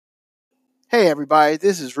Hey everybody,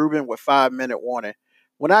 this is Ruben with 5 Minute Warning.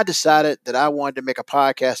 When I decided that I wanted to make a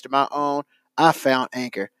podcast of my own, I found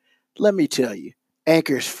Anchor. Let me tell you,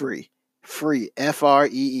 Anchor is free. Free,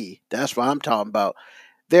 Free. That's what I'm talking about.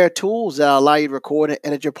 There are tools that allow you to record and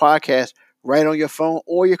edit your podcast right on your phone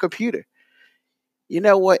or your computer. You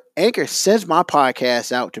know what? Anchor sends my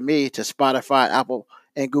podcast out to me to Spotify, Apple,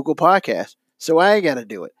 and Google Podcasts, so I ain't got to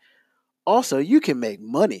do it. Also, you can make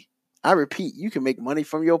money. I repeat, you can make money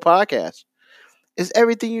from your podcast. It's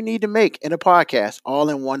everything you need to make in a podcast all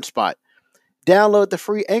in one spot. Download the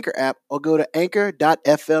free Anchor app or go to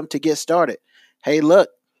anchor.fm to get started. Hey, look,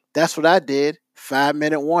 that's what I did. 5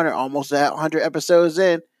 Minute Warning, almost 100 episodes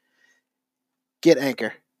in. Get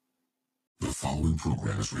Anchor. The following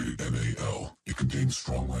program is rated MAL. It contains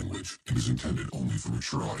strong language and is intended only for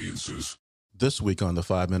mature audiences. This week on the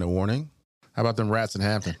 5 Minute Warning, how about them rats in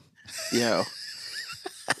Hampton? Yo,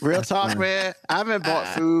 real talk, man. I haven't bought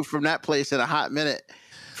food from that place in a hot minute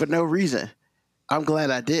for no reason. I'm glad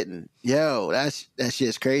I didn't. Yo, that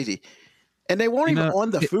shit's crazy. And they weren't even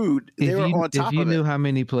on the food. They were on top of it. If you knew how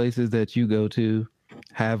many places that you go to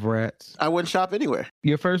have rats, I wouldn't shop anywhere.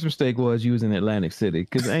 Your first mistake was you was in Atlantic City,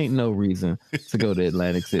 because there ain't no reason to go to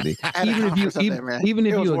Atlantic City. Even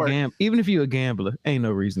if you a gambler, ain't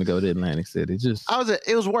no reason to go to Atlantic City.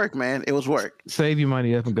 It was work, man. It was work. Save your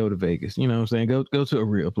money up and go to Vegas. You know what I'm saying? Go to a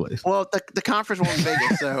real place. Well, the conference was in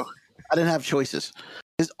Vegas, so I didn't have choices.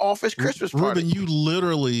 His office Christmas party. Ruben, you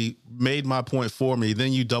literally made my point for me.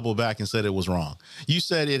 Then you doubled back and said it was wrong. You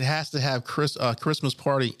said it has to have Christmas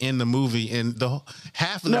party in the movie, and the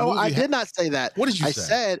half of the movie. No, I did not say that. What did you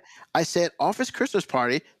say? I said office Christmas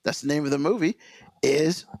party. That's the name of the movie.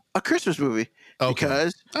 Is a Christmas movie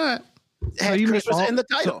because it had Christmas in the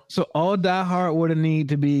title. So all Die Hard would have need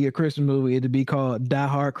to be a Christmas movie. It'd be called Die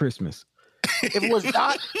Hard Christmas. If it was a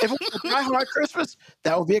Die Hard Christmas,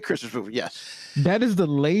 that would be a Christmas movie. Yes. That is the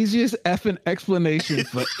laziest effing explanation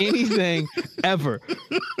for anything ever.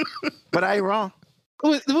 But I ain't wrong.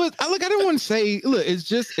 Look, I didn't want to say. Look, it's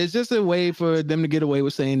just a way for them to get away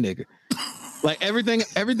with saying nigga. Like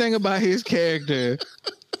everything about his character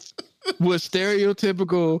was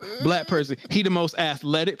stereotypical black person. He the most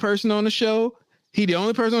athletic person on the show. He the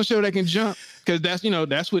only person on the show that can jump, because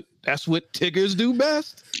that's what Tiggers do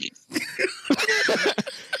best.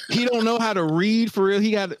 He don't know how to read for real.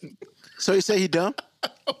 So you say he dumb?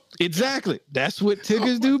 Exactly. That's what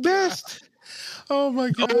Tiggers do best. Oh my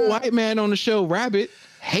God. Old white man on the show, Rabbit,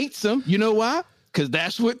 hates him. You know why? Because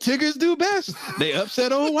that's what Tiggers do best. They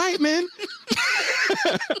upset old white men.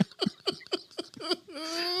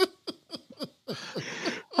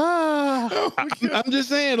 I'm just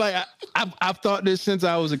saying, like, I've thought this since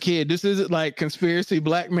I was a kid. This isn't like conspiracy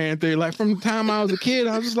black man theory. Like, from the time I was a kid,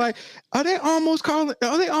 I was just like, are they almost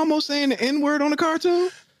saying the N-word on the cartoon?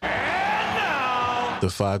 The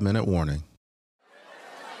 5 Minute Warning.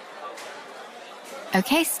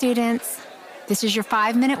 Okay, students, this is your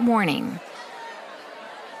 5-minute warning.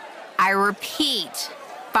 I repeat,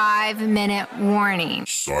 5-minute warning.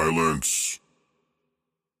 Silence.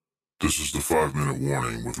 This is the 5-minute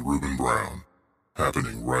warning with Ruben Brown,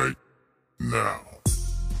 happening right now.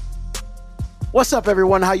 What's up,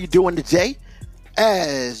 everyone? How you doing today?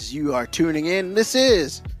 As you are tuning in, this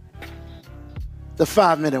is the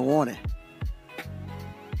 5-minute warning.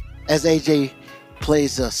 As AJ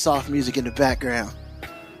plays soft music in the background.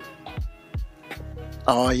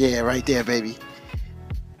 Oh yeah, right there, baby.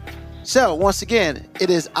 So once again, it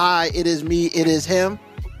is I, it is me, it is him.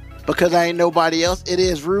 Because I ain't nobody else, it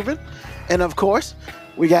is Ruben. And of course,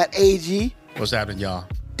 we got AG. What's happening, y'all?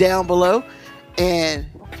 Down below. And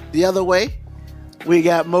the other way, we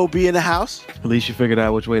got Moby in the house. At least you figured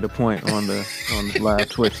out which way to point on the live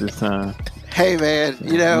Twitch this time. Hey man,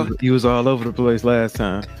 you know. He was all over the place last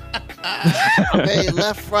time. Okay,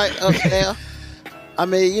 left, right, up, down. I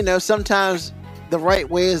mean, you know, sometimes the right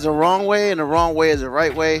way is the wrong way and the wrong way is the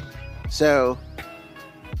right way. So,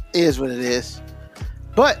 it is what it is.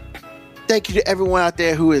 But thank you to everyone out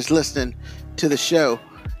there who is listening to the show,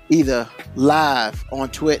 either live on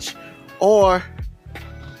Twitch or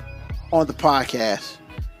on the podcast.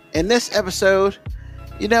 In this episode,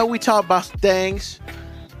 you know, we talk about some things,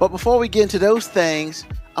 but before we get into those things,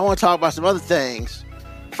 I want to talk about some other things.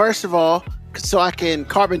 First of all, so I can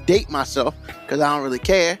carbon date myself, because I don't really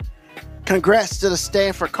care. Congrats to the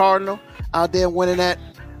Stanford Cardinal out there winning that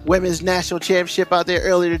women's national championship out there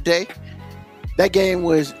earlier today. That game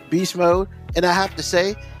was beast mode, and I have to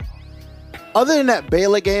say, other than that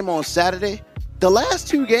Baylor game on Saturday, the last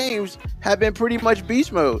two games have been pretty much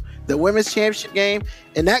beast mode. The women's championship game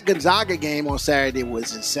and that Gonzaga game on Saturday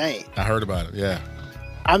was insane. I heard about it, yeah.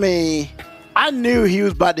 I mean, I knew he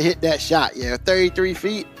was about to hit that shot. 33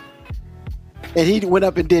 feet, and he went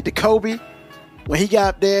up and did the Kobe. When he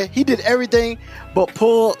got up there, he did everything but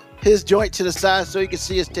pull his joint to the side so he could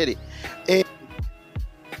see his titty. And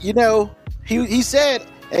he said,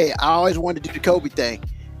 "Hey, I always wanted to do the Kobe thing,"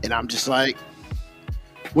 and I'm just like,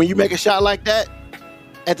 when you make a shot like that,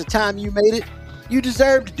 at the time you made it, you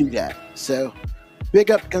deserve to do that. So,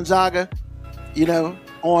 big up Gonzaga.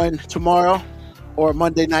 On tomorrow or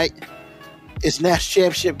Monday night, it's national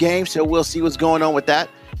championship game, so we'll see what's going on with that.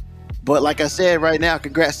 But like I said, right now,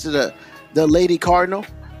 congrats to the Lady Cardinal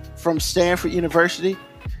from Stanford University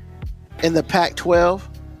in the Pac-12.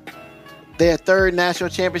 Their third national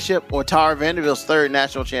championship, or Tara Vanderbilt's third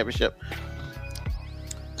national championship.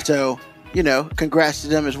 So, congrats to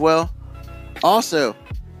them as well. Also,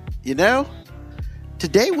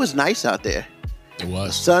 today was nice out there. It was.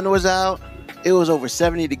 The sun was out. It was over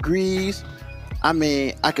 70 degrees. I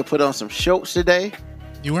mean, I could put on some shorts today.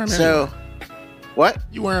 You wear them anyway. What?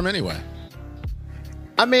 You wear them anyway.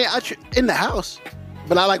 I mean, in the house,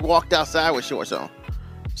 but I walked outside with shorts on.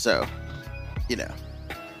 So,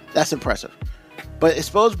 that's impressive. But it's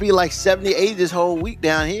supposed to be 70, 80 this whole week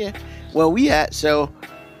down here where we at. So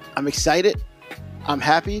I'm excited. I'm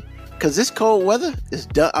happy because this cold weather is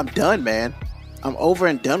done. I'm done, man. I'm over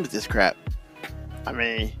and done with this crap. I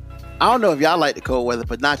mean, I don't know if y'all like the cold weather,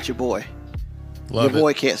 but not your boy. Love your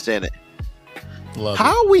boy can't stand it. Love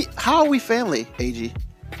How are we family, AG?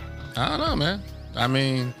 I don't know, man. I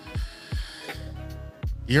mean,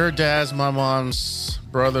 your dad's my mom's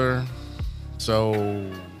brother, so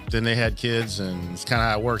then they had kids, and it's kind of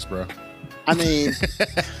how it works, bro. I mean,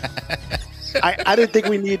 I didn't think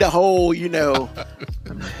we need the whole,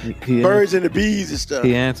 birds and the bees and stuff.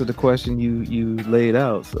 He answered the question you laid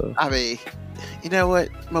out. So I mean, you know what,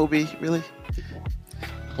 Moby, really?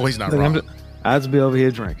 Well, he's not wrong. I'll just be over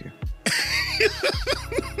here drinking.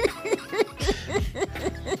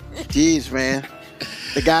 Jeez, man.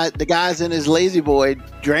 The guy's in his lazy boy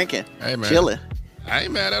drinking, hey, man. chilling. I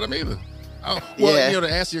ain't mad at him either. Oh, well, Yeah.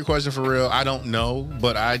 to answer your question for real, I don't know,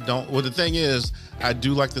 but I don't. Well, the thing is, I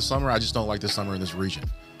do like the summer. I just don't like the summer in this region.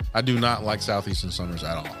 I do not like southeastern summers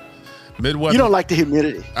at all. Midwest. You don't like the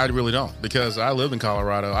humidity. I really don't, because I live in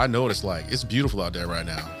Colorado. I know what it's like. It's beautiful out there right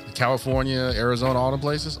now. California, Arizona, all the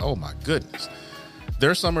places. Oh my goodness.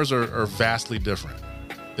 Their summers are vastly different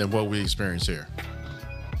than what we experience here.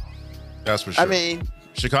 That's for sure. I mean,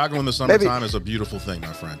 Chicago in the summertime is a beautiful thing,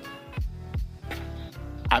 my friend.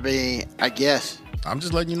 I guess. I'm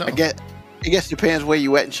just letting you know. I guess depends where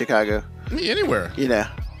you at in Chicago. I mean, anywhere. Even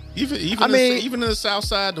in the south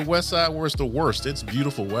side, the west side, where it's the worst, it's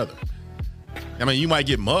beautiful weather. I mean, you might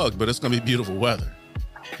get mugged, but it's going to be beautiful weather.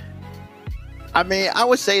 I mean, I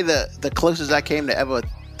would say the closest I came to ever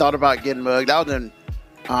thought about getting mugged, I was in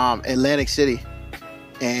Atlantic City.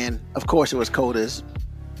 And, of course, it was cold as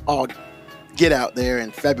all get out there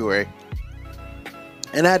in February.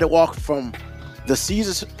 And I had to walk from the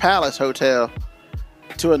Caesars Palace Hotel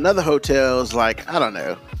to another hotel. It was I don't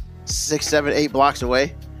know, 6, 7, 8 blocks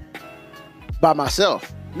away by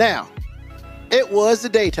myself. Now, it was the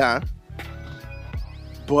daytime.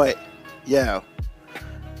 But,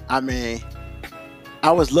 I mean,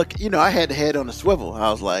 I was looking, I had the head on the swivel.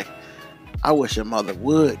 I was like, I wish a mother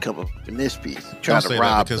would come up in this piece, try to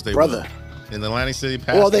rob the brother. Will. In Atlantic City,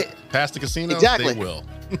 past the casino, exactly. They will.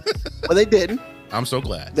 Well, they didn't. I'm so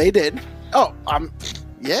glad. They didn't. Oh,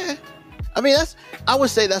 yeah. I mean, I would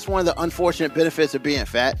say that's one of the unfortunate benefits of being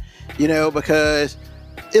fat, because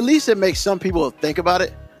at least it makes some people think about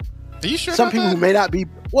it. Are you sure? Some people who may not be.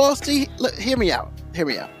 Well, see, look, hear me out.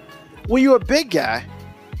 When you're a big guy,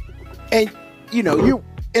 and you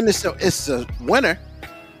it's a winter,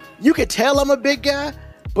 you can tell I'm a big guy,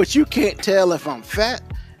 but you can't tell if I'm fat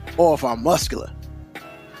or if I'm muscular.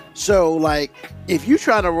 So, if you're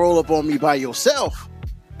trying to roll up on me by yourself,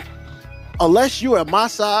 unless you are my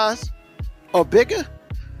size or bigger,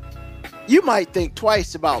 you might think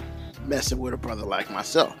twice about messing with a brother like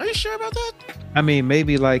myself. Are you sure about that? I mean,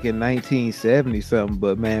 maybe in 1970 something,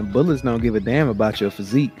 but man, bullets don't give a damn about your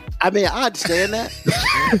physique. I mean, I understand that.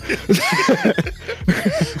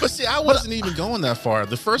 But see, I wasn't even going that far.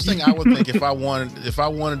 The first thing I would think if I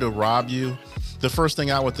wanted to rob you, the first thing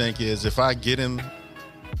I would think is if I get him,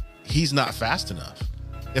 he's not fast enough.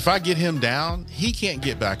 If I get him down, he can't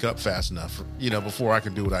get back up fast enough, before I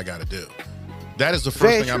can do what I got to do. That is the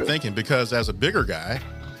first thing I'm thinking, because as a bigger guy,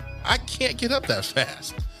 I can't get up that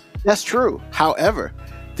fast. That's true. However,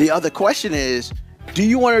 the other question is, do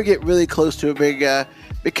you want to get really close to a bigger guy?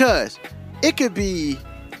 Because it could be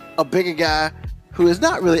a bigger guy who is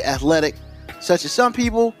not really athletic, such as some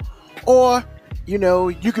people, or, you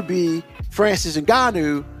could be Francis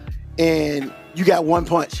Ngannou, and you got one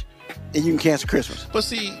punch, and you can cancel Christmas. But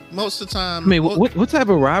see, most of the time, I mean, what type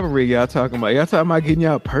of robbery y'all talking about? Y'all talking about getting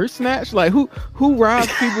y'all purse snatched? Like who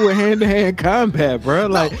robs people with hand-to-hand combat, bro?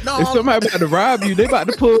 Like if somebody about to rob you, they about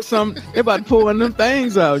to pull one of them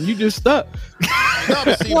things out, and you just stuck. No,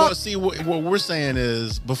 but see, what we're saying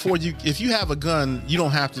is, if you have a gun, you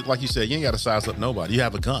don't have to, like you said, you ain't got to size up nobody. You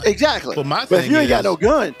have a gun. Exactly. But my thing if you ain't got no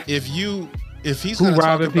gun, if he's who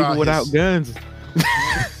robbing people without guns?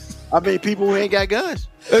 I mean, people who ain't got guns.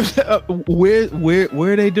 Where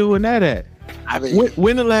are they doing that at? I mean,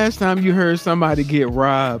 when the last time you heard somebody get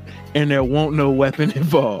robbed and there won't no weapon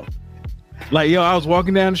involved? Like, yo, I was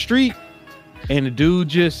walking down the street and the dude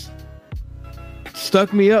just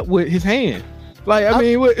stuck me up with his hand. Like, I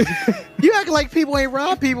mean, what? You act like people ain't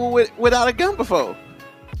robbed people without a gun before.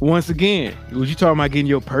 Once again, was you talking about getting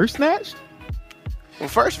your purse snatched? Well,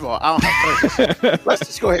 first of all, I don't have purses. Let's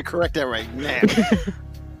just go ahead and correct that right now.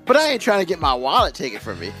 But I ain't trying to get my wallet taken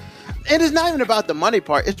from me. And it's not even about the money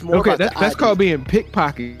part. It's more about that's called being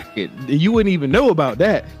pickpocketed. You wouldn't even know about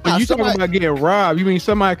that. When you talking about getting robbed, you mean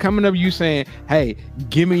somebody coming up to you saying, "Hey,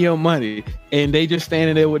 give me your money," and they just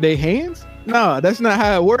standing there with their hands? No, that's not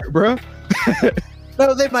how it works, bro.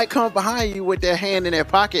 No, they might come behind you with their hand in their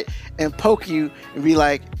pocket and poke you and be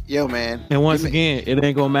like, "Yo, man." And once again, it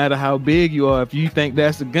ain't gonna matter how big you are. If you think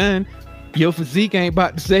that's a gun, your physique ain't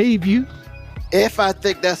about to save you. If I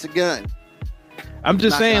think that's a gun. I'm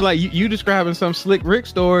just saying, like, you describing some Slick Rick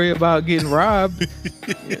story about getting robbed.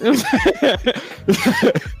 You know what I'm saying?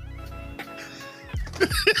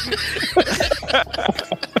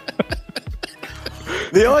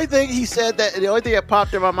 The only thing he said the only thing that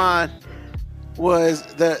popped in my mind was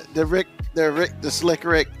the Slick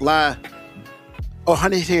Rick line. "Oh,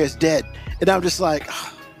 honey's hair is dead," and I'm just like,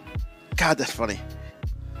 oh, God, that's funny.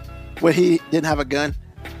 When he didn't have a gun.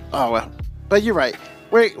 Oh well, but you're right.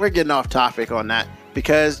 We're getting off topic on that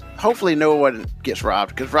because hopefully no one gets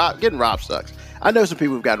robbed because getting robbed sucks. I know some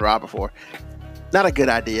people who've gotten robbed before. Not a good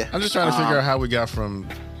idea. I'm just trying to figure out how we got from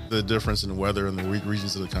the difference in weather in the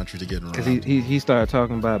regions of the country to getting robbed. Because he started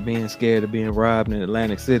talking about being scared of being robbed in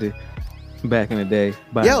Atlantic City back in the day.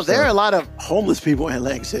 There are a lot of homeless people in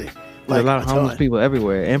Atlantic City. There's a lot of homeless people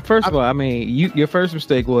everywhere. And first of all, I mean, your first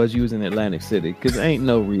mistake was using Atlantic City because there ain't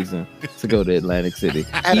no reason to go to Atlantic City.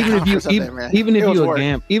 Even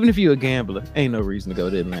if you're a gambler, ain't no reason to go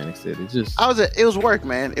to Atlantic City. It was work,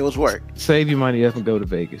 man. It was work. Save your money up and go to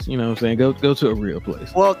Vegas. You know what I'm saying? Go to a real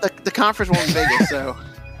place. Well, the conference was in Vegas, so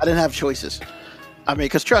I didn't have choices. I mean,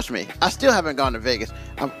 because trust me, I still haven't gone to Vegas.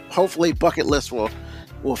 Hopefully, Bucket List will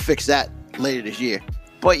fix that later this year.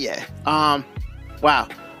 But yeah, wow.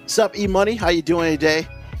 What's up, E-Money? How you doing today?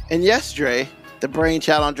 And yes, Dre, the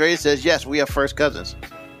brainchild Andre says, yes, we are first cousins.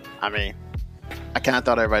 I mean, I kind of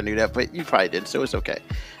thought everybody knew that, but you probably didn't, so it's okay.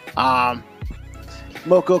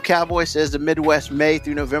 Moco Cowboy says the Midwest May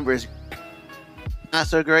through November is not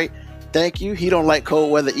so great. Thank you. He don't like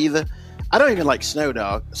cold weather either. I don't even like snow,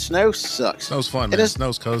 dog. Snow sucks. Snow's fun, man.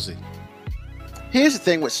 Snow's cozy. Here's the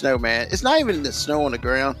thing with snow, man. It's not even the snow on the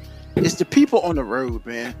ground. It's the people on the road,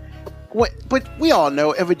 man. But we all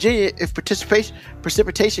know in Virginia, if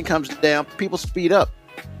precipitation comes down, people speed up.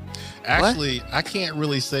 Actually, what? I can't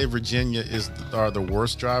really say Virginia are the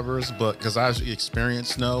worst drivers, but because I've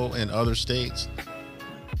experienced snow in other states.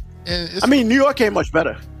 And New York ain't much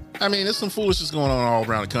better. I mean, there's some foolishness going on all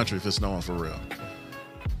around the country if it's snowing for real.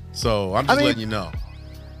 So I'm just letting you know.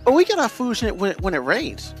 But we get our foolishness when it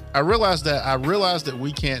rains. I realized that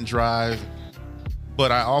we can't drive,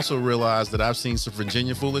 but I also realized that I've seen some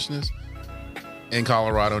Virginia foolishness in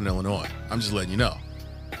Colorado and Illinois. I'm just letting you know.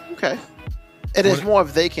 Okay. It is more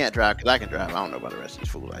if they can't drive because I can drive. I don't know about the rest of these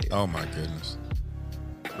fools out here. Oh my goodness.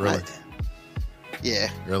 Really? Yeah.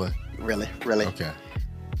 Really? Really. Okay.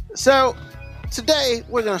 So today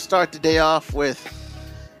we're going to start the day off with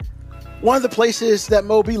one of the places that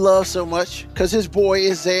Moby loves so much because his boy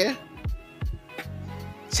is there.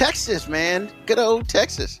 Texas, man. Good old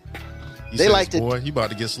Texas. They like boy, he about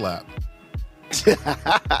to get slapped.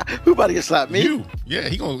 Who about to get slapped? Me? You. Yeah,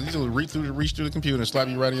 he's gonna reach through the computer and slap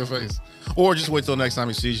you right in your face. Or just wait till next time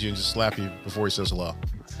he sees you and just slap you before he says hello.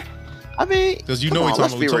 I mean, because we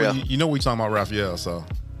talking about Raphael, so.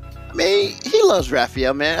 I mean, he loves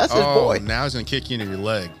Raphael, man. That's his boy. Now he's gonna kick you in your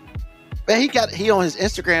leg. Man, he on his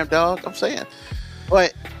Instagram, dog. I'm saying.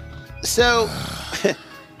 But so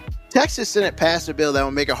Texas Senate passed a bill that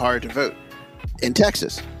will make it harder to vote in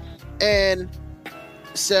Texas. And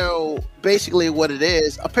so basically what it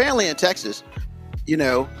is, apparently in Texas,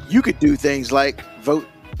 you could do things like vote.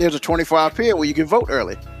 There's a 24-hour period where you can vote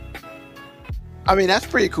early. I mean, that's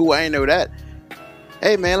pretty cool. I didn't know that.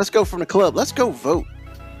 Hey man, let's go from the club. Let's go vote.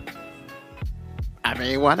 I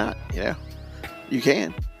mean, why not? You know, you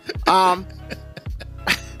can.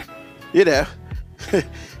 You know,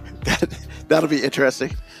 that'll be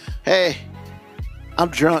interesting. Hey, I'm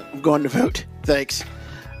drunk. I'm going to vote. Thanks.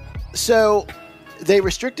 So they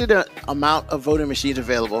restricted the amount of voting machines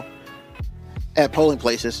available at polling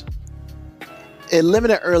places. It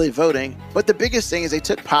limited early voting, but the biggest thing is they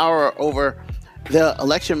took power over the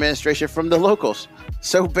election administration from the locals.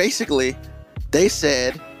 So basically, they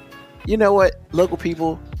said, you know what, local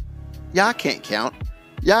people, y'all can't count.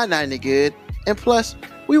 Y'all not any good. And plus,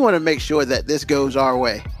 we want to make sure that this goes our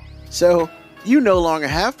way. So you no longer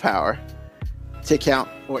have power to count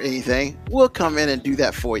or anything. We'll come in and do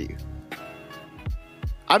that for you.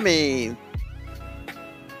 I mean,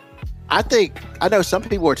 I know some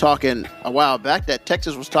people were talking a while back that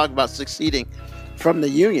Texas was talking about seceding from the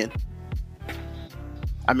Union.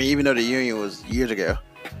 I mean, even though the Union was years ago.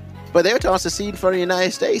 But they were talking seceding from the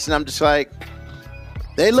United States. And I'm just like,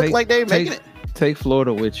 they look like they're making it. Take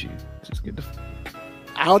Florida with you. Just get the...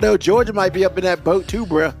 I don't know. Georgia might be up in that boat too,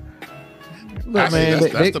 bro. Look, Actually,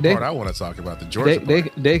 man, that's the part I want to talk about. The Georgia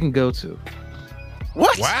part. They can go too.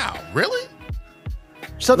 What? Wow, really?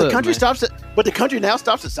 So the Look, country man. stops at, but the country now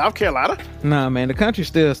stops at South Carolina? Nah, man, the country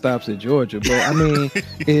still stops at Georgia. But I mean,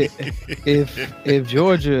 if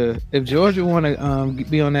Georgia want to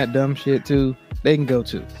be on that dumb shit too, they can go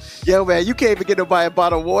too. Yo, man, you can't even get nobody a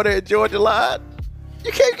bottle of water in Georgia line.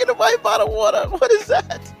 You can't get nobody a bottle of water. What is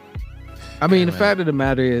that? I mean, Yeah, the man. fact of the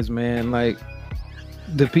matter is, man, like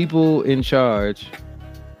the people in charge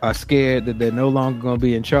are scared that they're no longer going to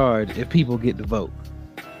be in charge if people get to vote.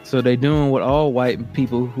 So they're doing what all white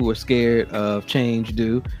people who are scared of change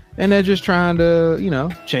do, and they're just trying to, you know,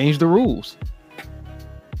 change the rules.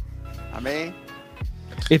 I mean,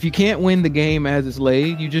 If you can't win the game as it's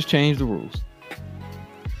laid, you just change the rules.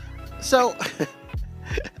 so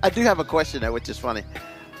I do have a question though, which is funny.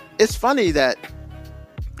 It's funny that,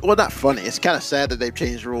 well, not funny. It's kind of sad that they've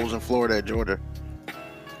changed rules in Florida and Georgia.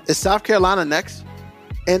 Is South Carolina next?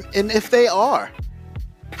 And if they are,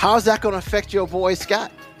 how is that going to affect your boy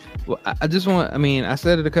Scott? Well, I just want, I mean, I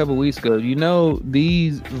said it a couple weeks ago, you know,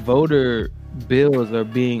 these voter bills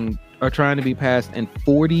are trying to be passed in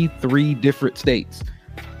 43 different states.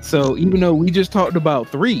 So even though we just talked about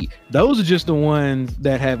 3, those are just the ones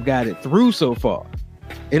that have got it through so far.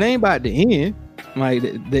 It ain't about to end. Like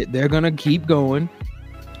they're going to keep going.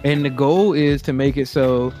 And the goal is to make it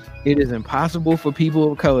so it is impossible for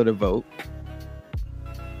people of color to vote.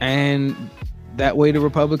 And that way the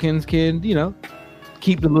Republicans can, you know,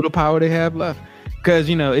 keep the little power they have left. Because,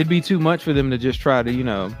 you know, it'd be too much for them to just try to, you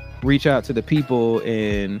know, reach out to the people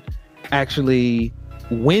and actually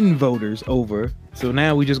win voters over. So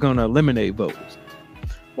now we're just going to eliminate voters.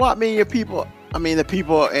 Well, I mean, the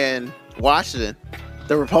people in Washington,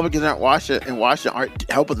 the Republicans in Washington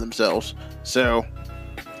aren't helping themselves. So,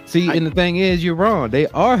 See, and the thing is, you're wrong. They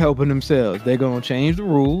are helping themselves. They're going to change the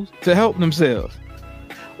rules to help themselves.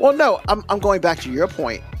 well, no, I'm going back to your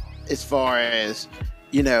point as far as,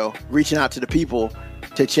 you know, reaching out to the people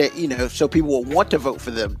to check, you know, so people will want to vote for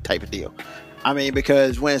them type of deal. I mean,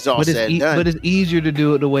 because when it's all said and done. But it's easier to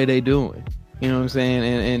do it the way they doing. You know what I'm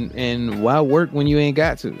saying? And why work when you ain't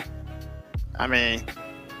got to? I mean,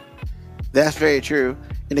 that's very true.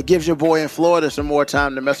 And it gives your boy in Florida some more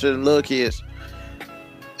time to mess with the little kids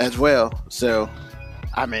as well. So,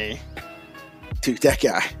 I mean, dude, that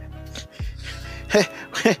guy.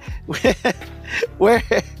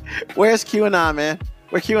 Where's QAnon, man?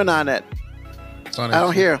 Where QAnon at? It's on I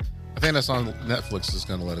don't Netflix. hear him. I think that's on Netflix. Is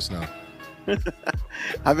going to let us know.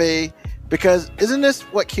 I mean, because isn't this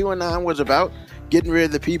what QAnon was about? Getting rid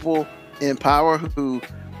of the people in power who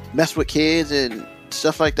mess with kids and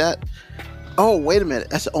stuff like that? Oh, wait a minute.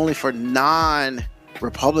 That's only for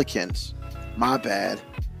non-Republicans. My bad.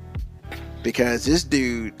 Because this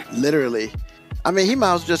dude literally, I mean, he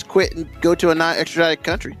might as well just quit and go to a non-extradited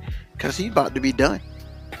country because he's about to be done.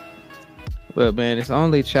 Well, man, it's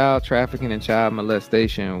only child trafficking and child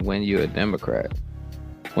molestation when you're a Democrat.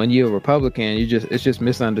 When you're a Republican, it's just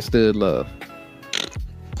misunderstood love.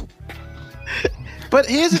 But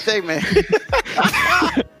here's the thing, man.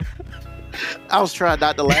 I was trying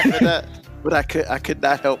not to laugh at that, but I could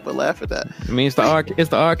not help but laugh at that. I mean, it's the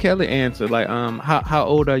R. Kelly answer. Like, how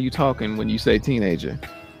old are you talking when you say teenager?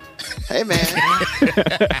 Hey, man.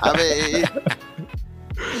 I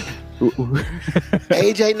mean,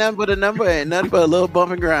 age ain't nothing but a number and nothing but a little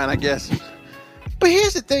bump and grind, I guess. But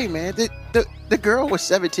here's the thing, man. The girl was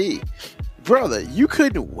 17. Brother, you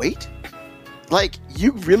couldn't wait? Like,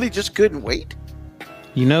 you really just couldn't wait?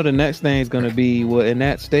 You know, the next thing is going to be, well, in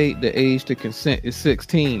that state, the age to consent is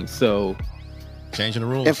 16. So, Changing the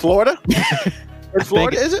rules. In Florida? In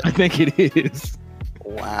Florida, is it? I think it is.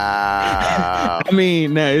 Wow. I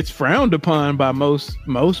mean, now it's frowned upon by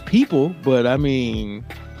most people, but I mean,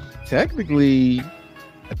 technically,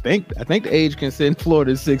 I think the age consent in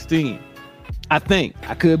Florida is 16. I think.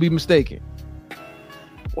 I could be mistaken.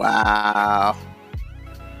 Wow.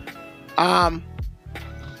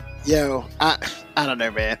 Yo, I don't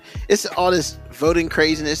know, man. It's all this voting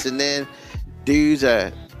craziness, and then dudes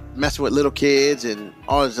are messing with little kids and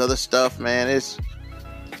all this other stuff, man. It's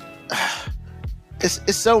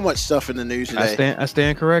so much stuff in the news today. I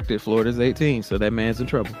stand corrected. Florida's 18, so that man's in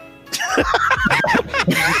trouble.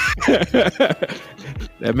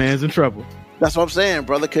 That man's in trouble. That's what I'm saying.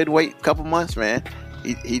 Brother couldn't wait a couple months, man.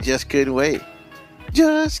 He just couldn't wait.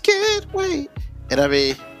 Just can't wait. And I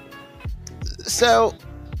mean, so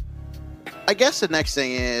I guess the next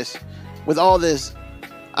thing is, with all this,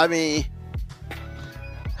 I mean,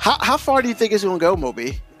 how far do you think it's going to go,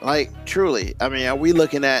 Moby? Like, truly, I mean, are we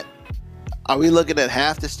looking at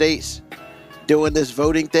half the states doing this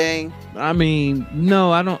voting thing? I mean,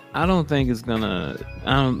 no, I don't think it's gonna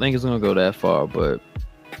go that far. But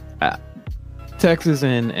Texas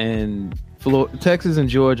and Florida, Texas and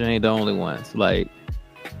Georgia ain't the only ones. Like,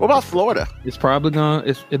 what about Florida? It's probably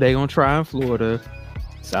they're gonna try in Florida.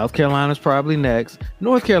 South Carolina's probably next.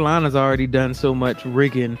 North Carolina's already done so much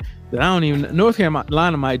rigging that I don't even. North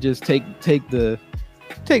Carolina might just take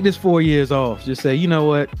this 4 years off. Just say, you know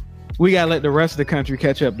what, we gotta let the rest of the country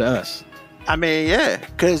catch up to us. I mean, yeah,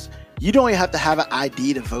 because you don't even have to have an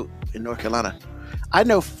ID to vote in North Carolina. I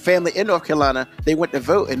know family in North Carolina, they went to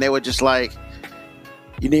vote and they were just like,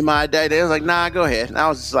 "You need my ID?" They was like, "Nah, go ahead." And I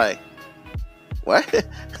was just like, "What?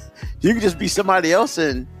 You can just be somebody else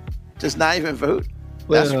and just not even vote?"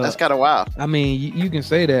 That's kind of wild. I mean, you can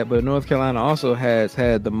say that, but North Carolina also has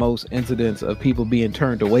had the most incidents of people being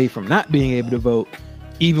turned away from not being able to vote,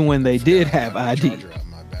 even when they did have ID.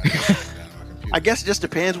 I guess it just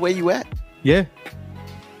depends where you at. Yeah.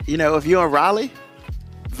 You know, if you're in Raleigh,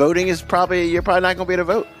 voting is you're probably not going to be able to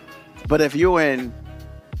vote. But if you're in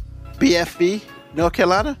BFB, North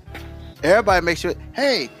Carolina, everybody makes sure,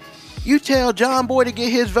 hey, you tell John Boy to get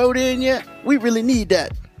his vote in yet? We really need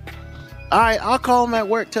that. All right, I'll call him at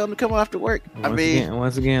work, tell him to come after work.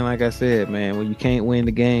 Once again, like I said, man, when you can't win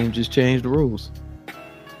the game, just change the rules.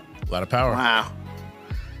 A lot of power. Wow.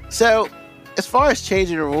 So, as far as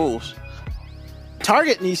changing the rules,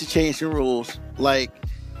 Target needs to change the rules. Like,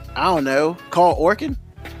 I don't know, call Orkin.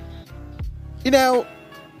 You know,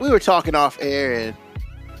 we were talking off air, and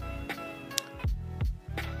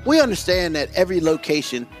we understand that every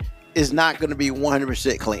location is not going to be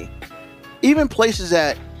 100% clean. Even places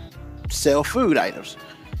that sell food items,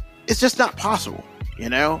 it's just not possible. You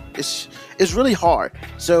know, it's really hard.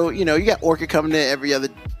 So, you know, you got Orchid coming in every other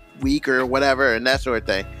week or whatever and that sort of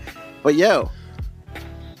thing. But yo,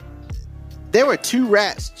 there were 2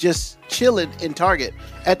 rats just chilling in Target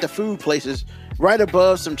at the food places right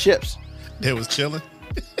above some chips. They was chilling?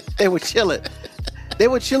 They were chilling. They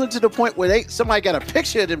were chilling to the point where somebody got a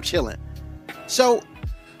picture of them chilling. So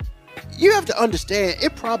you have to understand,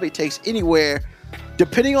 it probably takes anywhere,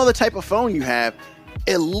 depending on the type of phone you have,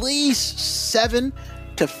 at least 7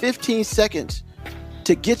 to 15 seconds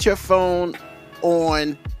to get your phone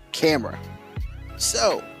on camera.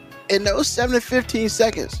 So in those 7 to 15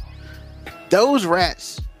 seconds, those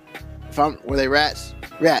rats, were they rats?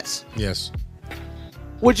 Rats. Yes.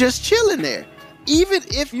 Were just chilling there. Even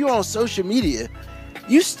if you're on social media,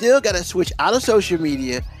 you still got to switch out of social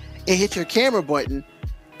media and hit your camera button.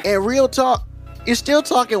 And real talk, you're still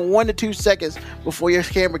talking 1 to 2 seconds before your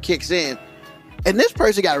camera kicks in. And this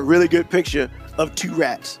person got a really good picture of 2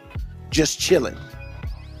 rats just chilling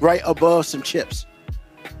right above some chips.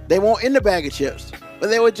 They weren't in the bag of chips, but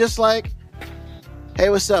they were just like, hey,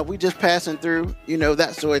 what's up? We just passing through, you know,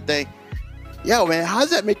 that sort of thing. Yo, man, how does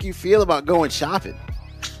that make you feel about going shopping?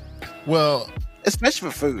 Well, especially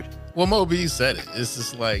for food. Well, Moby said it. It's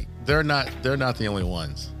just like they're not the only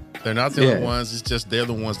ones. They're not the only ones. It's just they're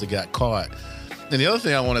the ones that got caught. And the other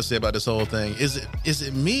thing I want to say about this whole thing is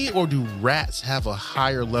it me, or do rats have a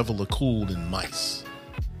higher level of cool than mice?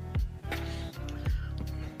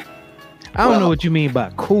 I don't know what you mean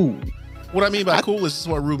by cool. What I mean by cool is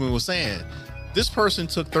what Ruben was saying. This person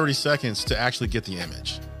took 30 seconds to actually get the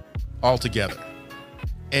image altogether.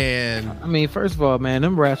 And I mean, first of all, man,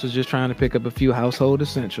 them rats was just trying to pick up a few household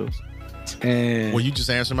essentials. And well, you just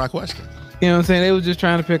answered my question. You know what I'm saying? They was just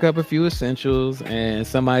trying to pick up a few essentials, and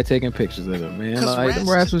somebody taking pictures of them, man. Like, them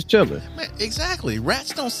rats was chilling. Man, exactly.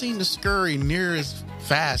 Rats don't seem to scurry near as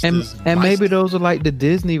fast And is maybe feisty. those are like the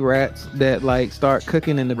Disney rats that like start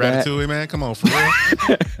cooking in the back. Ratatouille, man. Come on, for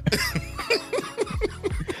real.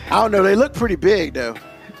 I don't know. They look pretty big though.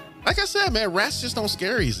 Like I said, man, rats just don't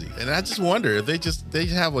scare easy, and I just wonder if they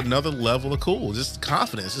have another level of cool, just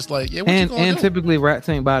confidence, just like yeah, what you gonna And do? typically rats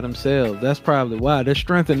ain't by themselves. That's probably why. There's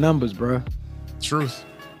strength in numbers, bro. Truth.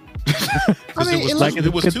 I mean,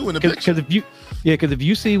 It was two in the picture. Because if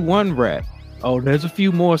you see one rat, oh, there's a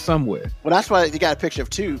few more somewhere. well, that's why you got a picture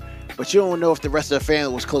of two, but you don't know if the rest of the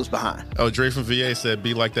family was close behind. Oh, Dre from VA said,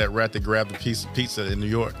 "Be like that rat that grabbed the piece of pizza in New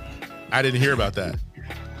York." I didn't hear about that.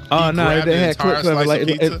 Oh no, grabbed they the had entire clips of it. slice Like of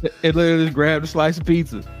pizza? it literally just grabbed a slice of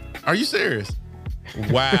pizza. Are you serious?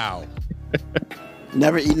 Wow.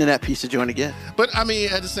 Never eating that pizza joint again. But I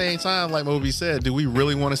mean, at the same time, like Moby said, do we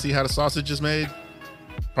really want to see how the sausage is made?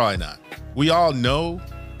 Probably not. We all know,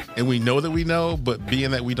 and we know that we know, but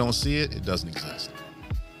being that we don't see it, it doesn't exist.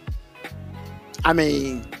 I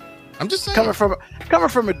mean, I'm just saying. coming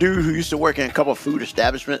from a dude who used to work in a couple of food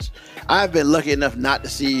establishments, I've been lucky enough not to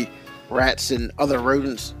see rats and other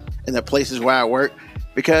rodents in the places where I work,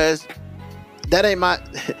 because that ain't my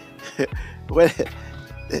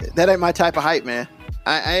that ain't my type of hype, man.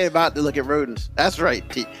 I ain't about to look at rodents. That's right,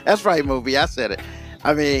 T. That's right, Moby. I said it.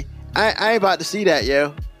 I mean, I ain't about to see that,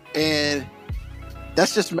 yo. And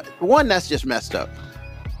that's just messed up.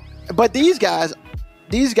 But these guys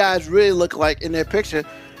really look like in their picture.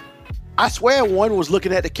 I swear one was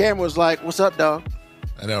looking at the camera, was like, "What's up, dog?"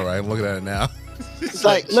 I know, right? I'm looking at it now. It's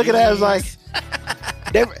like looking at it, it's like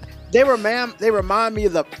they remind me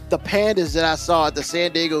of the pandas that I saw at the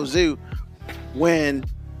San Diego Zoo when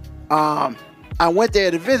I went there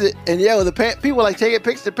to visit, and people like taking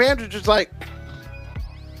pictures. The pandas just like,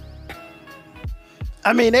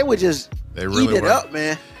 I mean, they would just really eat it were. up,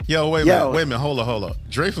 man. Yo, wait a minute, hold up.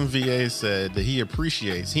 Dre from VA said that he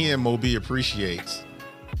and Moby appreciates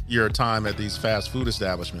your time at these fast food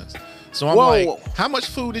establishments. So I'm like, how much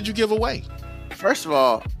food did you give away? First of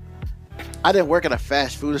all, I didn't work at a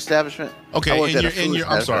fast food establishment. Okay,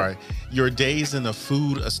 I'm sorry, your days in a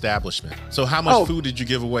food establishment. So how much food did you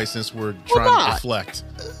give away, since we're trying to deflect?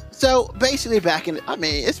 So basically I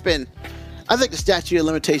think the statute of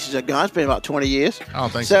limitations are gone. It's been about 20 years. I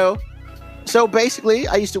don't think so. So basically,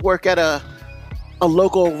 I used to work at a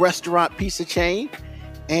local restaurant pizza chain,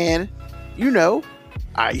 and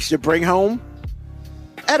I used to bring home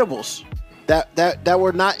edibles that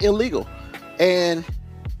were not illegal, and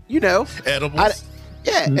edibles.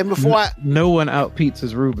 And before no one out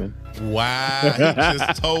pizzas Ruben. Wow, he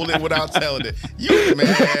just told it without telling it. You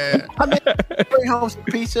man. I bring home some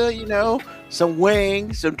pizza, some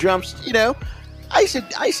wings, some drums. I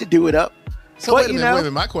used to do it up. So wait a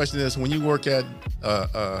minute. My question is, when you work at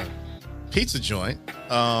a pizza joint,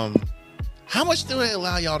 how much do they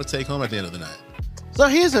allow y'all to take home at the end of the night? So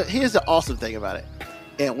here's the awesome thing about it.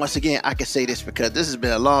 And once again, I can say this because this has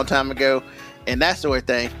been a long time ago, and that sort of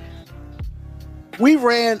thing. We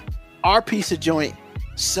ran our pizza joint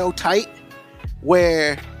so tight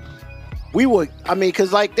where we would,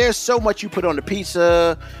 because like there's so much you put on the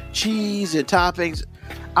pizza, cheese and toppings.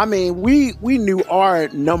 We knew our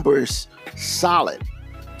numbers solid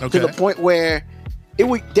to the point where there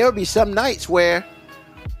would be some nights where,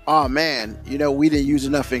 oh man, we didn't use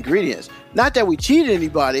enough ingredients. Not that we cheated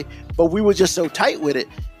anybody, but we were just so tight with it.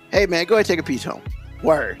 Hey man, go ahead and take a piece home.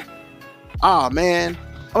 Word. Oh man,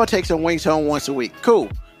 I'm gonna take some wings home once a week. Cool.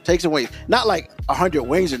 Take some wings. Not like 100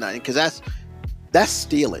 wings or nothing, because that's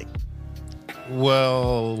stealing.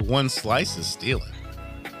 Well, one slice is stealing.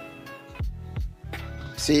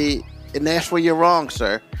 See, and that's where you're wrong,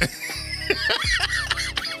 sir.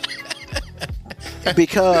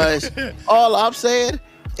 Because all I'm saying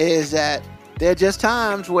is that there are just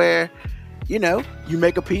times where, you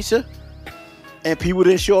make a pizza and people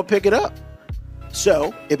didn't show up pick it up.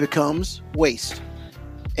 So it becomes waste.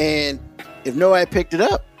 And if nobody picked it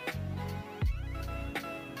up,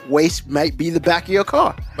 waste might be the back of your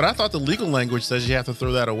car. But I thought the legal language says you have to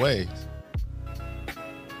throw that away.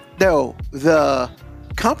 No, the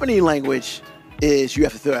company language is you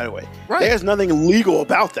have to throw that away. Right. There's nothing legal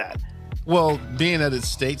about that. Well, being that it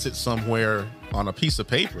states it somewhere on a piece of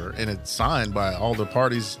paper and it's signed by all the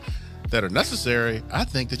parties that are necessary, I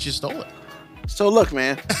think that you stole it. So look,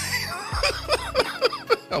 man.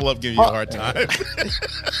 I love giving you a hard time.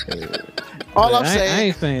 All I'm saying, I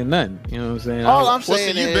ain't saying nothing. You know what I'm saying? All I'm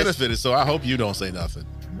saying you is, benefited, so I hope you don't say nothing.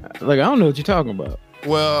 Like, I don't know what you're talking about.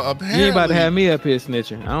 Well, apparently you ain't about to have me up here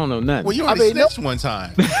snitching. I don't know nothing. Well, you already snitched one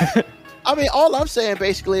time. All I'm saying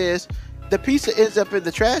basically is, the pizza ends up in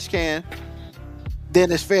the trash can,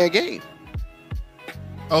 then it's fair game.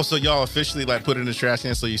 Oh, so y'all officially like put it in the trash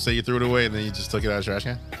can? So you say you threw it away and then you just took it out of the trash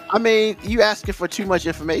can? I mean, you asking for too much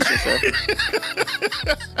information, sir.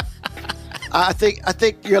 I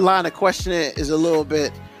think your line of questioning is a little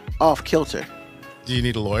bit off kilter. Do you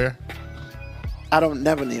need a lawyer? I don't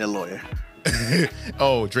never need a lawyer.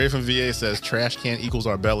 Oh, Dre from VA says trash can equals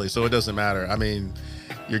our belly, so it doesn't matter. I mean,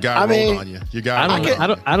 your guy rolled on you. Your guy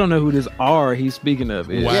I don't know who this R he's speaking of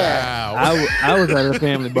is. Wow. Yeah. I was at a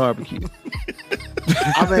family barbecue.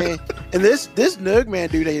 I mean, and this Nug man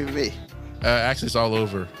dude ain't even me. Actually, it's all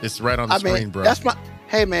over. It's right on the screen, bro. That's my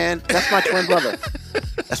twin brother.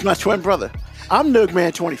 That's my twin brother. I'm Nug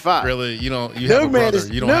man 25. Really? You have a brother.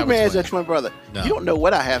 You don't have a twin. Nug man is a twin brother. No. You don't know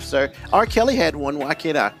what I have, sir. R. Kelly had one. Why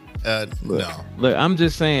can't I? No. Look, I'm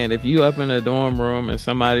just saying, if you up in a dorm room and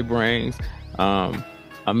somebody brings a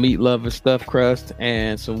meat lover stuffed crust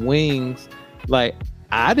and some wings, like,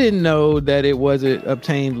 I didn't know that it wasn't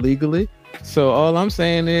obtained legally. So all I'm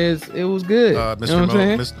saying is it was good. Mr. You know what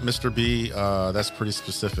I'm saying? Mr. B, that's pretty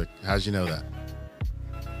specific. How'd you know that?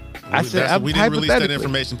 We didn't release that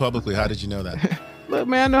information publicly. How did you know that? Look,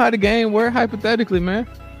 man, I know how the game works hypothetically, man.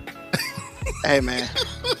 Hey, man.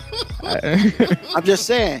 I'm just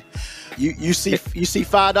saying. You see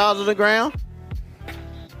 $5 on the ground?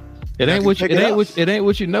 It ain't what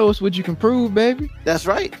you know, it's what you can prove, baby. That's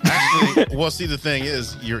right. Actually, well, see, the thing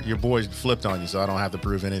is, your boy flipped on you, so I don't have to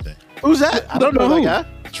prove anything. Who's that? I don't know that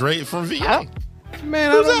guy. Dre from VA. Man,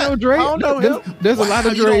 I don't know Dre. I don't know him. There's a lot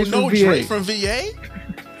of Dre's from VA. Dre from VA?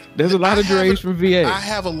 There's a lot of Dre's from VA. I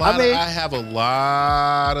have a lot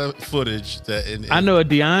of footage that. I know a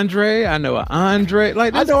DeAndre. I know a Andre.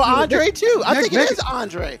 Like I know Andre too. I think it is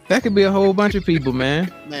Andre. That could be a whole bunch of people,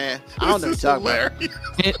 man. Man, I don't know what you're talking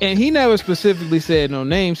about. And he never specifically said no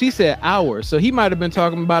names. He said ours, so he might have been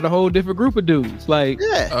talking about a whole different group of dudes. Like,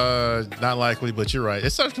 yeah, not likely, but you're right.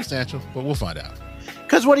 It's circumstantial, but we'll find out.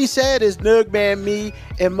 Because what he said is, Nug Man, me,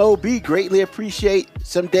 and Mo B greatly appreciate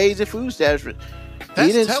some days of food establishment.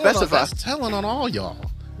 He didn't specify. That's telling on all y'all.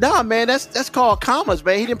 Nah, man, that's called commas,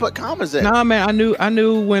 man. He didn't put commas in. Nah, man, I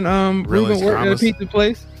knew when Ruben worked at a pizza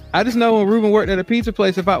place. I just know when Ruben worked at a pizza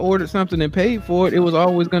place, if I ordered something and paid for it, it was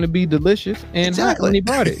always going to be delicious and hot when he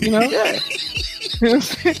brought it. You know? Yeah.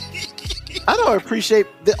 I don't appreciate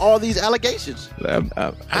all these allegations. I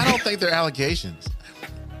don't think they're allegations.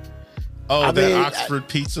 Oh, Oxford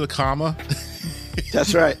pizza, comma.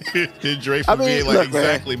 That's right. Dre from being like,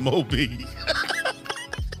 exactly, Moby.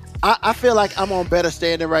 I feel like I'm on better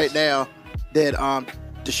standing right now than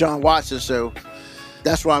Deshaun Watson, so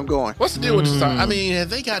that's where I'm going. What's the deal with Deshaun? I mean,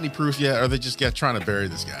 have they got any proof yet, or are they just trying to bury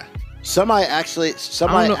this guy? Somebody actually.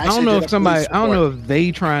 I don't know if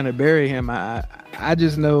they trying to bury him. I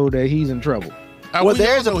just know that he's in trouble. Well,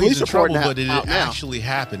 there's a police report but did it actually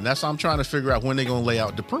happen? That's what I'm trying to figure out when they're going to lay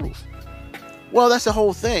out the proof. Well, that's the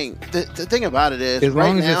whole thing. The thing about it is, as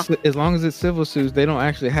long as it's civil suits, they don't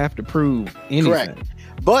actually have to prove anything. Correct.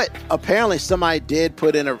 But apparently somebody did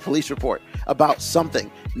put in a police report about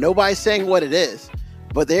something. Nobody's saying what it is,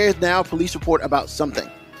 but there is now a police report about something.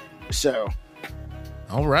 So.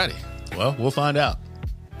 Alrighty. Well, we'll find out.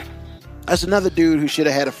 That's another dude who should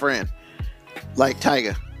have had a friend. Like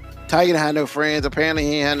Tiger. Tiger had no friends. Apparently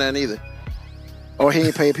he ain't had none either. Or he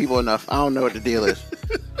ain't paid people enough. I don't know what the deal is.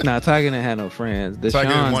 Nah, Tiger didn't have no friends. Tiger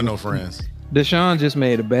didn't want no friends. Deshaun just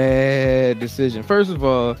made a bad decision. First of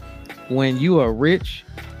all, when you are rich,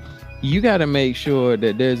 you got to make sure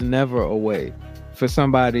that there's never a way for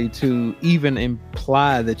somebody to even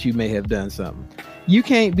imply that you may have done something. You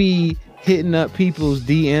can't be hitting up people's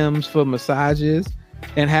DMs for massages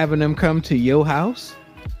and having them come to your house.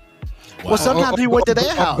 Wow. Well, sometimes he went to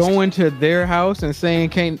their house. Going to their house and saying,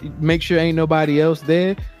 can't make sure ain't nobody else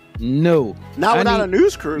there. No. Not without a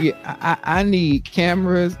news crew. Yeah, I need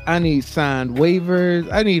cameras. I need signed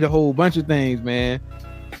waivers. I need a whole bunch of things, man.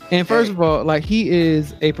 And first of all, like, he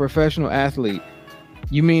is a professional athlete.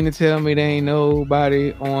 You mean to tell me there ain't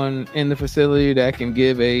nobody in the facility that can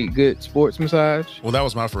give a good sports massage? Well, that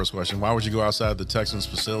was my first question. Why would you go outside the Texans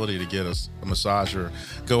facility to get a massage, or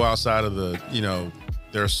go outside of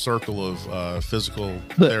their circle of physical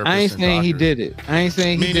therapists? I ain't saying he did it. I ain't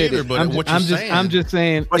saying he did it. But I'm just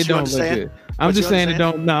saying it don't look good. I'm just saying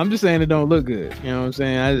it don't look good. You know what I'm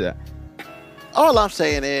saying? All I'm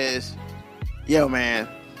saying is, yo, man,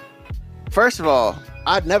 first of all,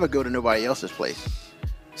 I'd never go to nobody else's place.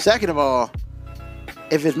 Second of all,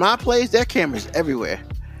 if it's my place, there are cameras everywhere.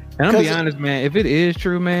 And I'll be honest, man, if it is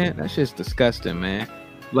true, man, that's just disgusting, man.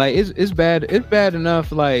 Like, it's bad. It's bad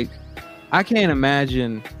enough. Like, I can't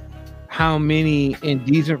imagine how many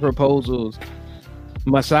indecent proposals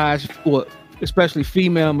especially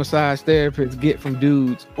female massage therapists, get from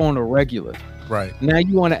dudes on a regular. Right. Now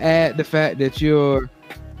you want to add the fact that you're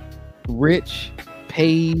rich,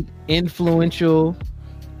 paid, influential,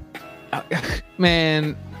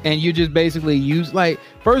 man, and you just basically use, like,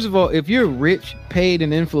 first of all, if you're rich, paid,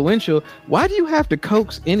 and influential, why do you have to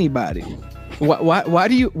coax anybody? Why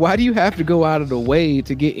do you have to go out of the way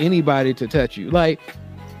to get anybody to touch you? Like,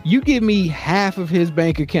 you give me half of his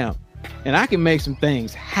bank account and I can make some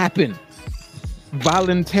things happen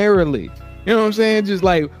voluntarily. You know what I'm saying? Just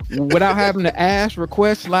like without having to ask,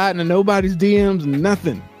 request, slide into nobody's DMs,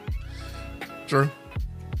 nothing. True.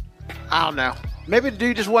 I don't know. Maybe the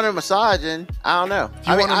dude just wanted a massage, and I don't know.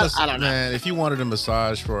 I don't know. Man, if you wanted a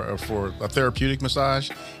massage for a therapeutic massage,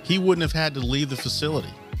 he wouldn't have had to leave the facility.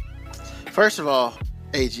 First of all,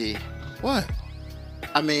 AG, What?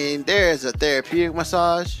 I mean, there's a therapeutic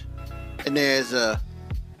massage, and there's a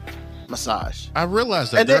massage. I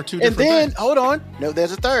realize that And there then, are two different things. hold on. No,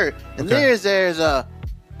 there's a third. And Okay. there's a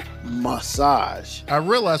massage. I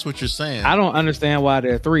realize what you're saying. I don't understand why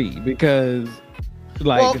there are three, because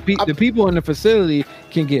like Well, the people in the facility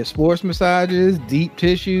can get sports massages, deep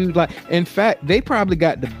tissue. Like, in fact, they probably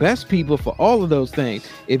got the best people for all of those things.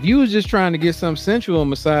 If you was just trying to get some sensual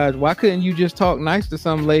massage, why couldn't you just talk nice to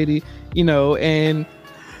some lady, you know, and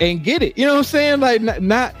get it? You know what I'm saying? Like,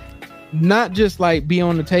 not just like be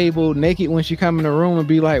on the table naked when she come in the room and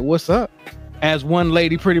be like, "What's up?" As one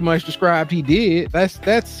lady pretty much described he did.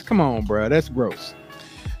 That's come on, bro. That's gross.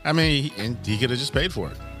 I mean, he could have just paid for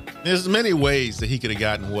it. There's many ways that he could have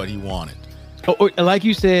gotten what he wanted. Or, like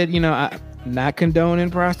you said, you know, I'm not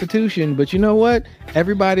condoning prostitution, but you know what?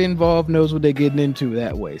 Everybody involved knows what they're getting into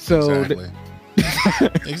that way. So Exactly.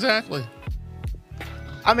 Exactly.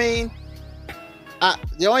 I mean,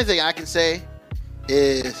 the only thing I can say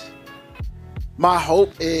is my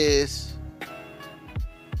hope is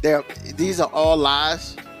these are all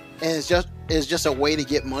lies, and it's just a way to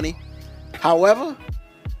get money. However,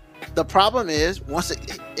 the problem is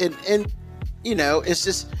and you know, it's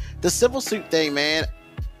just the civil suit thing, man.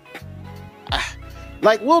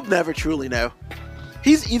 Like, we'll never truly know.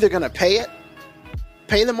 He's either gonna pay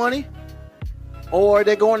the money, or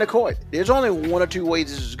they're going to court. There's only one or two ways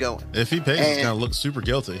this is going. If he pays, he's And- going to look super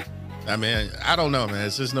guilty. I mean, I don't know, man.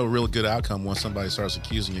 It's just no real good outcome once somebody starts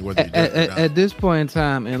accusing you, whether you did it or not. At this point in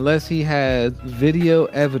time, unless he has video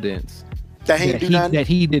evidence That he do nothing. that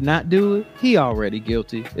he did not do it, he already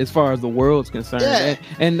guilty as far as the world's concerned. Yeah.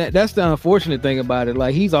 And that's the unfortunate thing about it.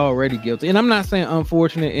 Like, he's already guilty. And I'm not saying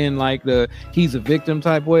unfortunate in like he's a victim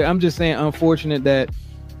type way. I'm just saying unfortunate that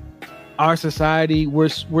our society, we're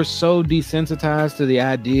so desensitized to the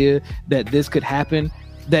idea that this could happen,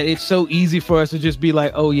 that it's so easy for us to just be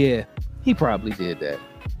like, oh yeah, he probably did that.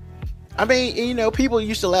 I mean, you know, people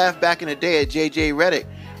used to laugh back in the day at JJ Redick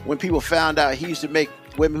when people found out he used to make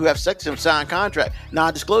women who have sex with him sign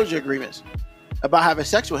non-disclosure agreements about having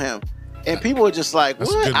sex with him, and people were just like,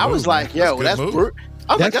 That's a "What?" good I was move, like, man. "Yo, That's that's a good move.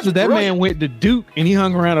 I was like, That that's man brilliant. went to Duke and he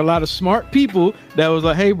hung around a lot of smart people that was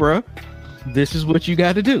like, hey, bro, this is what you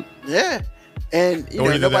got to do. Yeah, and you Or know,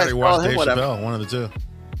 either that nobody's or watch calling him Dave whatever. Chappelle, one of the two.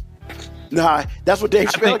 Nah, that's what Dave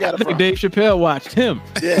Chappelle got I it think from. Dave Chappelle watched him.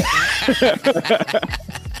 Yeah.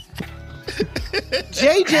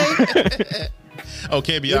 JJ,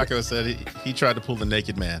 Okay, Bianca said he tried to pull the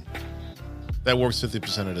naked man. That works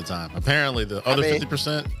 50% of the time. Apparently, the other mean-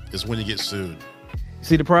 50% is when you get sued.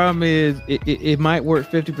 See, the problem is it might work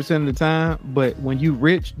 50% of the time, but when you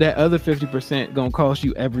rich, that other 50% gonna cost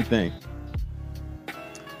you everything.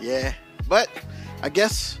 yeah, but I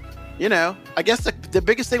guess the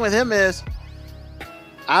biggest thing with him is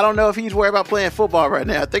I don't know if he's worried about playing football right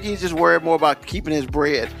now. I think he's just worried more about keeping his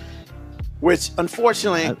bread, which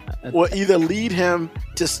unfortunately will either lead him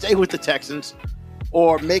to stay with the Texans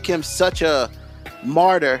or make him such a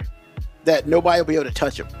martyr that nobody will be able to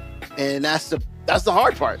touch him, and that's the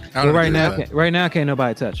hard part. I don't Well, agree with that. right now, can't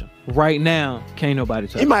nobody touch him. Right now, can't nobody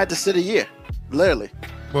touch He him. might have to sit a year, literally.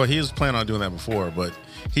 Well, he was planning on doing that before, but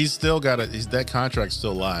he's still got that contract's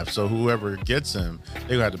still live. So whoever gets him,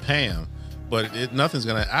 they're gonna have to pay him. But nothing's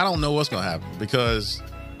gonna. I don't know what's gonna happen, because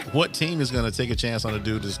what team is gonna take a chance on a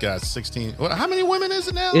dude that's got 16? How many women is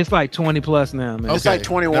it now? It's like 20 plus now, man. It's like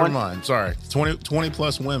 21. Never mind. Sorry, 20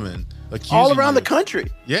 plus women accusing All around you. the country.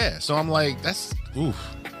 Yeah. So I'm like, that's oof.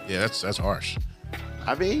 Yeah, that's harsh.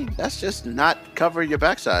 I mean, that's just not covering your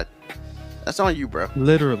backside. That's on you, bro.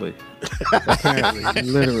 Literally. Apparently.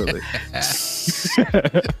 Literally.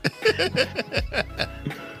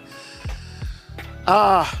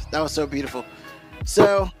 That was so beautiful.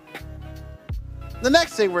 So, the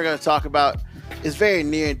next thing we're going to talk about is very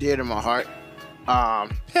near and dear to my heart.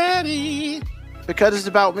 Patty. Because it's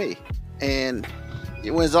about me. And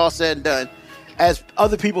when it's all said and done, as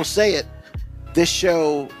other people say it, this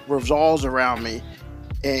show revolves around me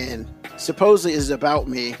and supposedly is about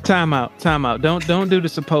me. Time out. Don't do the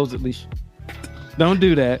supposedly. Don't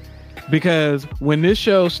do that. Because when this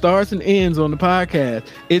show starts and ends on the podcast,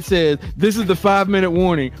 it says, this is the 5-minute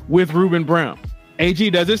warning with Ruben Brown. AG,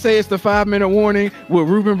 does it say it's the 5-minute warning with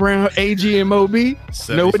Ruben Brown, AG, and Mo B?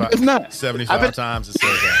 No, it does not. 75 times it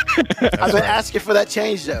says that. I've been asking for that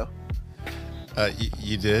change, though.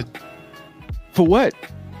 You did? For what?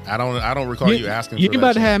 I don't recall you asking for that. You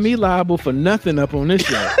about to have me liable for nothing up on this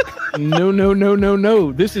show.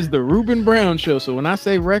 No. This is the Ruben Brown show. So when I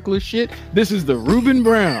say reckless shit, this is the Ruben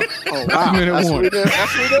Brown. Oh, wow. That's what we do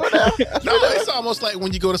now. No, it's almost like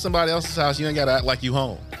when you go to somebody else's house, you ain't got to act like you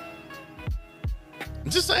home. I'm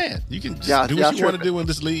just saying. You can just do what you want to do and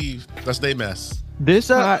just leave. That's their mess. This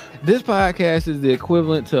podcast is the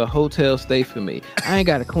equivalent to a hotel stay for me. I ain't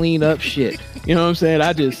got to clean up shit. You know what I'm saying?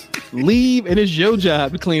 I just leave, and it's your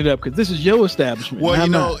job to clean it up because this is your establishment. Well,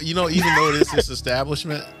 you know, even though it is this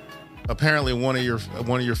establishment, apparently one of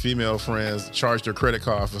your female friends charged her credit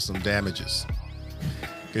card for some damages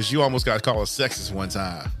because you almost got called a sexist one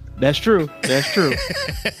time. That's true. Damn,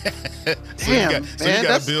 you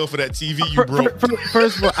got a bill for that TV you broke.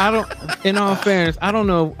 First of all, in all fairness, I don't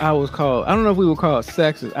know if we were called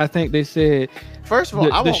sexist. I think they said, first of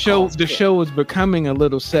all, the show was becoming a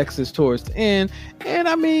little sexist towards the end. And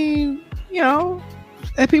I mean, you know,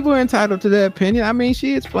 and people are entitled to their opinion. I mean,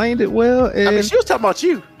 she explained it well. And I mean, she was talking about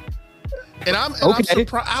you. I'm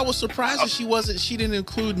surprised. I was surprised that she didn't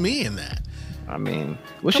include me in that. I mean,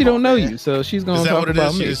 well, she don't know you, so she's gonna talk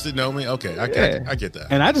about me. She just didn't know me. Okay, I get that.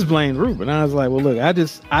 And I just blamed Ruben. I was like, well, look, I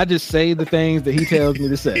just say the things that he tells me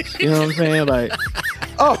to say. You know what I'm saying? Like,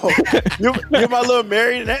 oh, you're my little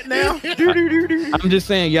marionette now. I'm just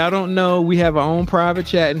saying, y'all don't know. We have our own private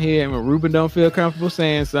chat in here, and when Ruben don't feel comfortable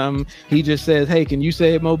saying something, he just says, "Hey, can you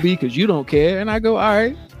say it, Mo B? Because you don't care." And I go, "All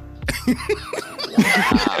right."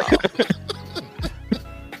 Wow.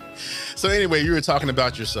 So anyway, you were talking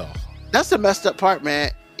about yourself. That's the messed up part,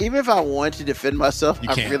 man. Even if I wanted to defend myself,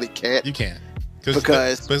 I really can't. You can't.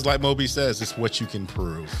 Because it's like Moby says, it's what you can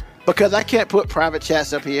prove. Because I can't put private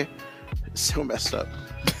chats up here. So messed up.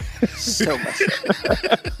 So messed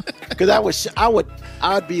up. Because I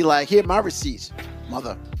would be like, here, my receipts,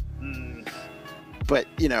 mother. But,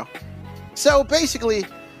 you know. So basically,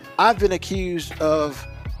 I've been accused of...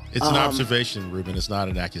 It's an observation, Ruben. It's not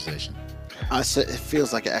an accusation. I said it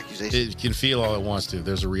feels like an accusation. It can feel all it wants to.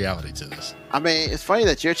 There's a reality to this. I mean, it's funny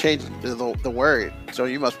that you're changing the word, so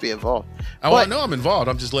you must be involved. Oh, I know I'm involved.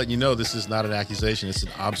 I'm just letting you know this is not an accusation. It's an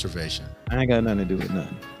observation. I ain't got nothing to do with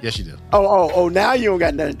nothing. Yes, you do. Oh! Now you don't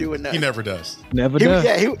got nothing to do with nothing. He never does. Never does.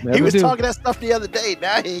 Yeah, he was do. talking that stuff the other day.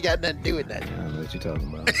 Now he ain't got nothing to do with that. I don't know what you're talking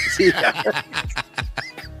about.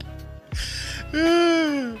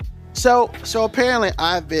 So apparently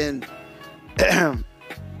I've been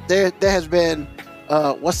there has been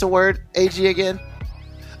what's the word, AG, again?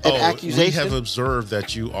 An accusation. We have observed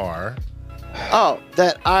that you are.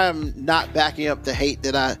 That I'm not backing up the hate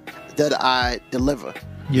that I deliver.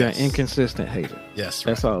 You're an inconsistent hater. Yes,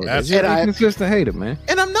 that's all. That's You're an inconsistent hater, man.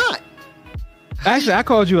 And I'm not. Actually, I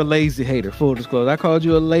called you a lazy hater. Full disclosure, I called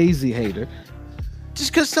you a lazy hater.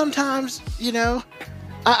 Just because sometimes, you know,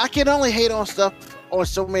 I can only hate on stuff on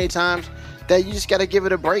so many times that you just got to give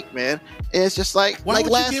it a break, man. And it's just like, why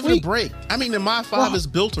would last you give week. it a break? I mean, the My 5 is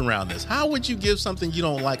built around this. How would you give something you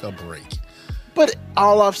don't like a break? But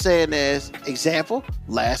all I'm saying is, example,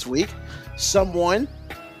 last week, someone,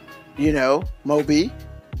 you know, Moby,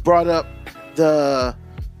 brought up the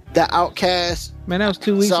Outkast. Man, that was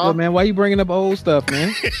 2 weeks ago, man. Why you bringing up old stuff,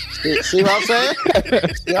 man? See what I'm saying?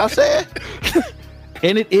 See what I'm saying?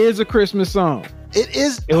 And it is a Christmas song. It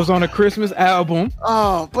is. It was on a Christmas album.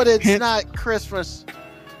 Oh, but it's not Christmas.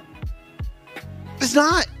 It's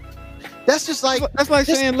not. That's just like... That's like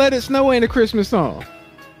saying Let It Snow ain't a Christmas song.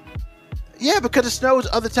 Yeah, because it snows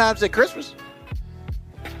other times at Christmas.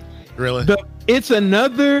 Really? It's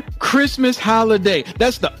another Christmas holiday.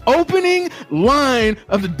 That's the opening line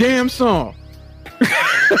of the damn song.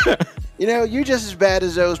 You know, you just as bad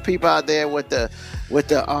as those people out there with the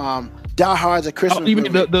diehards of Christmas. You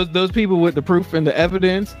mean those people with the proof and the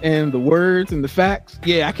evidence and the words and the facts?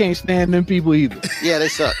 Yeah, I can't stand them people either. Yeah, they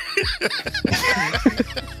suck.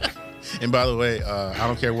 And by the way, I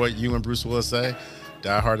don't care what you and Bruce Willis say.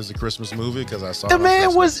 Die Hard is a Christmas movie because I saw the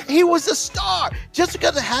man was a star. Just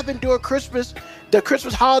because it happened during Christmas, the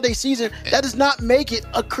Christmas holiday season, that does not make it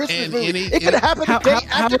a Christmas movie. It could have happened the day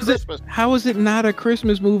after Christmas. How is it not a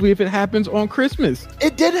Christmas movie if it happens on Christmas?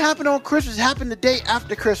 It didn't happen on Christmas. It happened the day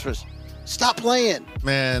after Christmas. Stop playing.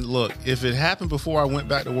 Man, look, if it happened before I went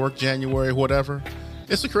back to work January, whatever,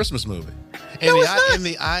 it's a Christmas movie. No, it's not. And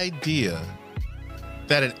the idea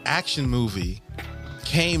that an action movie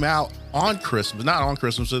came out on Christmas, not on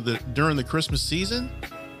Christmas, so during the Christmas season,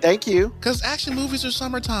 Thank you. because action movies are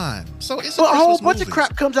summertime. So it's a Well, a Christmas whole bunch movie. of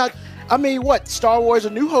crap comes out. I mean, what? Star Wars: A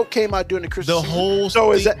New Hope came out during the Christmas. The season. whole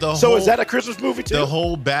So is thing- that the so? Is whole- that a Christmas movie too? The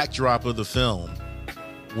whole backdrop of the film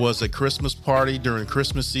was a Christmas party during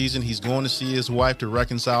Christmas season. He's going to see his wife to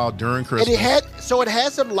reconcile during and Christmas. it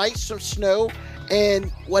had some lights, some snow, and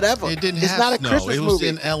whatever. It didn't it's have not snow. a Christmas It was movie.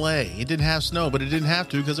 in LA. It didn't have snow, but it didn't have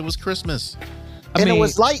to because it was Christmas. And mean, it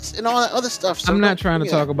was lights and all that other stuff. So I'm not don't trying to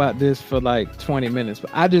forget. talk about this for like 20 minutes, but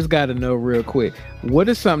I just got to know real quick. What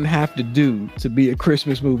does something have to do to be a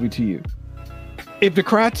Christmas movie to you? If the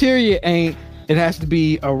criteria ain't, it has to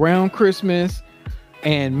be around Christmas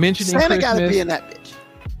and mentioning Santa Christmas. got to be in that bitch.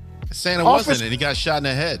 Santa Office- wasn't, and he got shot in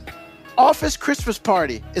the head. Office Christmas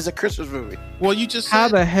Party is a Christmas movie Well, you just How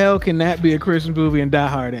said the hell can that be a Christmas movie and Die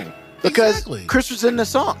Hard ain't? because Exactly. Christmas in the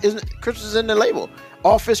song, isn't Christmas in the label?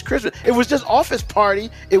 Office Christmas. If it was just Office Party,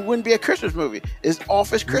 it wouldn't be a Christmas movie. It's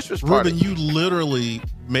Office Christmas Party. Ruben, you literally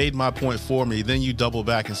made my point for me. Then you doubled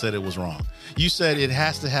back and said it was wrong. You said it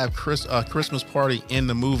has to have a Christmas party in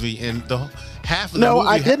the movie, and the half of the No, movie.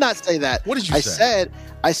 I did not say that. What did you I say?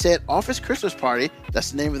 I said Office Christmas Party, that's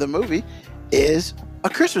the name of the movie, is a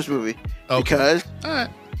Christmas movie Okay. because All right.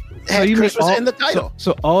 it had you mean Christmas in the title.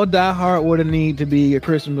 So all Die Hard would have need to be a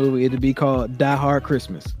Christmas movie. It'd be called Die Hard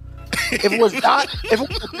Christmas. If it was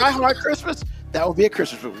Die Hard Christmas, that would be a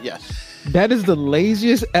Christmas movie. Yes. That is the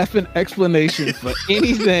laziest effing explanation for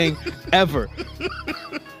anything ever.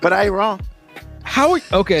 But I ain't wrong. How?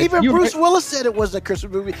 Okay, Even you're Bruce right. Willis said it was a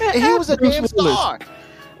Christmas movie, and he was a Bruce damn Willis. star.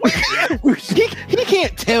 he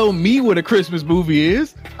can't tell me what a Christmas movie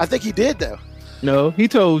is. I think he did though. No, he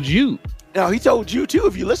told you. No, he told you too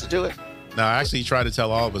if you listen to it. No, actually, he tried to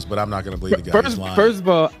tell all of us, but I'm not going to believe the guy. He's lying. First of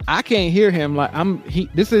all, I can't hear him like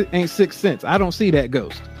ain't Sixth Sense. I don't see that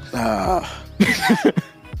ghost.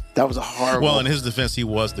 That was a horrible. Well, in his defense, he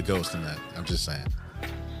was the ghost in that. I'm just saying.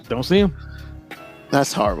 Don't see him.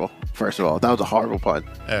 That's horrible. First of all, that was a horrible pun.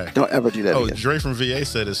 Hey. Don't ever do that Oh, again. Dre from VA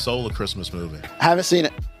said it's Soul a Christmas movie. I haven't seen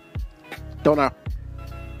it. Don't know.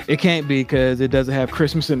 It can't be because it doesn't have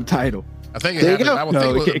Christmas in the title. I think it There you happened. go. I would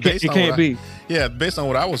No, think it was based on can't what be. Yeah, based on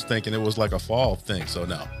what I was thinking, it was like a fall thing. So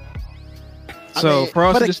no. So mean,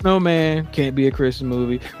 Frosty but the Snowman can't be a Christmas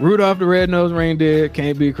movie. Rudolph the Red-Nosed Reindeer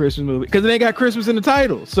can't be a Christmas movie because it ain't got Christmas in the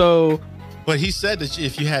title. So But he said that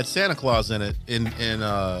if you had Santa Claus in it,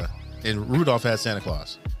 and Rudolph had Santa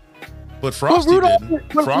Claus, but Frosty Rudolph- didn't.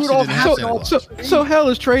 but Frosty Rudolph didn't have had Santa no- Claus. so hell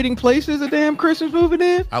is Trading Places a damn Christmas movie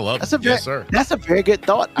then? I love That's it. a Yes, sir. That's a very good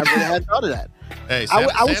thought. I really hadn't thought of that. Hey, I would-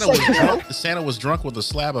 Santa, I would Santa say was no. drunk. Santa was drunk with a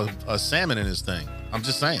slab of salmon in his thing. I'm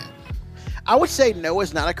just saying. I would say no,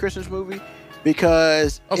 it's not a Christmas movie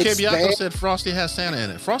because Okay, it's Bianco bad. said Frosty has Santa in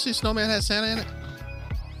it. Frosty the Snowman had Santa in it.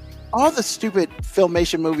 All the stupid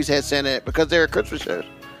Filmation movies had Santa in it because they're Christmas shows.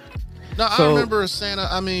 No, I So- remember Santa.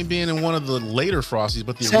 I mean, being in one of the later Frosties,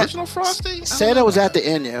 but the Sa- original Frosty, I don't Santa know was about at the that.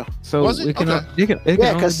 end, yo. So Was it? it can, Okay. it can, it can Yeah,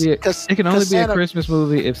 only 'cause- be a, 'cause- it can only 'cause be a Santa- Christmas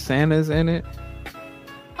movie if Santa's in it.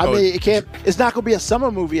 I Oh, mean, it can't. It's not gonna be a summer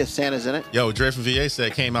movie if Santa's in it. Yo, Dre from VA said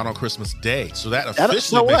it came out on Christmas Day, so that so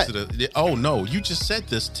officially what? makes it. Oh no, you just said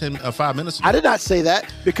this 5 minutes ago. I did not say that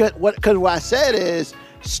because what I said is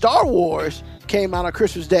Star Wars came out on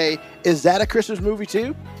Christmas Day. Is that a Christmas movie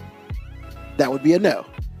too? That would be a no.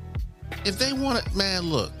 If they want it, man,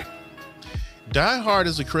 look. Die Hard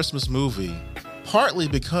is a Christmas movie, partly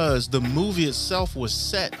because the movie itself was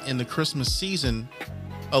set in the Christmas season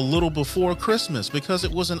a little before Christmas because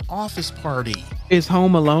it was an office party. Is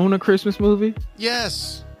Home Alone a Christmas movie?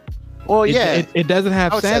 Yes. Well, It- yeah, it doesn't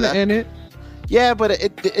have I would say Santa that. in it. yeah, but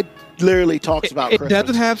it literally talks about It Christmas.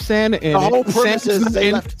 doesn't have Santa in The it. whole premise is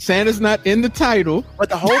they left- Santa's not in the title. But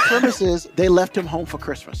the whole premise is they left him home for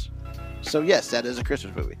Christmas. So yes, that is a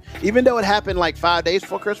Christmas movie. Even though it happened like 5 days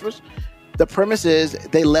before Christmas, the premise is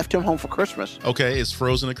they left him home for Christmas. Okay, is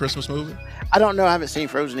Frozen a Christmas movie? I don't know. I haven't seen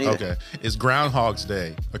Frozen either. Okay. Is Groundhog's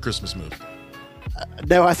Day a Christmas movie?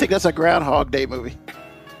 No, I think that's a Groundhog Day movie.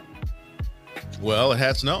 Well, it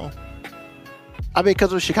had snow. I mean,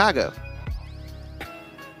 because of Chicago.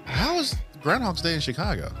 How is Groundhog's Day in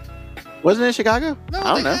Chicago? Wasn't it in Chicago? No, I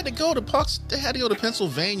don't they know. had to go to They had to go to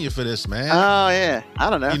Pennsylvania for this, man. Oh yeah, I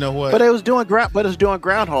don't know. You know what? But it was doing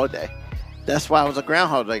Groundhog Day. That's why it was a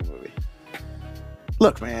Groundhog Day movie.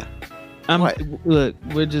 Look, man, What? Look,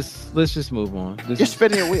 let's just move on. This you're is-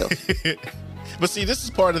 spinning your wheel. But see, this is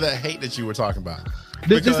part of that hate that you were talking about.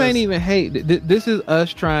 This ain't even hate. This is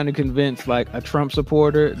us trying to convince like a Trump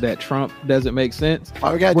supporter that Trump doesn't make sense.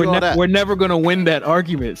 Why we gotta do all that? We're never gonna win that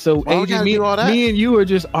argument. So Why we gotta AJ, do all that? me and you are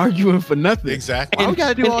just arguing for nothing. Exactly. Why we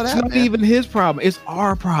gotta do all it's that, not man? even his problem. It's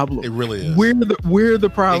our problem. It really is. We're the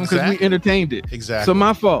problem because Exactly. we entertained it. Exactly. So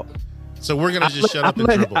my fault. So we're gonna just shut up and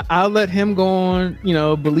dribble. I'll let him go on,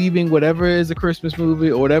 believing whatever is a Christmas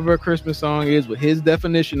movie or whatever a Christmas song is with his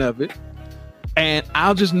definition of it. And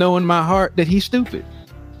I'll just know in my heart that he's stupid.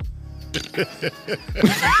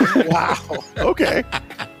 Wow. Okay.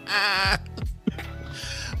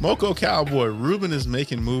 Moco Cowboy, Ruben is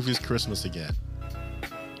making movies Christmas again.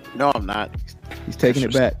 No, I'm not. He's taking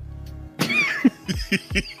it back.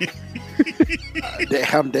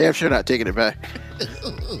 I'm damn sure not taking it back.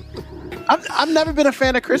 I've never been a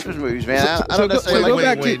fan of Christmas movies, man. I don't necessarily go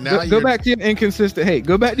like. go back to your inconsistent hate.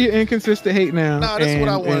 Go back to your inconsistent hate now. No, that's what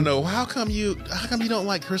I want to know. How come you don't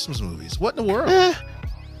like Christmas movies? What in the world?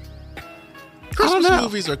 Christmas know.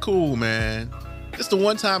 movies are cool, man. It's the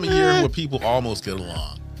one time a year where people almost get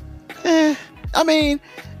along. I mean,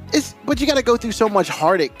 but you got to go through so much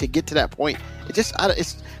heartache to get to that point.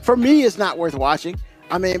 It's for me, it's not worth watching.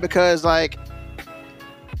 I mean, because like,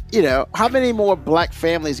 how many more black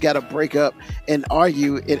families got to break up and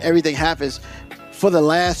argue and everything happens for the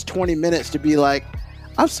last 20 minutes to be like,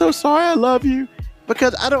 I'm so sorry, I love you,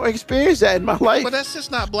 because I don't experience that in my life. But that's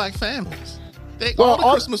just not black families. Well, all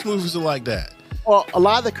the Christmas movies are like that. Well, a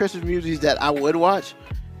lot of the Christmas movies that I would watch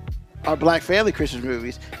are black family Christmas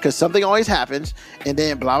movies because something always happens and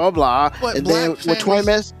then blah blah blah, But and then black with 20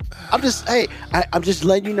 minutes, I'm just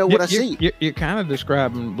letting you know what I see. You're kind of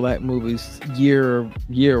describing black movies year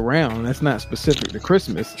round. That's not specific to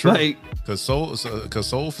Christmas. True. Like, Because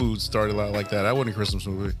Soul Food started out like that. That wasn't a Christmas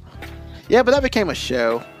movie. Yeah, but that became a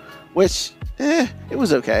show, which it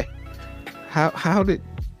was okay. how did?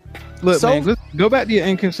 Look, So- man, let's go back to your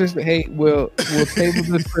inconsistent hate. We'll table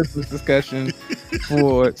this Christmas discussion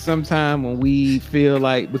for some time when we feel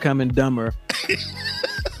like becoming dumber.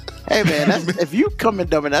 Hey man, if you coming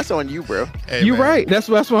dumb, that's on you, bro. Hey, You're man, right. That's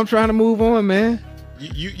what I'm trying to move on, man.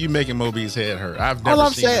 You making Moby's head hurt. I've All never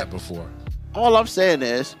I'm seen saying- that before. All I'm saying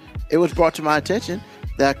is, it was brought to my attention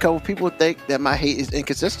that a couple people think that my hate is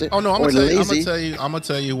inconsistent. Oh no, I'm or gonna lazy.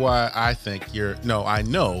 tell you why I think I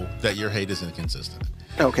know that your hate is inconsistent.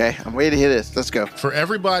 Okay, I'm ready to hear this. Let's go. For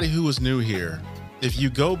everybody who is new here, if you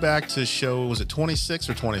go back to show, was it 26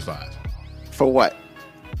 or 25? For what?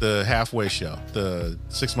 The halfway show, the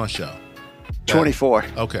 6-month show. 24.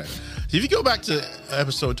 Okay. If you go back to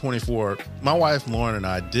episode 24, my wife Lauren and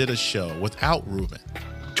I did a show without Ruben.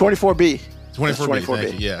 24B. 24B,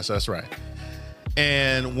 thank you. Yes, that's right.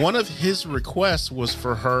 And one of his requests was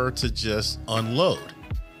for her to just unload.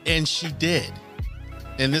 And she did.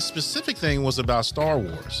 And this specific thing was about Star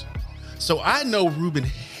Wars. So I know Ruben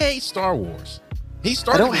hates Star Wars. He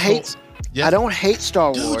started. I don't hate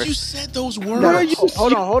Star Dude, Wars. you said those words. No,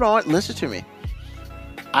 hold on. Listen to me.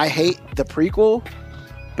 I hate the prequel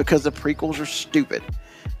because the prequels are stupid.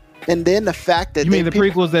 And then the fact that You mean the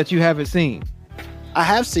prequels that you haven't seen? I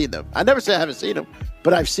have seen them. I never said I haven't seen them,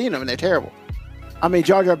 but I've seen them and they're terrible. I mean,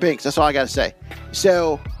 Jar Jar Binks, that's all I got to say.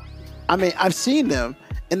 So, I mean, I've seen them,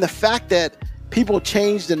 and the fact that people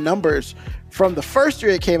changed the numbers from the first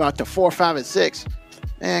 3 that came out to 4, 5, and 6,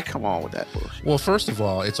 man, come on with that bullshit. Well, first of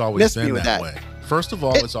all, it's always Miss me been with that that. way. First of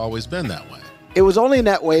all, it's always been that way. It was only in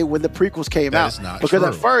that way when the prequels came That out. is not because true.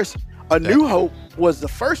 at first, A New Hope was the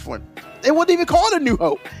first one. It wasn't even called A New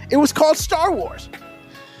Hope. It was called Star Wars.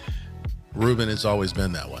 Ruben, it's always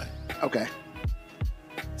been that way. Okay.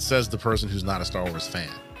 Says the person who's not a Star Wars fan.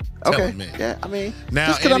 Okay. Telling me. Yeah, I mean, Now,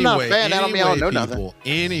 just because I'm not a anyway, fan, that don't mean I don't know nothing. people,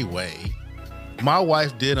 anyway, my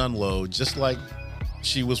wife did unload just like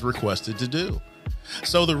she was requested to do.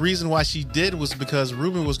 So the reason why she did was because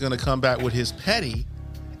Ruben was going to come back with his petty,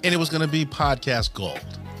 and it was going to be podcast gold.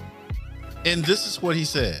 And this is what he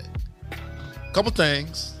said. Couple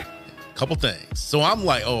things. So I'm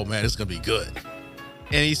like, oh man, it's going to be good.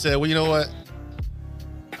 And he said, well, you know what?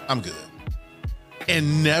 I'm good.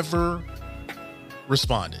 And never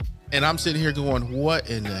responded. And I'm sitting here going, what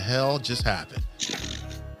in the hell just happened?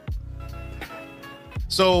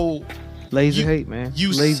 So Lazy hate, man. you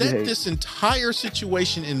Lazy set hate. this entire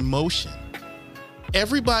situation in motion.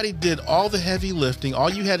 Everybody did all the heavy lifting. All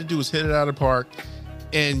you had to do was hit it out of the park,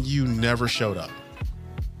 and you never showed up.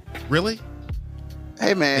 Really?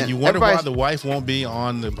 Hey, man. And you wonder why everybody's- the wife won't be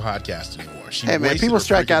on the podcast anymore. She Hey, man, wasted people her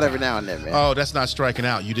strike freaking out every time. now and then, man. Oh, that's not striking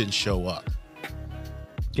out. You didn't show up.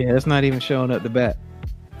 Yeah, it's not even showing up the bat.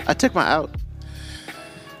 I took my out.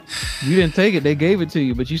 You didn't take it. They gave it to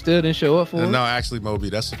you, but you still didn't show up for it. No, actually, Moby,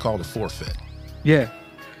 that's called a forfeit. Yeah.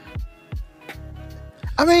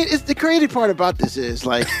 I mean, it's the crazy part about this is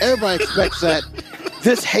like everybody expects that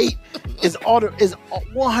this hate is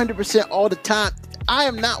 100% all the time. I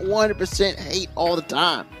am not 100% hate all the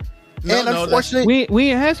time. And unfortunately, we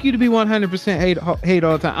ain't ask you to be 100% hate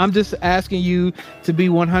all the time. I'm just asking you to be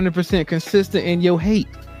 100% consistent in your hate.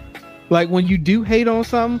 Like when you do hate on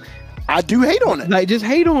something, I do hate on it. Like just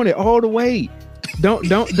hate on it all the way. Don't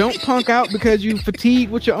punk out because you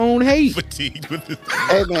fatigued with your own hate. Fatigued with it.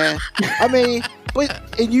 Hey man, I mean,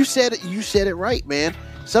 and you said it right, man.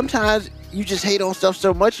 Sometimes you just hate on stuff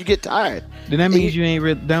so much you get tired. Then that means you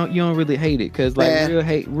don't really hate it, because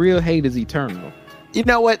like real hate is eternal. You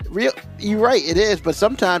know what? You're right, it is, but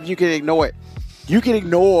sometimes you can ignore it. You can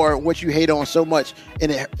ignore what you hate on so much,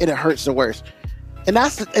 and it hurts the worst. And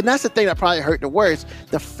that's the thing that probably hurt the worst.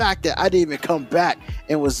 The fact that I didn't even come back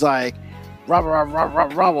and was like,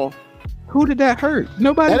 rubble. Who did that hurt?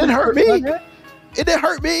 Nobody. That didn't hurt me. It didn't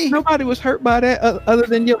hurt me. Nobody was hurt by that other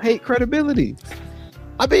than your hate credibility.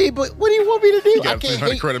 I mean, but what do you want me to do? You got a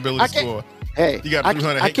 300 credibility score. Hey, you got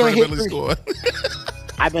 300 hate credibility score.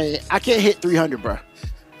 I mean, I can't hit 300, bro.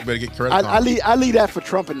 You better get credit. I leave that for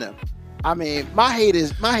Trump and them. I mean, my hate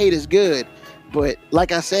is good, but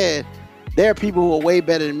like I said, there are people who are way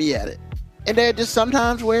better than me at it, and they're just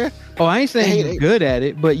sometimes where. Oh, I ain't saying you're good at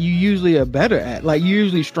it, but you usually are better at. Like you're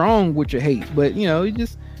usually strong with your hate, but you know,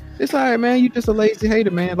 it's all right, man. You just a lazy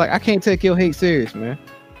hater, man. Like I can't take your hate serious, man.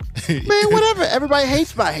 Man, whatever. Everybody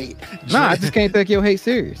hates my hate. Nah, I just can't take your hate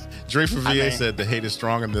serious. Dre from VA said the hate is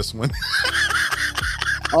strong in this one.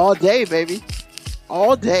 All day, baby.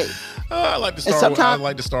 All day. I like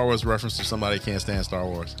the Star Wars reference to somebody who can't stand Star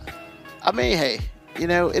Wars. I mean, hey, you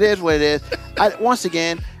know, it is what it is. Once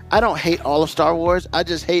again, I don't hate all of Star Wars. I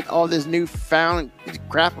just hate all this newfound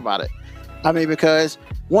crap about it. I mean, because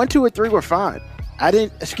 1, 2, and 3 were fine.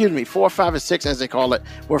 4, 5, and 6, as they call it,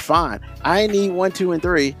 were fine. I ain't need 1, 2, and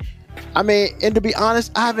 3. I mean, and to be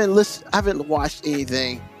honest, I haven't watched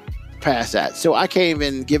anything past that, so I can't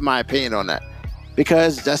even give my opinion on that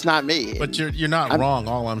because that's not me. But you're not wrong.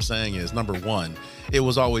 All I'm saying is, number one, it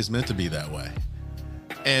was always meant to be that way,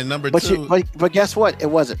 and number two. But guess what?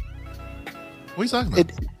 It wasn't. What are you talking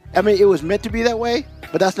about? I mean, it was meant to be that way,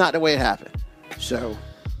 but that's not the way it happened. So,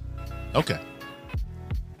 okay.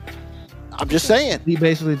 I'm just saying. He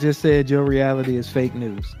basically just said your reality is fake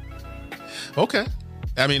news. Okay.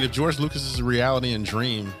 I mean, if George Lucas's reality and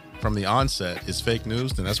dream from the onset is fake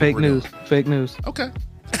news, then that's fake what we're news. doing. Fake news. Okay.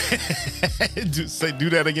 Do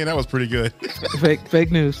that again. That was pretty good.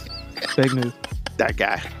 Fake news. Fake news. That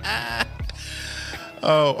guy.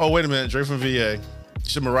 Oh, wait a minute. Dre from VA.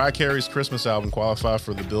 Should Mariah Carey's Christmas album qualify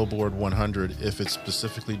for the Billboard 100 if it's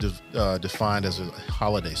specifically defined as a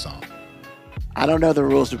holiday song? I don't know the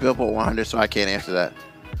rules of Billboard 100, so I can't answer that.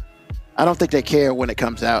 I don't think they care when it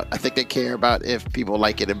comes out. I think they care about if people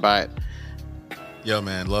like it and buy it. Yo,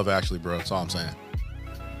 man, Love Actually, bro. That's all I'm saying.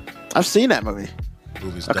 I've seen that movie.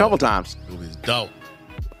 Movie's a couple times. Movie's dope.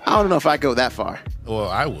 I don't know if I go that far. Well,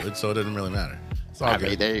 I would, so it doesn't really matter. It's all good.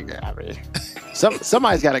 Mean, there you go. I mean,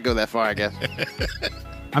 somebody's got to go that far, I guess.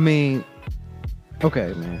 I mean,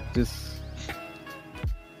 okay, man. Just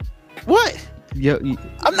what? Yeah,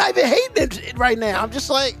 I'm not even hating it right now. I'm just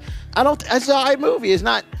like, it's an alright movie. It's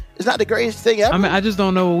not the greatest thing ever. I mean, I just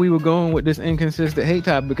don't know where we were going with this inconsistent hate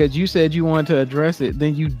topic, because you said you wanted to address it,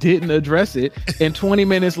 then you didn't address it, and 20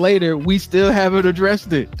 minutes later, we still haven't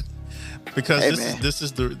addressed it. Because this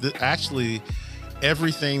is actually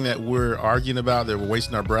everything that we're arguing about, that we're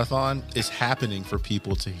wasting our breath on, is happening for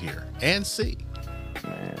people to hear and see.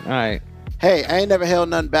 Man, all right. Hey, I ain't never held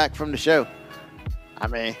nothing back from the show. I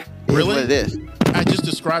mean, really? What it is. I just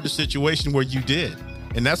described a situation where you did,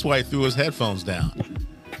 and that's why he threw his headphones down.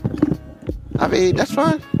 I mean, that's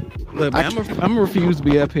fine. Look, man, I'm gonna refuse to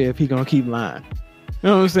be up here if he gonna keep lying. You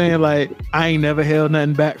know what I'm saying? Like, I ain't never held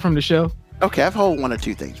nothing back from the show. Okay, I've held 1 or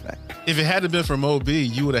 2 things back. If it hadn't been for Mo B,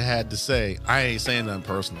 you would have had to say, I ain't saying nothing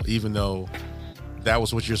personal, even though that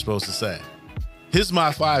was what you're supposed to say. His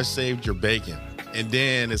My 5 saved your bacon. And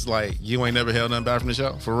then it's like, you ain't never held nothing back from the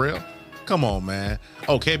show? For real? Come on, man.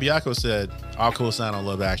 Oh, K-Biako said, I'll co-sign on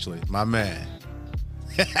Love Actually. My man.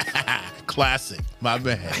 Classic. My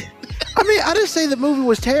man. I mean, I didn't say the movie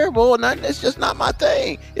was terrible. It's just not my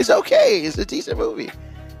thing. It's okay. It's a decent movie.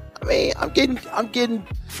 I mean, I'm getting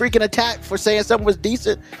freaking attacked for saying something was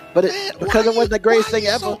decent, but because it wasn't the greatest thing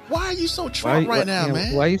ever. Why are you so Trump right now,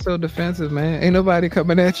 man? Why are you so defensive, man? Ain't nobody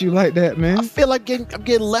coming at you like that, man. I feel like I'm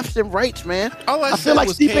getting left and rights, man. All I feel said like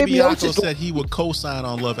was K-Biako said he would co-sign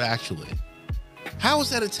on Love Actually. How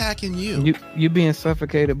is that attacking you? You being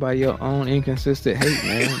suffocated by your own inconsistent hate,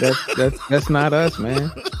 man. That's not us,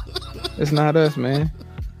 man. It's not us, man.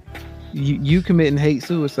 You committing hate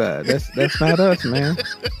suicide. That's not us, man.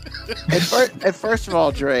 And first of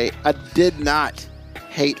all, Dre, I did not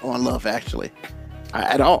hate on Love Actually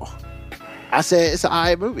at all. I said it's an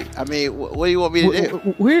alright movie. I mean, what do you want me to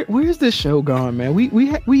do? Where's this show gone, man? We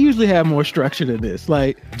usually have more structure than this.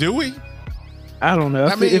 Like, do we? I don't know.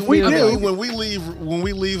 I mean, when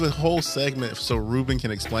we leave a whole segment so Ruben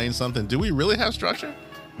can explain something, do we really have structure?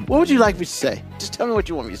 What would you like me to say? Just tell me what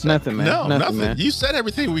you want me to say. Nothing, man. No, nothing. Man. You said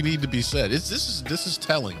everything we need to be said. This is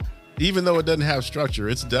telling. Even though it doesn't have structure,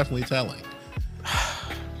 it's definitely telling.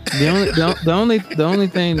 The only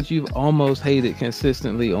thing that you've almost hated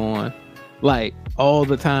consistently on, like all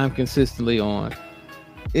the time consistently on,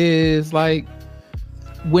 is like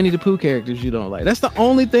Winnie the Pooh characters you don't like. That's the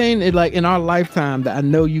only thing in our lifetime that I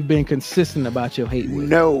know you've been consistent about your hate with.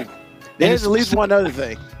 No. There's at least one other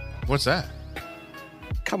thing. What's that?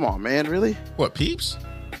 Come on, man. Really? What, Peeps?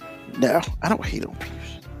 No, I don't hate on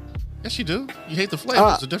Peeps. Yes, you do. You hate the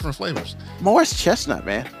flavors, the different flavors. Morris Chestnut,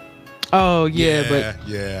 man. Oh, yeah.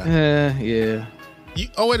 Yeah.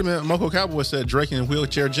 Oh, wait a minute. Moco Cowboy said Drake and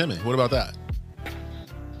Wheelchair Jimmy. What about that?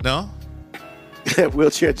 No?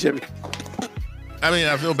 Wheelchair Jimmy. I mean,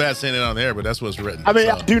 I feel bad saying it on the air, but that's what's written. I mean,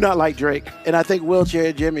 I do not like Drake. And I think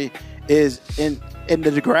Wheelchair Jimmy is in the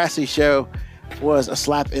Degrassi show was a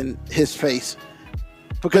slap in his face.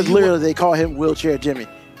 Because literally they call him Wheelchair Jimmy.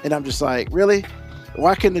 And I'm just like, really?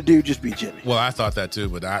 Why couldn't the dude just be Jimmy? Well, I thought that too,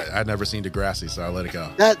 but I'd never seen Degrassi, so I let it go.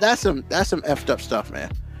 That's some effed up stuff,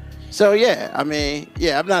 man. So yeah, I mean,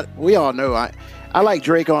 I'm not, we all know I like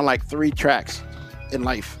Drake on like 3 tracks in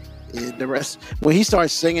life. And the rest, when he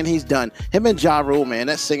starts singing, he's done. Him and Ja Rule, man,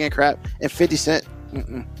 that singing crap. And 50 Cent,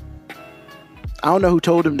 I don't know who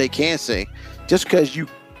told him they can't sing. Just because you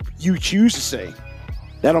choose to sing,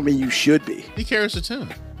 that don't mean you should be. He carries the tune.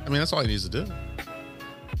 I mean, that's all he needs to do.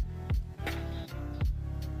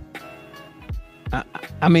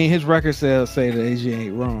 I mean, his record sales say that AG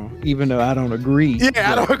ain't wrong, even though I don't agree.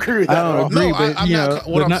 Yeah, I don't agree with that. I don't agree,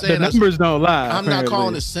 but the numbers don't lie. I'm not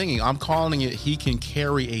calling it singing. I'm calling it he can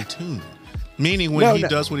carry a tune. Meaning when he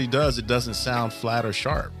does what he does, it doesn't sound flat or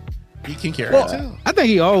sharp. He can carry a tune. I think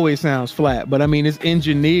he always sounds flat, but I mean, it's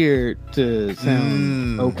engineered to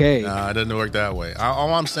sound okay. Nah, it doesn't work that way.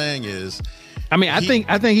 All I'm saying is, I mean, I think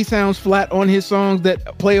he sounds flat on his songs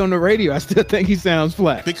that play on the radio. I still think he sounds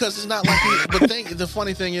flat because it's not like the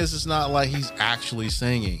funny thing is, it's not like he's actually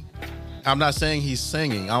singing. I'm not saying he's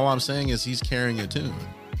singing. All I'm saying is he's carrying a tune.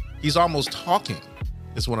 He's almost talking.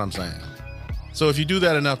 Is what I'm saying. So if you do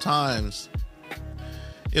that enough times,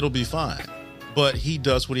 it'll be fine. But he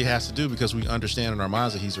does what he has to do because we understand in our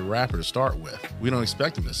minds that he's a rapper to start with. We don't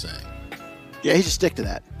expect him to sing. Yeah, he should stick to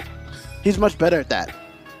that. He's much better at that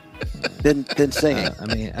than singing.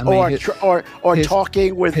 Or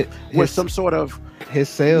talking with some sort of his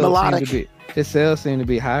sales melodic. His sales seem to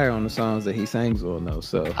be higher on the songs that he sings on, though.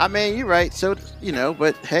 So I mean, you're right. So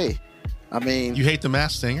but hey, I mean, you hate the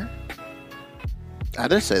Masked Singer? I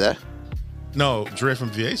didn't say that. No, Dre from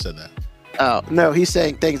VA said that. Oh no, he's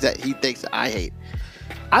saying things that he thinks that I hate.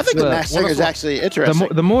 I think the Masked Singer is actually interesting.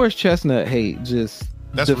 The Morris Chestnut hate just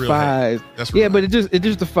defies. That's real hate. But it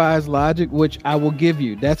just defies logic, which I will give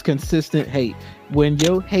you. That's consistent hate. When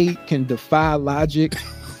your hate can defy logic,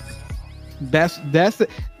 that's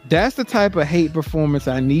the type of hate performance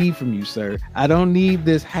I need from you, sir. I don't need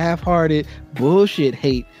this half-hearted bullshit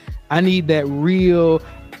hate. I need that real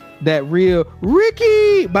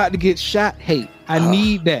Ricky about to get shot hate. I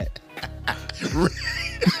need that.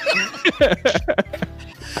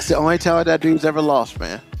 That's the only time that dude's ever lost,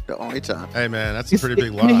 man. The only time. Hey, man, that's a pretty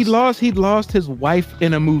big loss. He lost his wife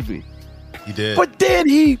in a movie. He did. But then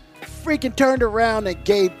he freaking turned around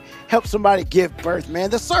and helped somebody give birth,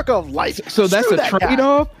 man. The circle of life. So that's a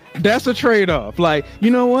trade-off? That's a trade-off. Like,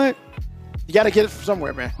 you know what? You got to get it from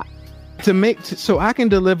somewhere, man. So I can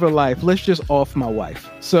deliver life, let's just off my wife.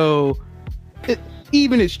 So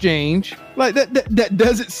even exchange, like that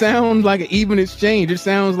doesn't sound like an even exchange. It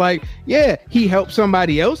sounds like, yeah, he helped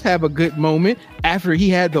somebody else have a good moment after he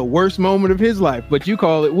had the worst moment of his life, but you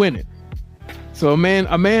call it winning. So a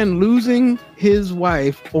man losing his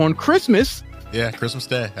wife on Christmas. Yeah, Christmas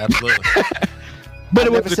Day, absolutely. But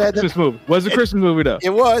it was a Christmas movie. Was a Christmas movie though?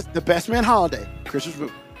 It was the Best Man Holiday Christmas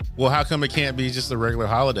movie. Well, how come it can't be just a regular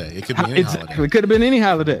holiday? It could be any holiday. It could have been any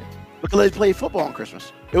holiday. Because they played football on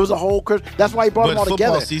Christmas. It was a whole Christmas. That's why he brought them all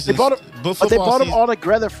together. They brought them all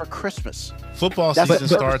together for Christmas. Football season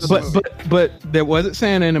starts. But there wasn't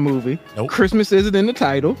Santa in the movie. Nope. Christmas isn't in the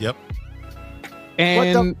title. Yep.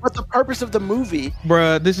 And but the purpose of the movie,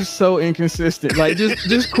 bruh, this is so inconsistent. Like,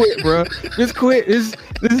 just quit, bruh. Just quit.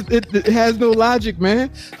 It has no logic,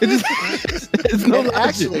 man. It It's no and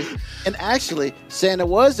logic. actually, Santa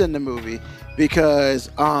was in the movie because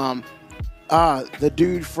the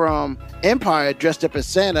dude from Empire dressed up as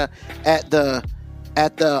Santa at the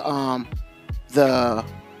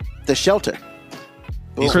shelter.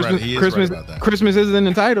 He's Christmas, right. He is Christmas, right about that. Christmas isn't in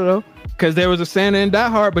the title though, because there was a Santa in Die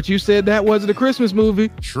Hard, but you said that wasn't a Christmas movie.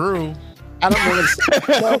 True. I don't remember.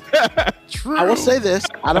 Well, True. I will say this: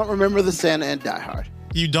 I don't remember the Santa in Die Hard.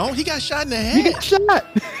 You don't? He got shot in the You head. got shot.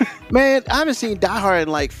 Man, I haven't seen Die Hard in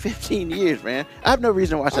like 15 years, man. I have no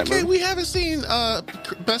reason to watch that Okay, movie. we haven't seen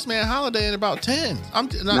Best Man Holiday in about 10. I'm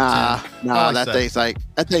not Nah, 10. that 7.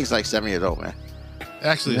 thing's like 7 years old, man.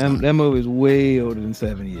 Actually, it's not. That movie is way older than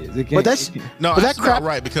 7 years. It can't, But that's- it can't- No, But that's that crap- not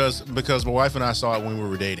right because my wife and I saw it when we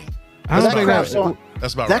were dating. I don't that think crap's that, on.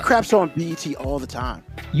 That's about That right. crap's on BET all the time.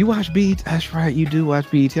 you watch BET. That's right, you do watch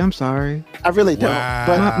BET. I'm sorry. I really don't. Wow.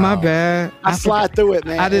 But My bad. I slide through it,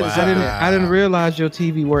 man. I didn't. Wow. I didn't realize your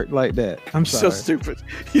TV worked like that. I'm So sorry. stupid.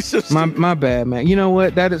 He's so stupid. My bad, man. You know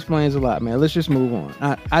what? That explains a lot, man. Let's just move on.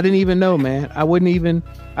 I didn't even know, man. I wouldn't even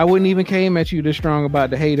came at you this strong about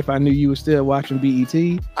the hate if I knew you were still watching BET.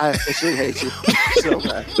 I officially hate you so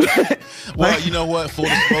bad. Well, you know what? Full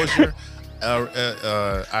disclosure,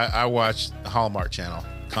 I watch the Hallmark Channel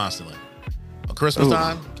constantly. On Christmas Ooh.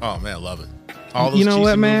 time, oh man, I love it. All those You know cheesy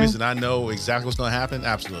what, man? movies, and I know exactly what's going to happen.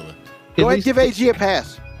 Absolutely. Go ahead and least, give AG a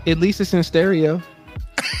pass. at least it's in stereo.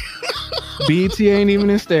 BET ain't even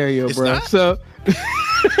in stereo, It's bro. not? So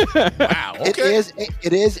Wow. Okay.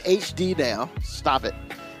 It is HD now. Stop it.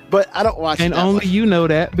 But I don't watch and it that only much. you know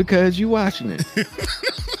that because you watching it. Wait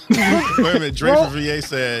a minute. Draper Well- VA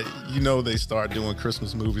said, they start doing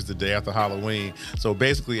Christmas movies the day after Halloween. So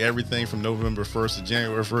basically, everything from November 1st to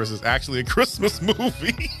January 1st is actually a Christmas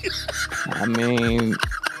movie. I mean,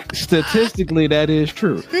 statistically, that is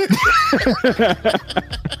true.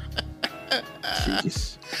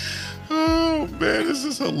 Jeez. Oh man, this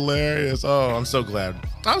is hilarious. Oh, I'm so glad.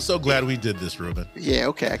 I'm so glad we did this, Ruben. Yeah,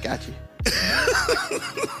 okay, I got you.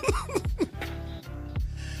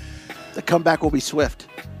 The comeback will be swift.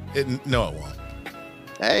 No, it won't.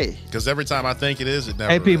 Hey. Because every time I think it is, it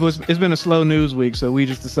never Hey, people, is. it's been a slow news week, so we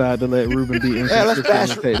just decided to let Ruben be Yeah, let's bash.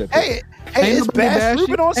 inconsistent. Hey, Ain't it's nobody bash bashing-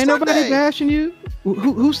 Ruben on Ain't Sunday. nobody bashing you.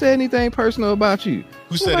 Who said anything personal about you?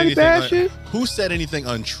 Who said Nobody anything? bash you? Who said anything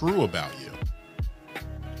untrue about you?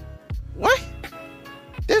 What?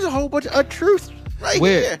 There's a whole bunch of truth right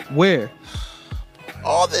Where? here. Where?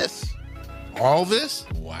 All this. All this?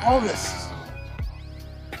 Wow. All this.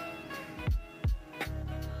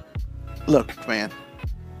 Look, man.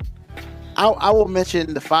 I will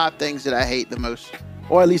mention the 5 things that I hate the most,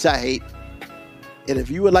 or at least I hate. And if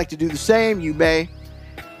you would like to do the same, you may,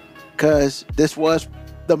 because this was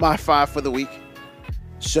my 5 for the week.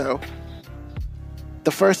 So,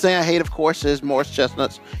 the first thing I hate, of course, is Morris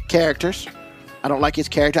Chestnut's characters. I don't like his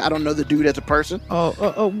character. I don't know the dude as a person.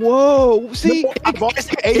 Whoa. See,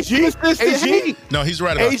 AG. No, he's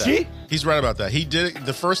right about AG? that. He's right about that. He did it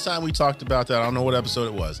the first time we talked about that. I don't know what episode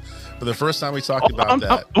it was, but the first time we talked about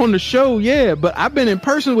that. on the show, yeah, but I've been in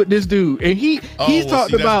person with this dude, and he's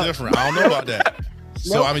talked that's about. different. I don't know about that.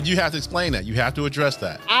 So Nope. I mean, you have to explain that. You have to address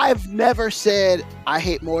that. I've never said I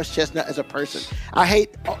hate Morris Chestnut as a person. I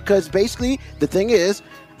hate, because basically the thing is,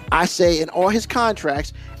 I say in all his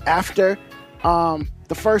contracts after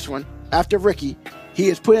the first one, after Ricky, he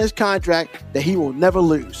has put in his contract that he will never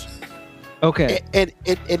lose. Okay, And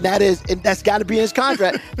that's got to be in his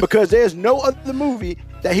contract because there's no other movie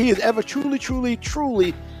that he has ever truly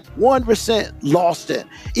 1% lost in.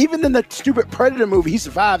 Even in the stupid Predator movie, he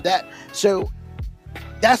survived that. So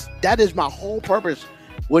that is my whole purpose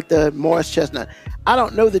with the Morris Chestnut. I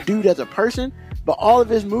don't know the dude as a person, but all of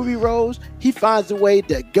his movie roles, he finds a way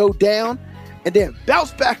to go down and then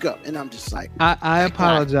bounce back up. And I'm just like, I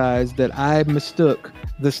apologize that I mistook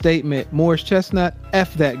the statement Morris Chestnut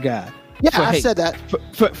F that guy. yeah, for I hate. said that.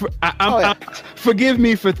 Forgive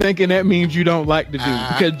me for thinking that means you don't like the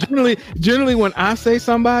dude, because generally when I say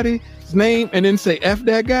somebody's name and then say F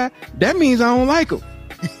that guy, that means I don't like him.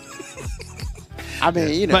 I mean,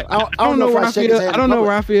 you know, Like, I don't know if I shake his hand I don't in know public.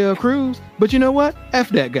 Raphael Cruz, but you know what? F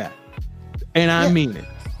that guy, and I Yeah. mean it.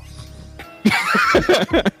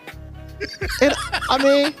 And, I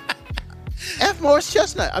mean, F Morris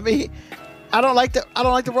Chestnut. I mean, I don't like the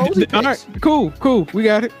roles he picks. All right, cool, we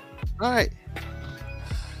got it. All right.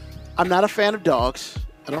 I'm not a fan of dogs.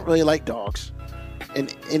 I don't really like dogs in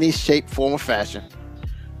any shape, form, or fashion.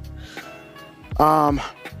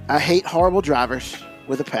 I hate horrible drivers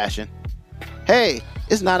with a passion. Hey,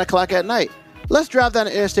 it's 9:00 at night. Let's drive down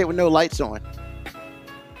the interstate with no lights on.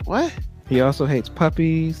 What? He also hates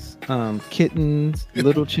puppies. kittens,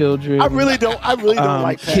 little children. I really don't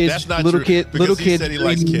like pets. kids, That's not little true. kid, Because little he kids. said he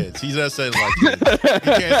likes kids. He's not saying he likes kids. You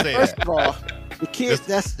can't say First that. of all, the kids,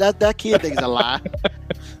 that kid thing's a lie.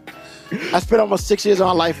 I spent almost 6 years of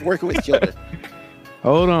my life working with children.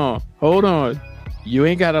 Hold on. You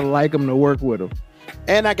ain't gotta like them to work with them.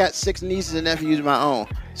 And I got 6 nieces and nephews of my own.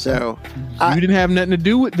 So You didn't have nothing to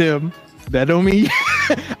do with them. That don't mean.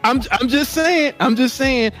 I'm just saying. I'm just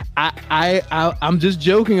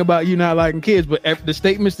joking about you not liking kids, but the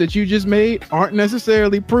statements that you just made aren't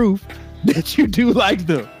necessarily proof that you do like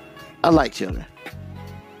them. I like children.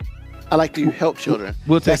 I like to help children.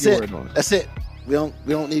 We'll take That's your it. word on it. That's it. We don't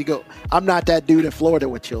need to go. I'm not that dude in Florida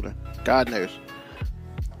with children. God knows.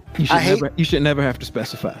 You should never have to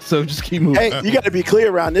specify. So just keep moving. Hey, you got to be clear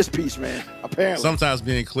around this piece, man. Apparently, Sometimes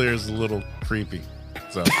being clear is a little creepy.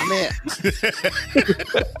 So man,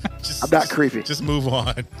 just, I'm not creepy. Just move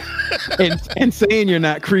on. and saying you're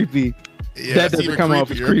not creepy, Yeah, that it's doesn't even come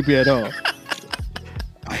off as creepier. creepy at all.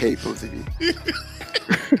 I hate both of you.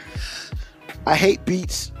 I hate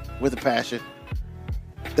beats with a passion.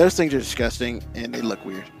 Those things are disgusting and they look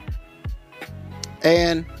weird.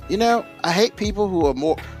 And I hate people who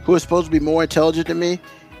are supposed to be more intelligent than me,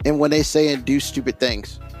 and when they say and do stupid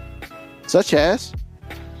things, such as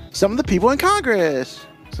some of the people in Congress.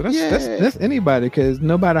 So that's anybody, because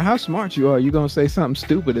no matter how smart you are, you're gonna say something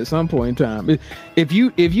stupid at some point in time. If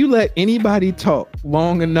you let anybody talk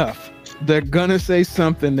long enough, they're gonna say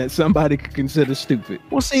something that somebody could consider stupid.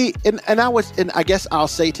 Well, see, and I guess I'll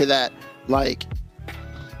say to that, like,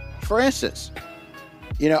 for instance,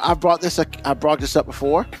 I brought this up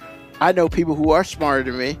before. I know people who are smarter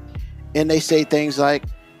than me, and they say things like,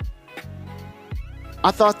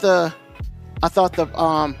 I thought the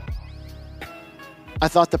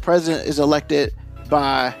president is elected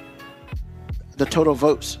by the total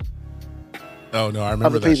votes. Oh no, I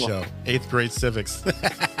remember Other that people. show. 8th grade civics.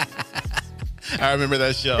 I remember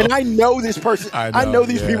that show. And I know this person. I know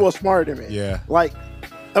these yeah. people are smarter than me. Yeah. Like,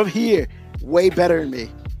 I'm here, way better than me.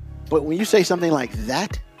 But when you say something like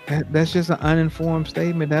that, That's just an uninformed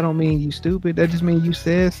statement. That don't mean you stupid. That just means you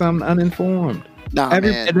said something uninformed. nah,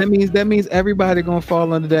 man. That means everybody gonna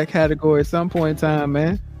fall under that category at some point in time,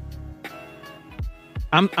 man.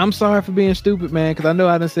 I'm sorry for being stupid, man, because I know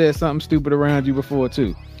I done said something stupid around you before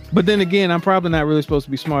too. But then again, I'm probably not really supposed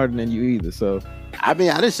to be smarter than you either. So I mean,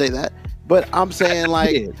 I didn't say that, but I'm saying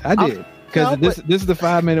like, I did. Because No, this is the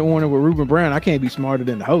 5-minute warning with Ruben Brown. I can't be smarter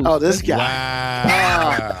than the host. oh, this guy.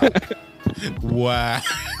 Wow. Wow.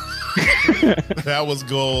 That was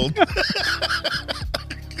gold.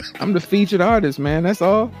 I'm the featured artist, man. That's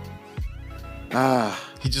all. Ah,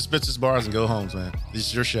 He just spits his bars and goes home, man. This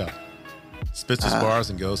is your show. Spits his bars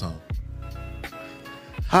and goes home.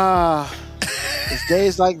 it's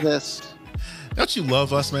days like this. Don't you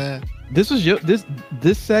love us, man? This was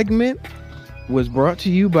this segment was brought to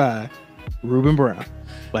you by Ruben Brown.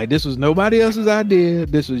 Like, this was nobody else's idea.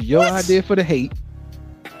 This was your idea for the hate.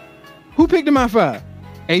 Who picked the my 5?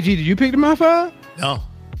 AG, did you pick the my 5? No.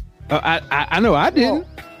 I know I didn't.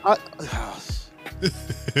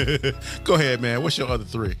 Go ahead, man. What's your other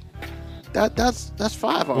 3? That's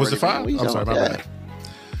 5 already. Was it 5? man. I'm sorry, my bad.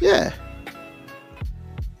 Yeah.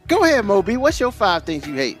 Go ahead, Moby. What's your 5 things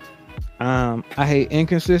you hate? I hate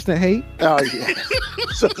inconsistent hate. Oh yeah,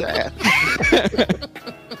 such an ass.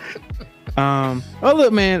 Oh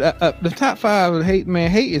look, man, the top 5 of hate,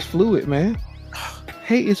 man. Hate is fluid, man.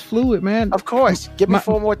 Hate is fluid, man. Of course. Give me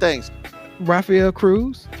 4 more things. Rafael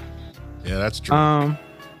Cruz. Yeah, that's true. I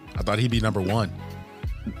I thought he'd be number 1.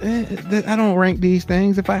 don't rank these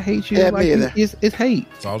things. If I hate you, Yeah, like, me either. it's hate.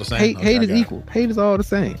 It's all the same. Hate, Okay, hate I is got it. equal. Hate is all the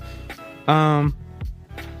same.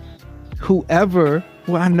 Whoever,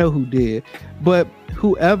 well, I know who did, but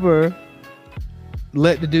whoever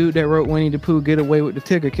let the dude that wrote Winnie the Pooh get away with the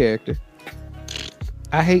Tigger character,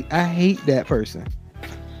 I hate that person.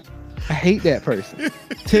 I hate that person.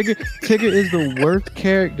 Tigger is the worst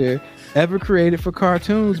character ever created for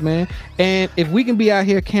cartoons, man. And if we can be out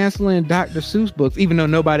here canceling Dr. Seuss books, even though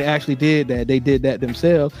nobody actually did that, they did that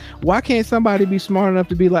themselves. Why can't somebody be smart enough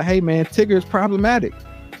to be like, hey, man, Tigger is problematic?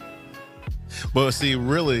 But see,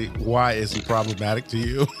 really, why is he problematic to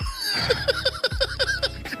you?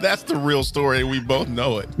 That's the real story. We both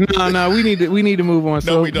know it. No, we need to move on. No,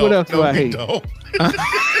 So we don't. what else do No, I we hate? don't.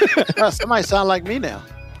 Somebody sound like me now.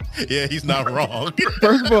 Yeah, he's not wrong.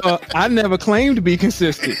 First of all, I never claimed to be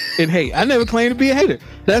consistent in hate. I never claimed to be a hater.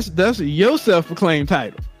 That's your self-proclaimed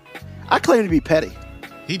title. I claim to be petty.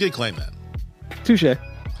 He did claim that. Touche.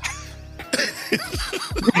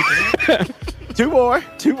 2 more.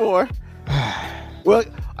 2 more. Well,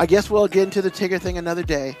 I guess we'll get into the Tigger thing another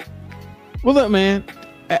day. Well, look, man.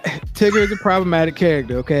 Tigger is a problematic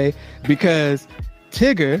character, okay? Because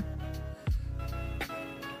Tigger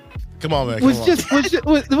Come on, man. I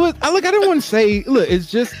didn't want to say. Look,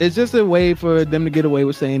 it's just a way for them to get away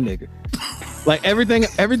with saying nigga. Like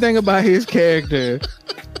everything about his character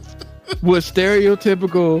was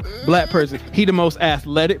stereotypical black person. He the most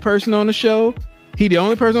athletic person on the show. He the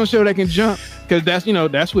only person on the show that can jump because that's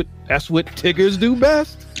what Tiggers do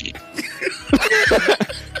best.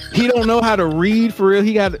 He don't know how to read for real.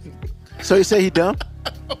 He got. So you say he dumb?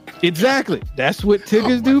 Exactly. That's what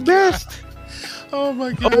Tiggers do best. Oh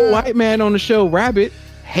my god! Old white man on the show, Rabbit,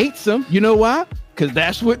 hates him. You know why? Because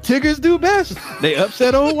that's what Tiggers do best. They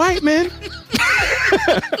upset old white men.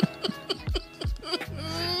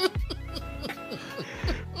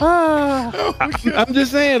 I'm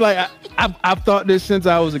just saying, like I've thought this since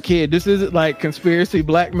I was a kid. This isn't like conspiracy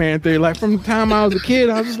black man theory. Like from the time I was a kid,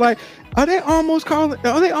 I was just like, are they almost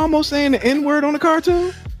saying the N-word on the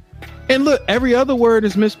cartoon? And look, every other word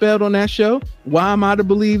is misspelled on that show. Why am I to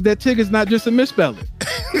believe that Tigger's not just a misspelling?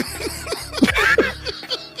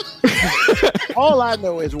 All I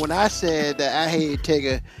know is when I said that I hated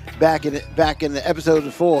Tigger back in the episodes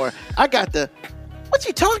before, I got the, what's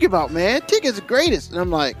he talking about, man? Tigger's the greatest. And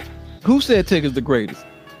I'm like, who said Tigger's the greatest?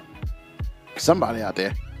 Somebody out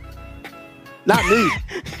there. Not me.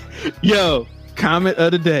 Yo, comment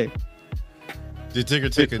of the day. Did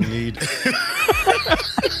Tigger take a need?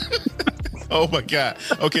 Oh my god.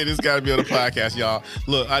 Okay, this got to be on the podcast, y'all.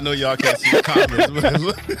 Look, I know y'all can't see the comments, but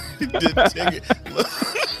look,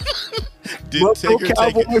 did Tigger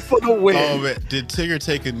take for the win. Oh man, did Tigger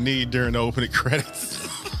take a knee during the opening credits?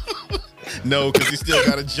 No, because he still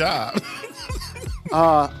got a job.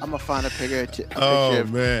 I'm gonna find a picture of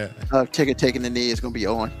Tigger taking the knee. It's gonna be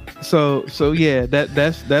on. So yeah,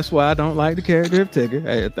 that's why I don't like the character of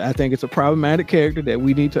Tigger. I think it's a problematic character that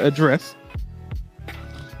we need to address.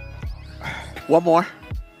 One more.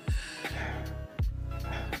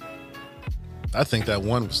 I think that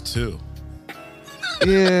one was two.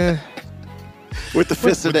 Yeah. With the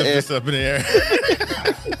fist in the air. Fist up in the air.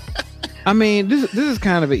 I mean, this is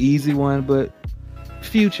kind of an easy one, but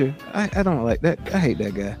Future, I don't like that. I hate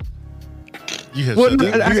that guy. You have Well, said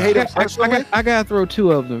that. you hate him personally? I gotta throw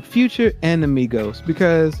two of them, Future and Amigos,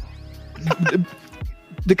 because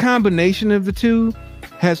the combination of the two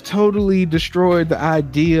has totally destroyed the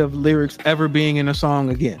idea of lyrics ever being in a song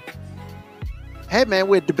again. Hey man,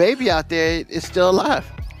 with the baby out there, it's still alive.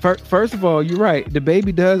 First of all, you're right. The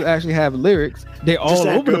baby does actually have lyrics. They're all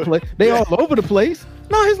over the place. All over the place.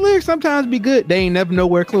 No, his lyrics sometimes be good. They ain't never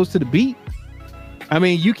nowhere close to the beat. I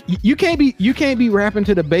mean, you can't be rapping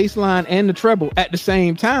to the bass line and the treble at the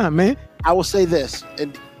same time, man. I will say this,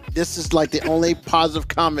 and this is like the only positive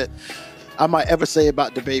comment I might ever say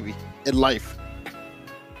about the baby in life.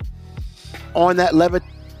 On that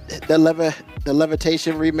the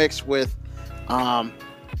Levitation remix with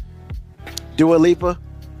Dua Lipa,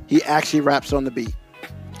 he actually raps on the beat.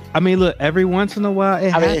 I mean, look, every once in a while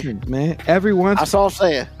it happens, man. Every once. That's all I'm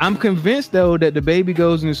saying. I'm convinced though that the baby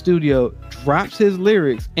goes in the studio, drops his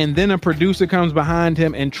lyrics, and then a producer comes behind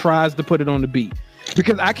him and tries to put it on the beat.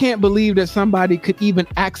 Because I can't believe that somebody could even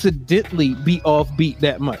accidentally be off beat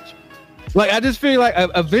that much. Like I just feel like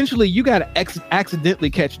eventually you gotta accidentally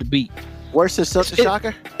catch the beat. Worse than Silk the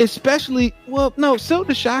Shocker? Especially, well, no, Silk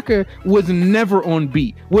the Shocker was never on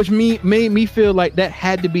beat, which made me feel like that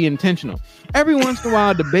had to be intentional. Every once in a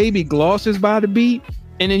while, the baby glosses by the beat,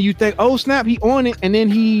 and then you think, oh, snap, he on it, and then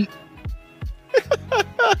he...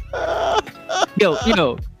 Yo,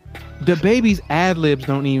 the baby's ad-libs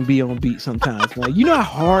don't even be on beat sometimes, man. You know how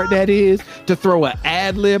hard that is to throw an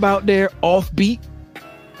ad-lib out there off beat?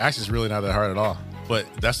 Actually, it's really not that hard at all, but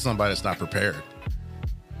that's somebody that's not prepared.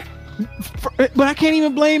 But I can't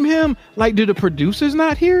even blame him. Like, do the producers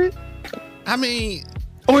not hear it? I mean,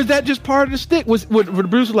 or is that just part of the stick? Was the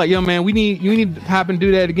producer like, yo, man, you need to hop and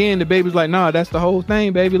do that again? The baby's like, nah, that's the whole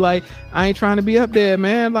thing, baby. Like, I ain't trying to be up there,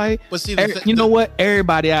 man. Like, but see, you know what?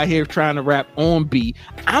 Everybody out here trying to rap on beat.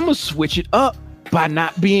 I'm gonna switch it up by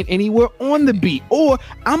not being anywhere on the beat, or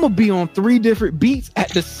I'm gonna be on 3 different beats at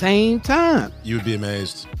the same time. You would be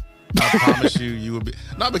amazed. I promise you would be.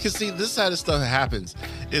 No, because see, this is how this stuff happens.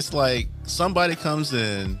 It's like somebody comes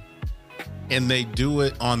in and they do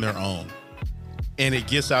it on their own, and it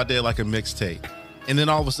gets out there like a mixtape, and then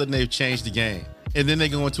all of a sudden they've changed the game, and then they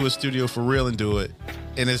go into a studio for real and do it,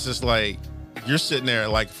 and it's just like you're sitting there.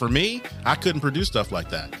 Like for me, I couldn't produce stuff like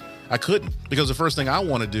that. I couldn't, because the first thing I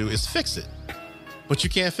want to do is fix it, but you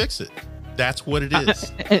can't fix it. That's what it is.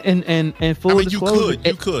 And full disclosure,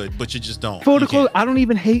 you could, but you just don't. Full disclosure, I don't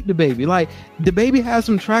even hate the baby. Like the baby has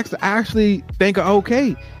some tracks that I actually think are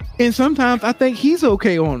okay. And sometimes I think he's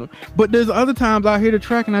okay on them. But there's other times I hear the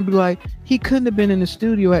track and I'd be like, he couldn't have been in the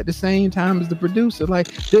studio at the same time as the producer. Like,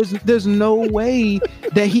 there's no way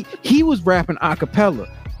that he was rapping a cappella.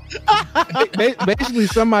 Basically,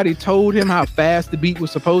 somebody told him how fast the beat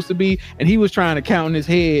was supposed to be, and he was trying to count in his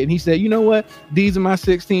head. And he said, you know what? These are my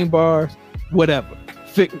 16 bars. Whatever.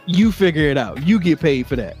 You figure it out. You get paid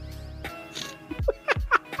for that.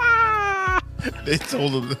 They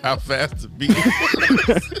told him how fast the beat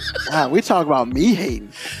was. We talk about me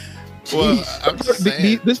hating. Well, Jeez. I'm just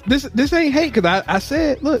saying. This ain't hate, because I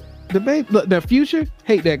said, look, the Future,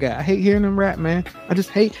 hate that guy. I hate hearing him rap, man. I just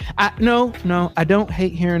hate. No, I don't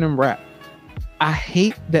hate hearing him rap. I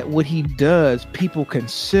hate that what he does, people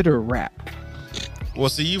consider rap. Well,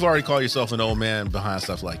 see, you've already called yourself an old man behind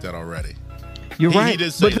stuff like that already. You're right. He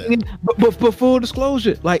did say that. But full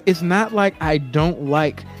disclosure, like, it's not like I don't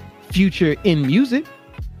like Future in music.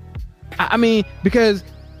 I mean, because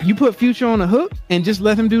you put Future on a hook and just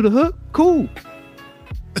let him do the hook, cool.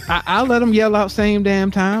 I'll let him yell out same damn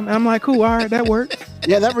time. And I'm like, cool, all right, that works.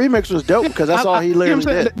 Yeah, that remix was dope because that's all he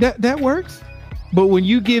literally did. That works. But when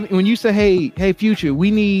you say, hey, Future, we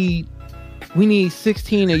need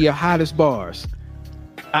 16 of your hottest bars,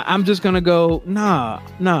 I'm just gonna go, nah,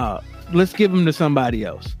 let's give them to somebody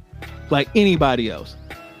else, like anybody else.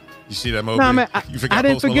 You see that movie? Nah, man, I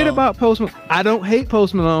didn't forget about Post Malone. I don't hate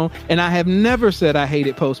Post Malone, and I have never said I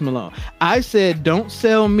hated Post Malone. I said, don't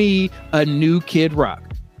sell me a new Kid Rock.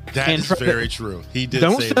 That is very true. He did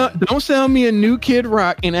say that. Don't sell me a new Kid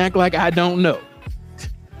Rock and act like I don't know.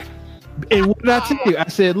 And what did I tell you? I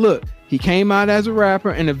said, look, he came out as a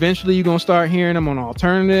rapper, and eventually you're going to start hearing him on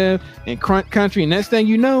alternative and country. And next thing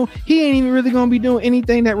you know, he ain't even really going to be doing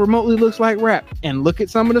anything that remotely looks like rap. And look at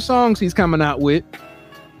some of the songs he's coming out with.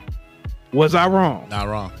 Was I wrong? Not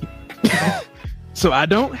wrong. So I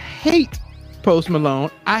don't hate Post Malone.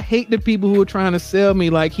 I hate the people who are trying to sell me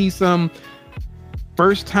like he's some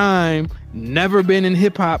first time, never been in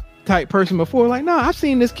hip hop type person before. Like, no, I've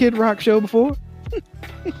seen this Kid Rock show before.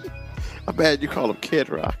 I'm bad you call him Kid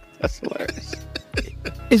Rock. That's hilarious.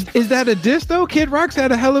 Is that a diss though? Kid Rock's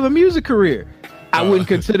had a hell of a music career. I wouldn't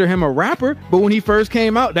consider him a rapper, but when he first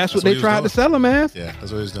came out, that's what they tried to sell him as. Yeah,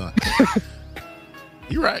 that's what he's doing.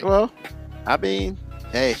 You're right. Well, I mean,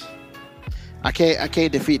 hey, I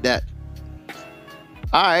can't defeat that.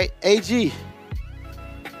 All right, AG.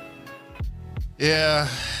 Yeah.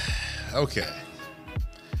 Okay.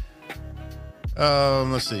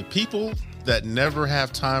 Let's see. People that never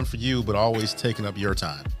have time for you, but always taking up your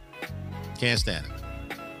time. Can't stand it.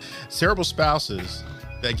 Terrible spouses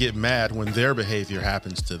that get mad when their behavior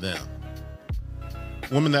happens to them.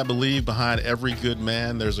 Women that believe behind every good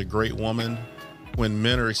man, there's a great woman. When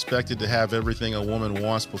men are expected to have everything a woman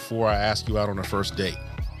wants before I ask you out on a first date.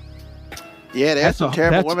 Yeah, there's some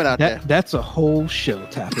terrible women out there. That's a whole show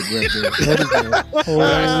topic right there. That is a whole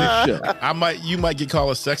show. You might get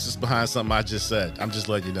called a sexist behind something I just said. I'm just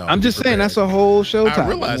letting you know. I'm just saying that's a whole show topic. I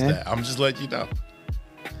realize man. that. I'm just letting you know.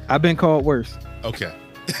 I've been called worse. Okay.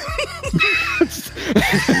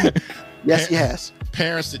 Yes, he has.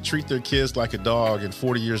 Parents that treat their kids like a dog and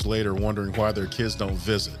 40 years later wondering why their kids don't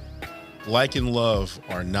visit. Like and love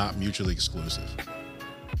are not mutually exclusive.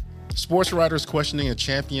 Sports writers questioning a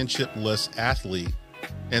championship-less athlete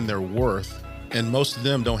and their worth, and most of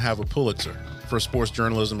them don't have a Pulitzer for sports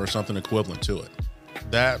journalism or something equivalent to it.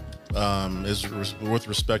 That is with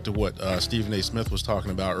respect to what Stephen A. Smith was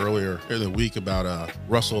talking about earlier in the week about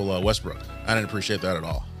Russell Westbrook. I didn't appreciate that at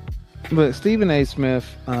all. But Stephen A. Smith...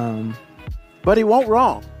 but he won't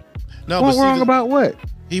wrong. No, won't wrong about what?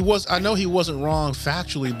 I know he wasn't wrong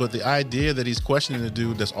factually, but the idea that he's questioning a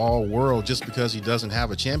dude that's all world just because he doesn't have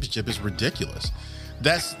a championship is ridiculous.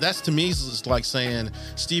 That's to me is like saying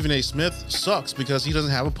Stephen A. Smith sucks because he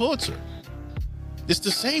doesn't have a Pulitzer. It's the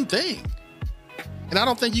same thing. And I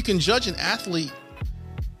don't think you can judge an athlete's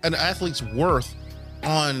worth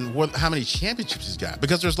on how many championships he's got,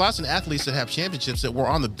 because there's lots of athletes that have championships that were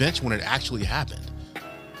on the bench when it actually happened.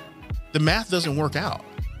 The math doesn't work out.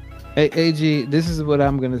 Hey, AG, this is what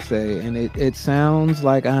I'm going to say, and it sounds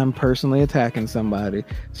like I'm personally attacking somebody,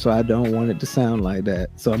 so I don't want it to sound like that.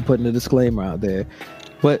 So I'm putting a disclaimer out there.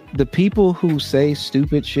 But the people who say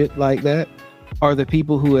stupid shit like that are the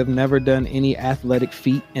people who have never done any athletic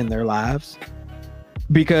feat in their lives.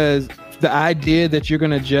 Because the idea that you're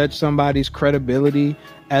going to judge somebody's credibility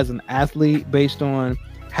as an athlete based on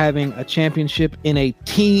having a championship in a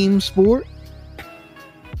team sport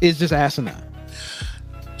is just asinine.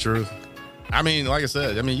 Truth. I mean, like I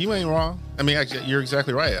said, I mean, you ain't wrong. I mean, actually, you're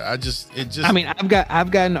exactly right. I mean,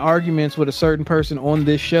 I've gotten arguments with a certain person on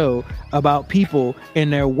this show about people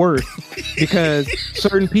and their worth because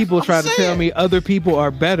certain people try to tell me other people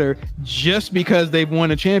are better just because they've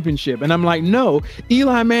won a championship. And I'm like, no,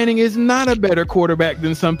 Eli Manning is not a better quarterback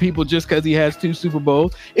than some people just because he has 2 Super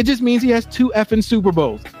Bowls. It just means he has 2 effing Super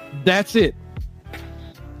Bowls. That's it.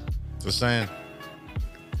 Just saying.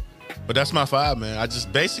 But that's my 5, man. I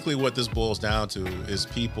just basically what this boils down to is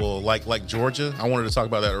people like Georgia. I wanted to talk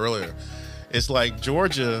about that earlier. It's like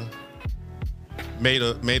Georgia made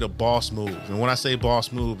a boss move. And when I say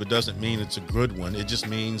boss move, it doesn't mean it's a good one. It just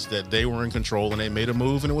means that they were in control and they made a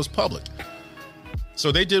move and it was public.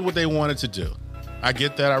 So they did what they wanted to do. I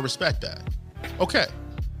get that. I respect that. Okay.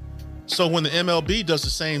 So when the MLB does the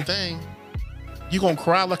same thing, you gonna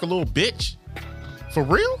cry like a little bitch? For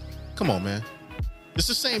real? Come on, man. It's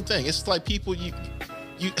the same thing. It's like people you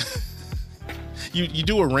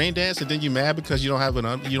do a rain dance and then you mad because you don't have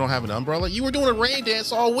an umbrella. You were doing a rain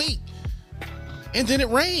dance all week, and then it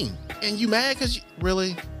rained, and you mad because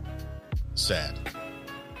really sad.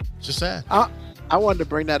 Just sad. I wanted to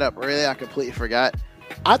bring that up earlier. I completely forgot.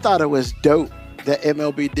 I thought it was dope that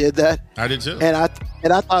MLB did that. I did too. And I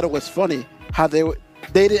thought it was funny how they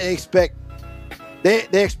didn't expect. They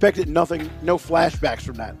expected nothing, no flashbacks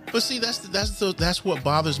from that. But see, that's what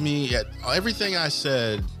bothers me. At everything I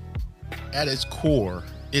said, at its core,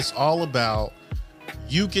 it's all about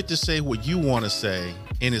you get to say what you want to say,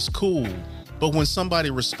 and it's cool. But when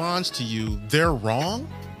somebody responds to you, they're wrong.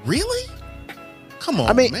 Really? Come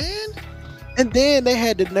on, man. And then they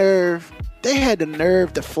had the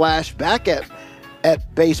nerve to flash back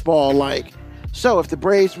at baseball. Like, so if the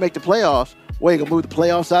Braves make the playoffs, you gonna move the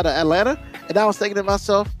playoffs out of Atlanta? And I was thinking to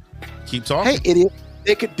myself, keep talking. Hey, idiot,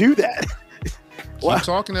 they could do that. Keep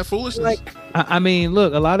talking that foolishness. I mean,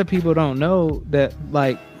 look, a lot of people don't know that,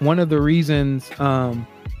 like, one of the reasons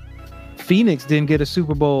Phoenix didn't get a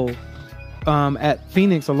Super Bowl at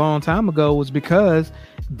Phoenix a long time ago was because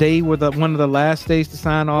they were one of the last states to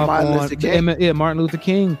sign off on Martin Luther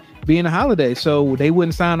King being a holiday. So they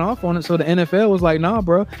wouldn't sign off on it. So the NFL was like, nah,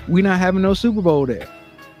 bro, we're not having no Super Bowl there.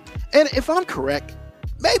 And if I'm correct,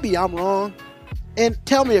 maybe I'm wrong, and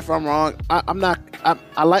tell me if I'm wrong. I'm not.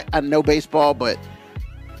 I know baseball, but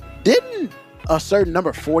didn't a certain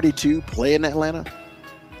number 42 play in Atlanta?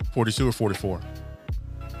 42 or 44?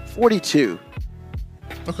 42.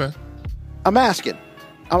 Okay. I'm asking.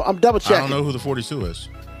 I'm double checking. I don't know who the 42 is.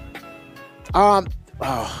 You talking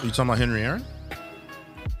about Henry Aaron?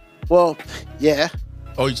 Well, yeah.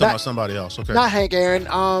 Oh, you talking about somebody else? Okay. Not Hank Aaron.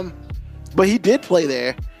 But he did play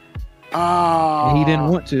there. And he didn't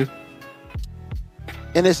want to.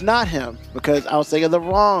 And it's not him, because I was thinking of the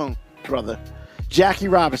wrong brother. Jackie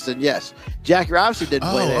Robinson, yes. Jackie Robinson didn't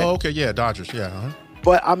play there. Oh, okay, yeah, Dodgers, yeah. Uh-huh.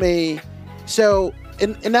 But, I mean, so,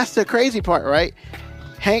 and that's the crazy part, right?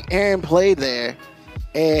 Hank Aaron played there,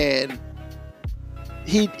 and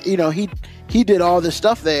he did all this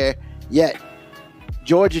stuff there, yet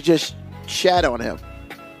Georgia just shat on him.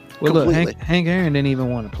 Well, completely. Look, Hank Aaron didn't even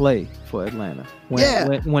want to play for Atlanta.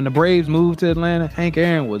 When the Braves moved to Atlanta, Hank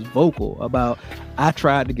Aaron was vocal about, I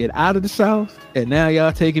tried to get out of the South, and now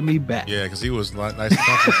y'all taking me back. Yeah, because he was nice and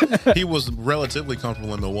comfortable. He was relatively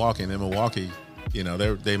comfortable in Milwaukee, and in Milwaukee,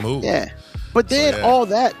 they moved. Yeah, but then all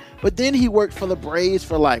that, but then he worked for the Braves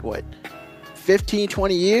for 15,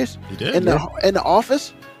 20 years? He did. In the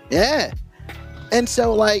office? Yeah. And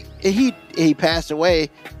so, he passed away.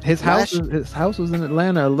 His house was in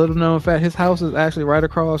Atlanta. A little known fact: his house is actually right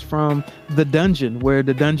across from the Dungeon, where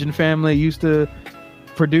the Dungeon family used to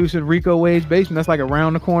produce in Rico Wade's basement. That's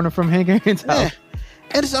around the corner from Hank Aaron's house. Yeah.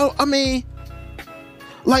 And so, I mean,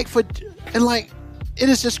 it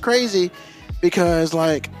is just crazy because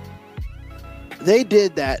they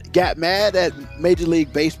did that, got mad at Major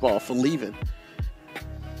League Baseball for leaving.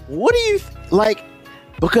 What do you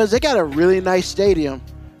because they got a really nice stadium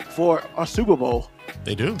for a Super Bowl.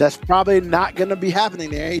 They do. That's probably not going to be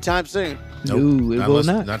happening there anytime soon. Nope. No, it will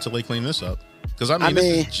not. Not till they clean this up. Because,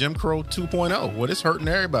 this is Jim Crow 2.0. What is hurting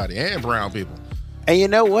everybody and brown people. And you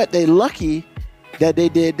know what? They lucky that they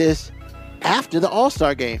did this after the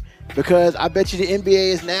All-Star game, because I bet you the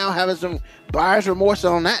NBA is now having some buyer's remorse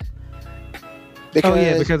on that.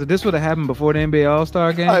 Because if this would have happened before the NBA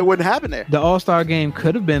All-Star game, it wouldn't happen there. The All-Star game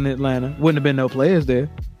could have been in Atlanta. Wouldn't have been no players there.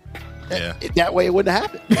 Yeah. That way it wouldn't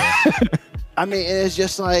happen. I mean, it's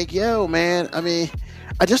just yo, man. I mean,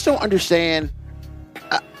 I just don't understand.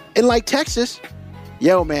 And Texas,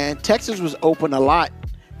 yo, man, Texas was open a lot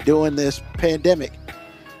during this pandemic.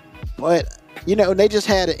 But, they just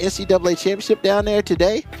had an NCAA championship down there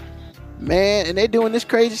today. Man, and they're doing this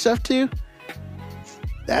crazy stuff too.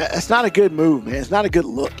 That's not a good move, man. It's not a good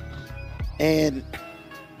look. And,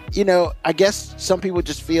 I guess some people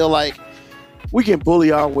just feel like we can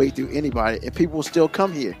bully our way through anybody and people will still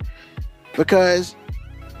come here. Because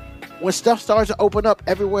when stuff starts to open up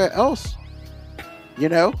everywhere else,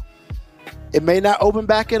 it may not open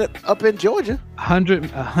back up in Georgia.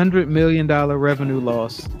 $100 million revenue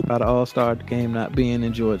loss by the All-Star game not being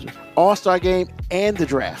in Georgia. All-Star game and the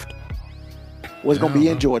draft was going to be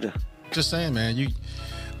in Georgia. Just saying, man.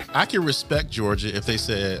 I can respect Georgia if they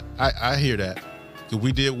said, I hear that.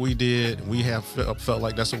 We did what we did. We have felt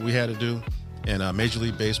like that's what we had to do. And Major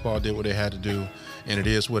League Baseball did what they had to do. And it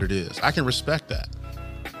is what it is. I can respect that.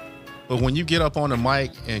 But when you get up on the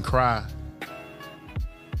mic and cry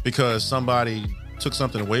because somebody took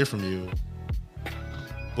something away from you,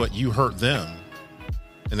 but you hurt them,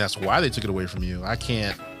 and that's why they took it away from you, I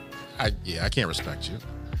can't respect you.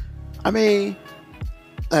 I mean,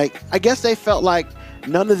 I guess they felt like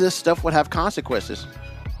none of this stuff would have consequences.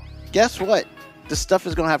 Guess what? This stuff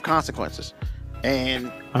is going to have consequences.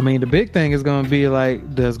 And I mean, the big thing is going to be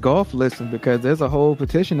like, does golf listen? Because there's a whole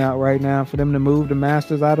petition out right now for them to move the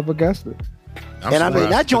Masters out of Augusta.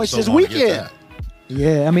 That joint's this weekend.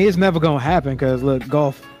 Yeah, I mean, it's never going to happen because, look,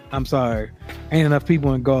 golf, I'm sorry, ain't enough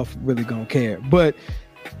people in golf really going to care. But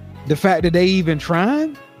the fact that they even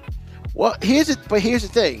trying? Well, here's the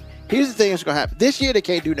thing. Here's the thing that's going to happen. This year, they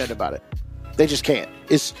can't do nothing about it. They just can't.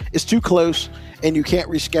 It's too close, and you can't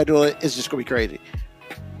reschedule it. It's just going to be crazy.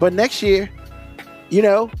 But next year,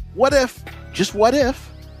 what if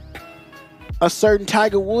a certain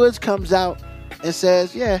Tiger Woods comes out and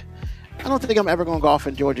says, yeah, I don't think I'm ever going to golf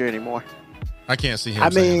in Georgia anymore. I can't see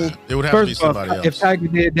him saying that. It would have to be somebody else. If Tiger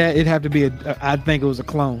did that, it'd have to be I think it was a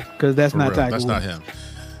clone, because that's not Tiger Woods. That's not him.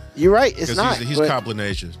 You're right. It's not. He's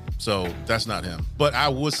combination, so that's not him. But I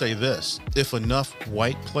would say this. If enough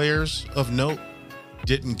white players of note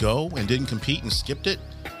didn't go and didn't compete and skipped it,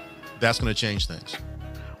 that's going to change things.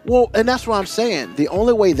 Well, and that's what I'm saying. The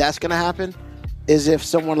only way that's going to happen is if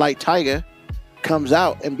someone like Tiger comes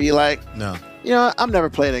out and be like, no, I'm never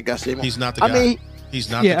playing Augusta anymore. He's not the guy. He's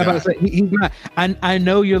not the guy. I'm about to say, he's not. I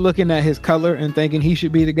know you're looking at his color and thinking he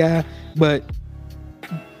should be the guy, but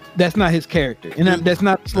that's not his character. And that's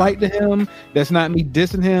not slight to him. That's not me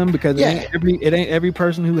dissing him, because it ain't every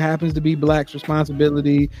person who happens to be black's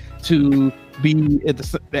responsibility to be at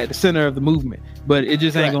the center of the movement. But it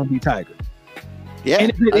just ain't going to be Tiger. Yeah.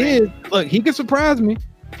 And if it is, look, he could surprise me,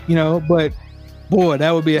 but boy,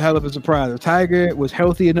 that would be a hell of a surprise. If Tiger was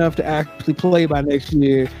healthy enough to actually play by next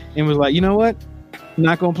year and was like, you know what? I'm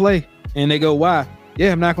not going to play. And they go, why?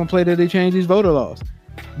 Yeah, I'm not going to play till they change these voter laws.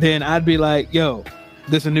 Then I'd be like, yo,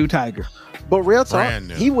 this is a new Tiger. But real talk,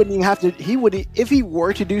 he wouldn't even have to, if he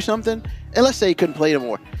were to do something, and let's say he couldn't play no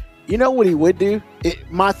more, you know what he would do?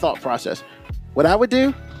 My thought process. What I would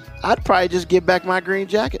do, I'd probably just give back my green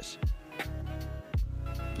jackets.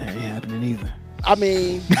 That ain't happening either. I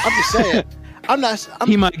mean, I'm just saying.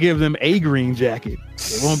 He might give them a green jacket.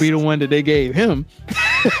 It won't be the one that they gave him.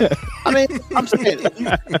 I mean, I'm saying,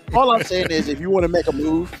 all I'm saying is, if you want to make a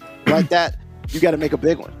move like that, you got to make a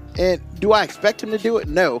big one. And do I expect him to do it?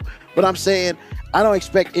 No. But I'm saying I don't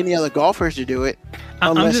expect any other golfers to do it.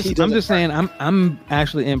 I'm just saying I'm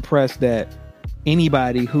actually impressed that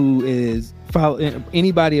anybody who is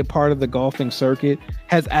anybody a part of the golfing circuit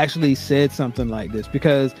has actually said something like this,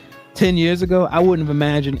 because 10 years ago I wouldn't have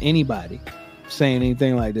imagined anybody saying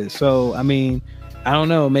anything like this. So I mean, I don't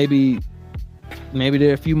know, maybe there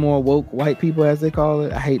are a few more woke white people, as they call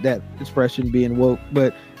it. I hate that expression, being woke,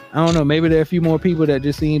 but I don't know, maybe there are a few more people that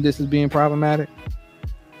just seen this as being problematic.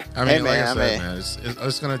 I mean,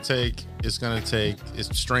 it's going to take,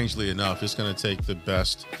 strangely enough, it's going to take the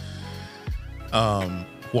best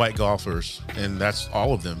white golfers, and that's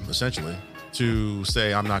all of them essentially, to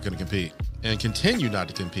say, I'm not going to compete, and continue not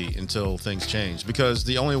to compete until things change. Because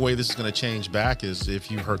the only way this is going to change back is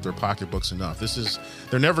if you hurt their pocketbooks enough.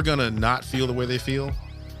 They're never going to not feel the way they feel,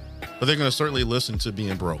 but they're going to certainly listen to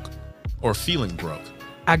being broke or feeling broke.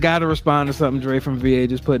 I got to respond to something Dre from VA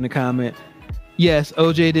just put in the comment. Yes,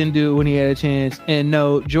 OJ didn't do it when he had a chance. And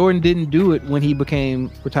no, Jordan didn't do it when he became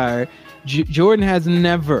retired. Jordan has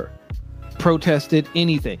never protested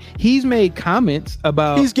anything. He's made comments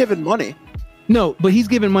about... He's given money. No, but he's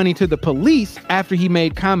given money to the police after he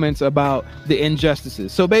made comments about the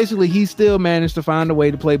injustices. So basically, he still managed to find a way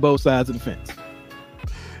to play both sides of the fence.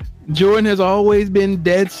 Jordan has always been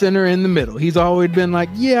dead center in the middle. He's always been like,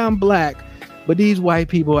 yeah, I'm black, but these white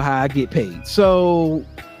people are how I get paid. So...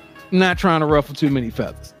 not trying to ruffle too many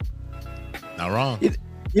feathers. Not wrong.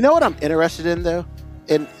 You know what I'm interested in, though?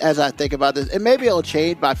 And as I think about this, and maybe it'll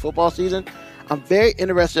change by football season, I'm very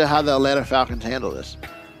interested in how the Atlanta Falcons handle this.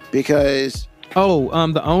 because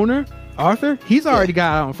the owner Arthur, he's already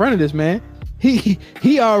got out in front of this, man.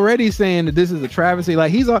 He already saying that this is a travesty.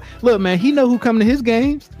 Like look, man, he know who come to his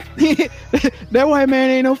games. That white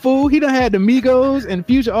man ain't no fool. He done had the Migos and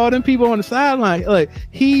Future, all them people on the sideline. Like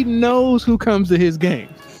he knows who comes to his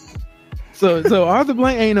games. So Arthur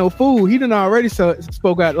Blank ain't no fool. He done already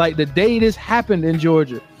spoke out. Like the day this happened in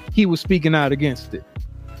Georgia, he was speaking out against it.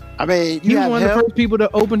 I mean, he was one of the first people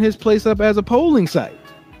to open his place up as a polling site.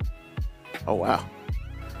 Oh wow!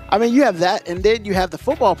 I mean, you have that, and then you have the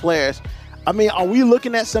football players. I mean, are we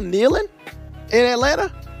looking at some kneeling in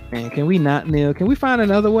Atlanta? Man, can we not kneel? Can we find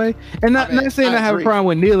another way? And not saying I have a problem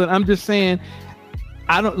with kneeling. I'm just saying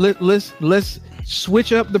let's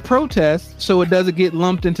switch up the protest so it doesn't get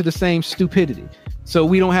lumped into the same stupidity. So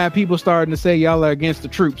we don't have people starting to say y'all are against the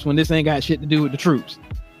troops when this ain't got shit to do with the troops.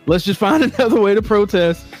 Let's just find another way to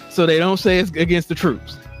protest so they don't say it's against the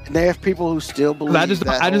troops. And there's people who still believe. I just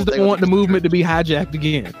don't want the movement to be hijacked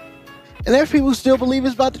again. And there's people who still believe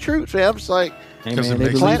it's about the troops. Man. I'm just like, hey, man,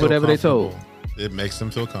 they believe whatever they told. It makes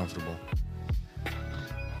them feel comfortable.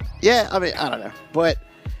 Yeah, I mean, I don't know, but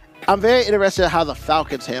I'm very interested in how the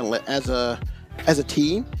Falcons handle it as a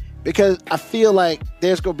team, because I feel like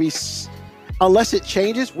there's going to be, unless it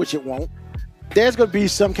changes, which it won't, there's going to be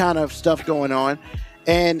some kind of stuff going on.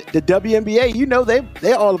 And the WNBA, you know,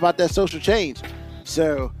 they're all about that social change.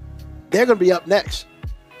 So they're going to be up next.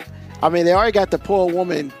 I mean, they already got the poor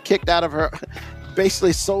woman kicked out of her,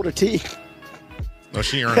 basically sold her team. Well,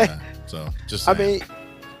 she earned that. So just saying. I mean,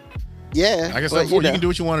 yeah. I guess you can do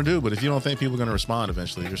what you want to do, but if you don't think people are going to respond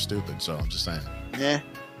eventually, you're stupid. So I'm just saying. Yeah.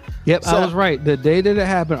 Yep, so, I was right. The day that it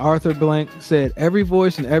happened, Arthur Blank said, every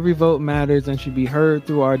voice and every vote matters and should be heard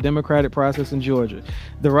through our democratic process in Georgia.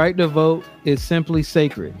 The right to vote is simply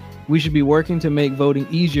sacred. We should be working to make voting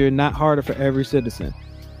easier, not harder for every citizen.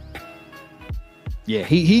 Yeah,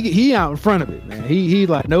 he out in front of it, man. He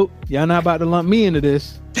like, nope, y'all not about to lump me into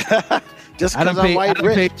this. Just because I'm white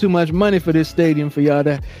rich. I paid too much money for this stadium for y'all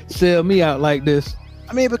to sell me out like this.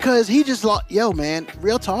 I mean, because he just lost, man,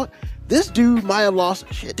 real talk. This dude might have lost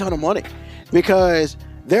a shit ton of money, because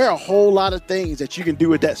there are a whole lot of things that you can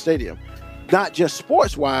do at that stadium, not just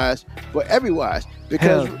sports wise, but every wise.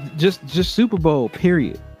 Because just Super Bowl,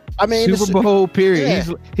 period. I mean, Super Bowl, period.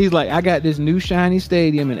 Yeah. He's like, I got this new shiny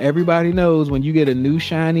stadium, and everybody knows when you get a new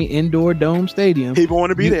shiny indoor dome stadium, people want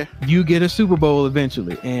to be there. You get a Super Bowl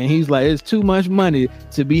eventually. And he's like, it's too much money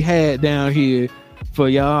to be had down here for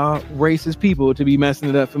y'all racist people to be messing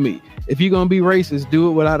it up for me. If you're gonna be racist, do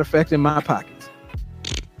it without affecting my pockets.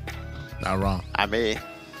 Not wrong. I mean,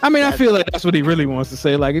 I feel like that's what he really wants to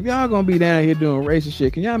say. Like, if y'all gonna be down here doing racist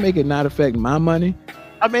shit, can y'all make it not affect my money?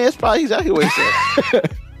 I mean, it's probably exactly what he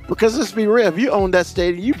said. Because let's be real, if you own that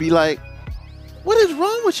stadium, you'd be like, what is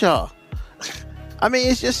wrong with y'all? I mean,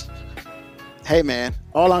 it's just, hey man,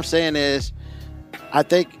 all I'm saying is, I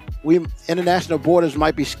think we international borders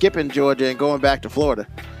might be skipping Georgia and going back to Florida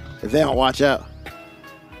if they don't watch out.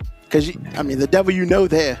 Because, I mean, the devil you know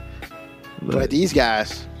there. Look, but these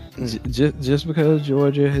guys. Just because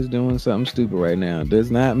Georgia is doing something stupid right now does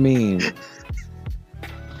not mean.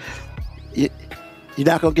 You're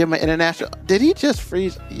not going to give him an international. Did he just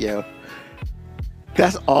freeze? Yo.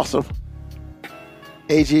 That's awesome.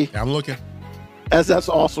 AG. I'm looking. That's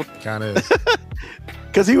awesome. Kind of is.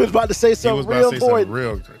 Because he was about to say something real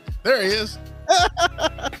important. There he is.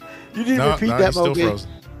 You need to repeat that, Mo. Still frozen.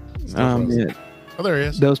 Yeah. Oh, there he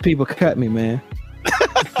is. Those people cut me, man.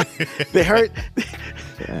 They hurt.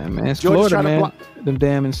 Yeah, man. It's Florida, man. Them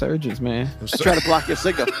damn insurgents, man. They're trying to block your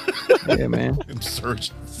signal. Yeah, man.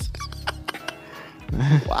 Insurgents.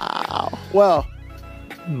 Wow. Well.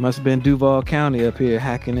 Must have been Duval County up here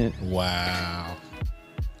hacking it. Wow.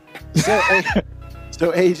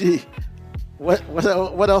 So AG,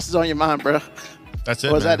 what else is on your mind, bro? That's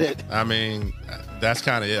it. Or was that it? I mean, that's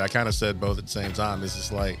kind of it. I kind of said both at the same time. It's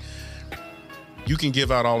just like, you can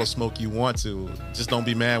give out all the smoke you want to, just don't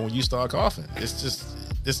be mad when you start coughing. It's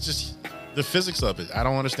just the physics of it. I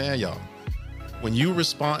don't understand y'all. When you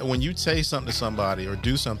say something to somebody or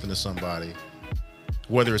do something to somebody,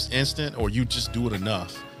 whether it's instant or you just do it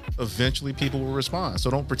enough, eventually people will respond. So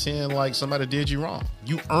don't pretend like somebody did you wrong.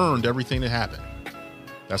 You earned everything that happened.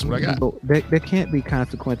 That's what I got. There can't be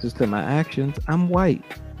consequences to my actions. I'm white.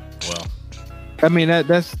 Well, I mean,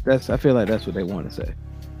 that's I feel like that's what they want to say.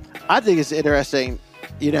 I think it's interesting,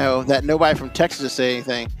 that nobody from Texas is saying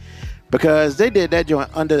anything, because they did that joint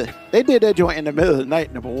in the middle of the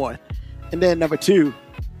night, number one. And then number two,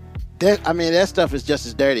 that stuff is just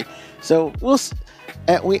as dirty. So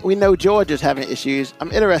we know Georgia's having issues.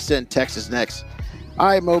 I'm interested in Texas next. All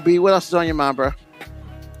right, Moby, what else is on your mind, bro?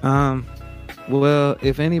 Well,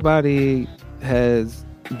 if anybody has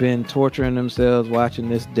been torturing themselves watching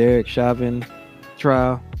this Derek Chauvin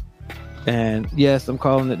trial, and yes, I'm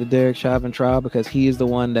calling it the Derek Chauvin trial because he is the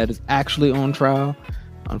one that is actually on trial.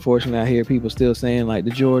 Unfortunately, I hear people still saying like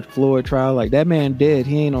the George Floyd trial, like that man dead,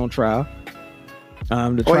 he ain't on trial. The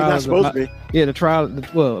trial he's not supposed to be. Yeah, the trial.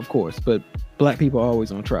 Well, of course, but black people are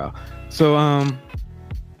always on trial. So, I'm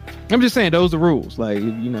just saying those are the rules. Like,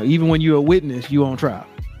 you know, even when you're a witness, you on trial.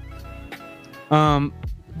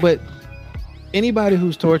 But anybody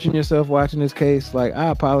who's torturing yourself watching this case, like, I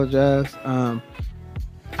apologize.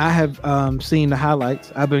 I have seen the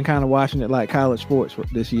highlights. I've been kind of watching it like college sports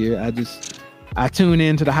this year. I tune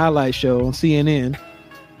into the highlight show on CNN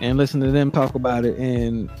and listen to them talk about it.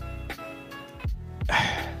 And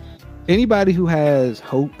anybody who has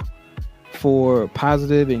hope for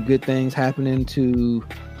positive and good things happening to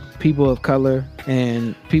people of color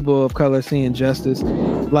and people of color seeing justice,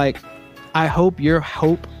 like, I hope your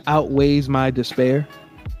hope outweighs my despair,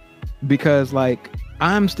 because like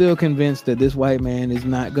I'm still convinced that this white man is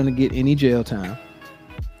not going to get any jail time,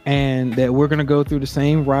 and that we're going to go through the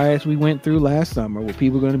same riots we went through last summer, where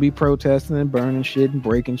people are going to be protesting and burning shit and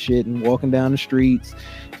breaking shit and walking down the streets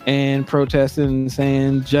and protesting and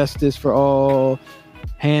saying justice for all,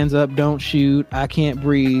 hands up, don't shoot, I can't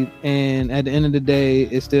breathe. And at the end of the day,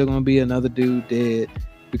 it's still going to be another dude dead,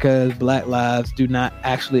 because black lives do not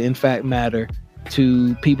actually, in fact, matter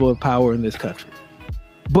to people of power in this country.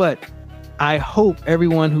 But I hope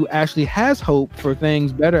everyone who actually has hope for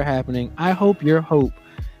things better happening, I hope your hope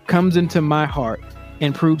comes into my heart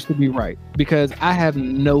and proves to be right, because I have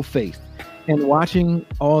no faith. And watching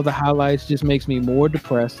all the highlights just makes me more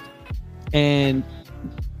depressed. And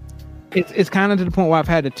it's kind of to the point where I've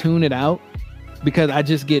had to tune it out, because I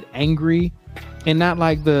just get angry. And not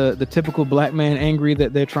like the typical black man angry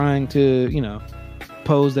that they're trying to, you know,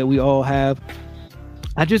 pose that we all have.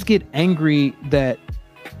 I just get angry that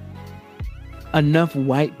enough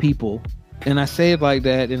white people, and I say it like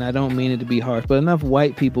that and I don't mean it to be harsh, but enough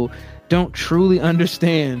white people don't truly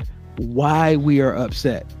understand why we are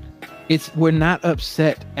upset. We're not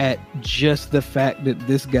upset at just the fact that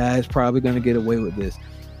this guy is probably going to get away with this.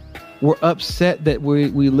 We're upset that we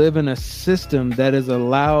live in a system that has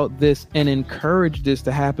allowed this and encouraged this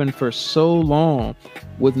to happen for so long,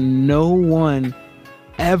 with no one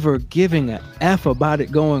ever giving a F about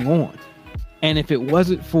it going on. And if it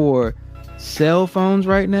wasn't for cell phones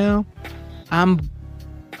right now, I'm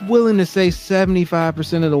willing to say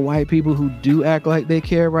 75% of the white people who do act like they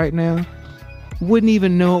care right now wouldn't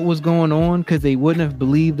even know what was going on, because they wouldn't have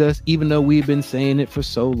believed us, even though we've been saying it for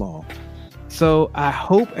so long. So I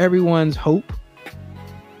hope everyone's hope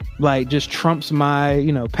like just trumps my,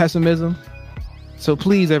 you know, pessimism. So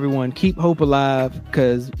please, everyone, keep hope alive,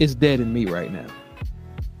 because it's dead in me right now.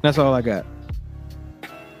 That's all I got.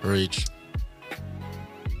 Reach.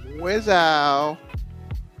 Wizzow.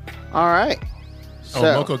 All right. Oh,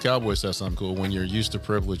 Moco Cowboy says something cool. When you're used to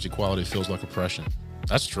privilege, equality feels like oppression.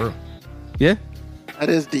 That's true. Yeah. That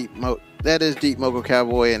is deep, That is deep, Moco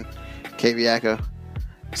Cowboy and KB Echo.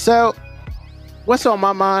 So, what's on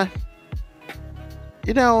my mind?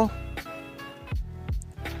 You know,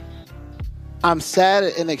 I'm sad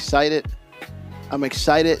and excited. I'm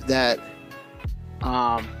excited that,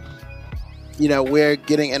 you know, we're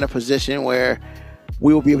getting in a position where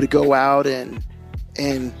we will be able to go out and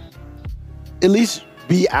at least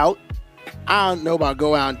be out. I don't know about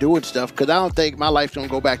go out and doing stuff, because I don't think my life's going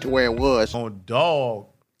to go back to where it was. On Dog,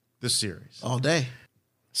 the series. All day.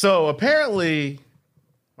 So apparently,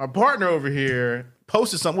 my partner over here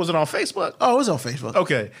posted something. Was it on Facebook? Oh, it was on Facebook.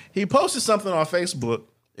 Okay. He posted something on Facebook.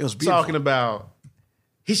 It was beautiful. Talking about,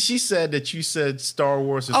 she said that you said Star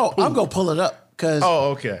Wars is poop. I'm going to pull it up. Because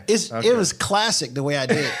okay. It was classic the way I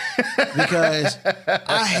did it. Because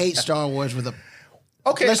I hate Star Wars with a...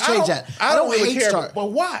 Okay, let's change that. I don't really hate care, Star...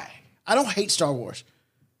 but why? I don't hate Star Wars.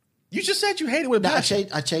 You just said you hate it with passion.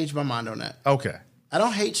 I changed my mind on that. Okay. I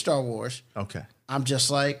don't hate Star Wars. Okay. I'm just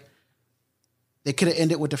like, they could have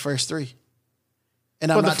ended with the first three. And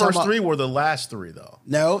but the first three were the last three, though.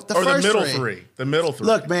 No, the middle three. The middle three.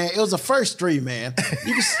 Look, man, it was the first three, man.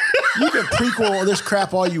 You can prequel all this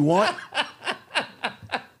crap all you want.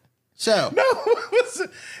 So. No.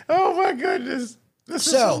 Oh, my goodness. This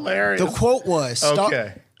is hilarious. The quote was,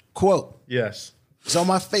 okay. Quote. Yes. It's on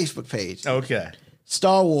my Facebook page. Okay.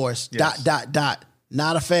 Star Wars, ...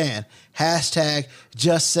 Not a fan. Hashtag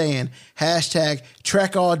just saying. Hashtag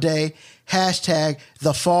Trek all day. Hashtag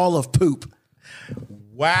the fall of poop.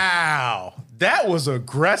 Wow. That was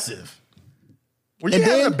aggressive. Were you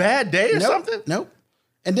having a bad day or something? Nope.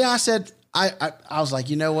 And then I said, I was like,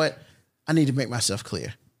 you know what? I need to make myself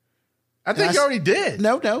clear. I think you already did.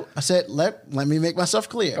 No. I said, let me make myself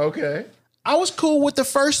clear. Okay. I was cool with the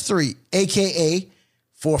first three, a.k.a.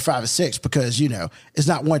 4, 5, and 6, because, it's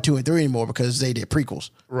not 1, 2, and 3 anymore because they did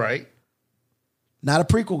prequels. Right. Not a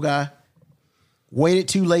prequel guy. Waited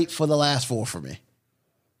too late for the last 4 for me.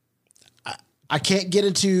 I can't get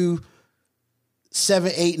into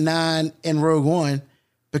 7, 8, 9 and Rogue One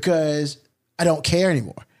because I don't care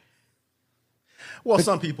anymore. Well,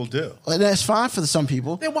 some people do. And that's fine for some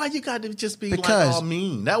people. Then why you got to just be Because- all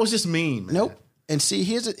mean? That was just mean, man. Nope. And see,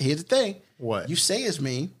 here's the thing. What? You say it's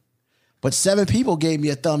mean, but 7 people gave me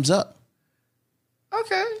a thumbs up.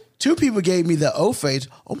 Okay. 2 people gave me the O face.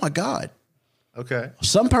 Oh my God. Okay.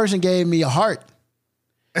 Some person gave me a heart.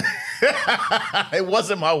 It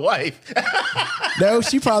wasn't my wife. No,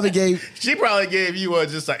 she probably gave. She probably gave you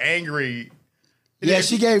just an angry. Yeah,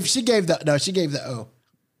 she gave the O.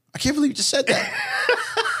 I can't believe you just said that.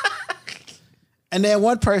 And then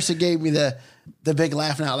one person gave me the big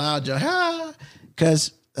laughing out loud joke,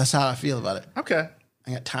 because that's how I feel about it. Okay.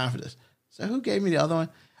 I got time for this. So who gave me the other one?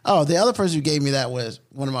 Oh, the other person who gave me that was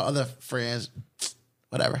one of my other friends.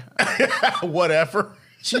 Whatever. Whatever.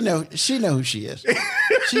 She know who she is.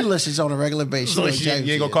 She listens on a regular basis. So She knows you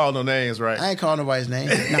exactly ain't who gonna she call no names, right? is. I ain't calling nobody's name.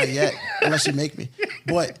 Not yet. Unless you make me.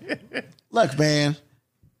 But look, man.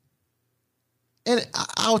 And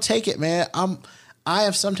I'll take it, man. I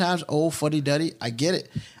am sometimes old fuddy-duddy. I get it.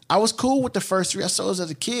 I was cool with the first 3. I saw those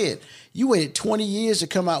as a kid. You waited 20 years to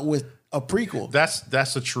come out with a prequel. That's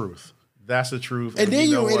the truth. That's the truth. And then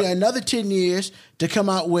you waited what? another 10 years to come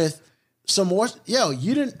out with some more. Yo,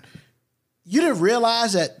 you didn't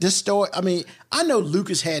realize that this story, I mean, I know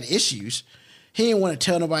Lucas had issues. He didn't want to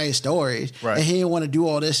tell nobody his stories. Right. And he didn't want to do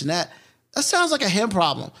all this and that. That sounds like a him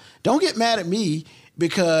problem. Don't get mad at me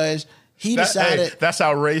because he decided. Hey, that's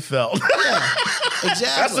how Ray felt. Yeah, exactly.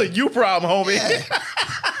 That's a you problem, homie. Yeah.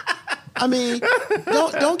 I mean,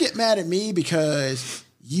 don't get mad at me because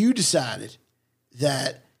you decided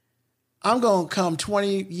that I'm going to come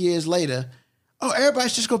 20 years later. Oh,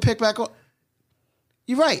 everybody's just going to pick back up.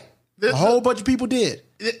 You're right. A whole bunch of people did.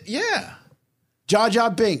 Yeah. Jar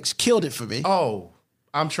Jar Binks killed it for me. Oh,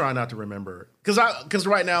 I'm trying not to remember it. Because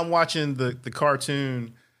right now I'm watching the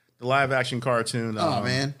cartoon, the live action cartoon. Oh,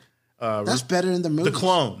 man. That's better than the movies. The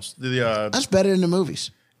clones. That's better than the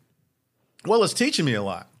movies. Well, it's teaching me a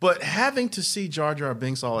lot. But having to see Jar Jar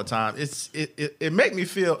Binks all the time, it make me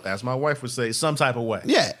feel, as my wife would say, some type of way.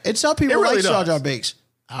 Yeah, and some people It really like Jar does. Jar Binks.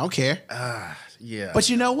 I don't care. Yeah. But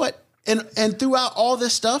you know what? And throughout all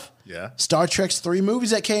this stuff, Yeah. Star Trek's 3 movies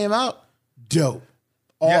that came out, dope.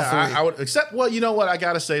 All yeah, 3. I would accept. Well, you know what? I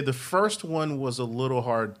got to say, the first one was a little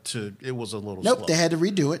hard it was a little Nope, slow. they had to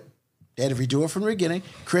redo it. They had to redo it from the beginning.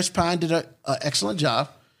 Chris Pine did an excellent job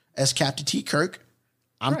as Captain T. Kirk.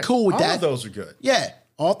 I'm Right. cool with All that. of those are good. Yeah,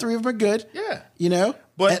 all 3 of them are good. Yeah. You know?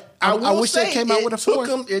 But And I wish say, they came out with a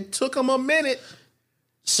 4th. It took them a minute,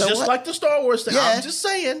 So just what? like the Star Wars thing. Yeah. I'm just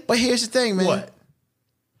saying. But here's the thing, man. What?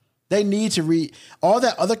 They need to read all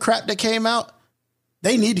that other crap that came out.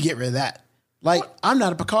 They need to get rid of that. Like, I'm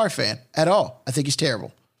not a Picard fan at all. I think he's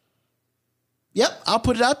terrible. Yep, I'll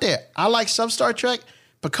put it out there. I like some Star Trek.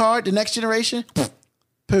 Picard, The Next Generation,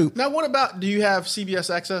 poop. Now, what about, do you have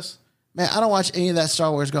CBS Access? Man, I don't watch any of that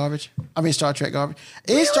Star Wars garbage. I mean, Star Trek garbage.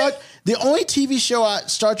 The only TV show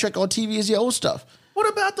Star Trek on TV is the old stuff. What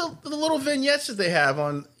about the little vignettes that they have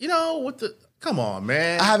on, come on,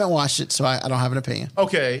 man. I haven't watched it, so I don't have an opinion.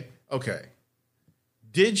 Okay.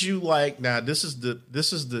 Did you now this is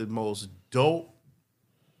the most dope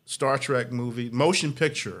Star Trek movie, motion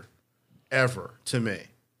picture ever to me.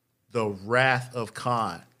 The Wrath of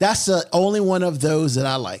Khan. That's the only one of those that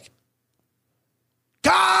I like.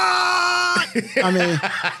 God! I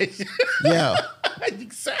mean, yeah.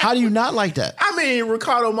 Exactly. How do you not like that? I mean,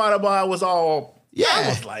 Ricardo Montalban was all. Yeah. I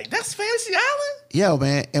was like, that's Fantasy Island. Yo,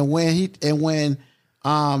 man. And when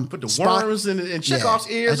Put the worms in Chekhov's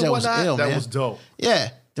ears and whatnot. That was dope. Yeah.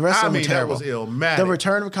 The rest of them were that terrible. was illmatic. The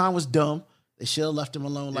Return of Khan was dumb. They should have left him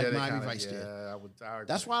alone like Yeah, they Miami kinda- Vice did. I agree.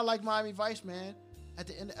 That's why I like Miami Vice, man. At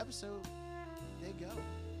the end of the episode, they go.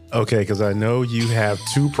 Okay, because I know you have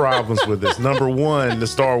 2 problems with this. Number 1, the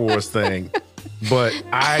Star Wars thing. But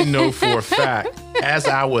I know for a fact, as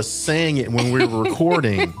I was saying it when we were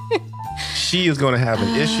recording, she is going to have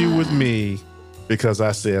an issue with me because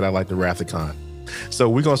I said I like the Wrath of Khan. So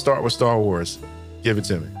we're going to start with Star Wars. Give it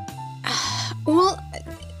to me. Well,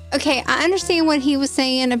 okay, I understand what he was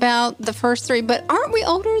saying about the first 3, but aren't we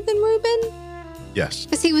older than Ruben? Yes.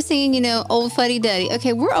 Because he was saying, old fuddy-duddy.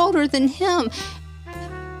 Okay, we're older than him.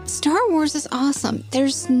 Star Wars is awesome.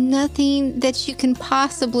 There's nothing that you can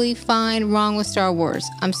possibly find wrong with Star Wars.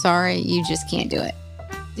 I'm sorry, you just can't do it.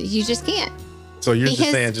 You just can't. So you're just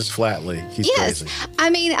Because- saying just flatly, he's Yes. crazy. I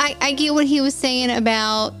mean, I get what he was saying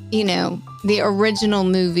about, the original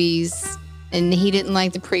movies, and he didn't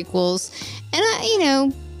like the prequels.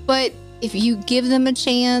 And, but if you give them a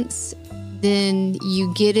chance, then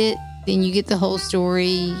you get it. Then you get the whole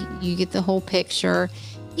story. You get the whole picture.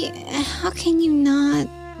 Yeah, how can you not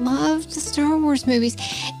love the Star Wars movies?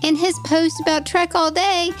 And his post about Trek all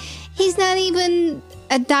day, he's not even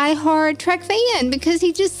a diehard Trek fan because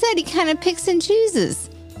he just said he kind of picks and chooses.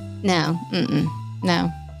 No,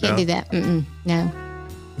 no, can't No? do that. No.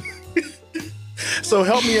 So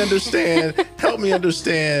help me understand.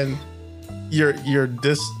 Your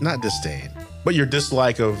not disdain, but your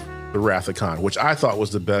dislike of the Wrath of Khan, which I thought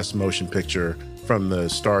was the best motion picture from the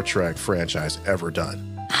Star Trek franchise ever done.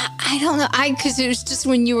 I don't know. Because it was just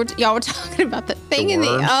when y'all were talking about the thing The in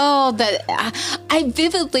worms? I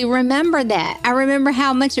vividly remember that. I remember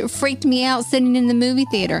how much it freaked me out sitting in the movie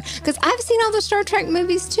theater because I've seen all the Star Trek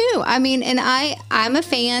movies too. I mean, and I'm a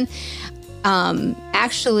fan.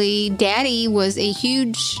 Actually, Daddy was a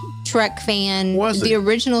huge Trek fan. Was the he?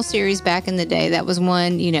 original series back in the day. That was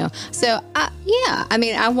one, So yeah, I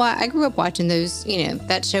mean, I grew up watching those,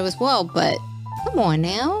 that show as well. But come on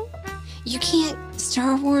now, you can't.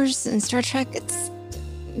 Star Wars and Star Trek,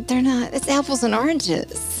 it's apples and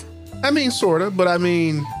oranges. I mean, sort of, but I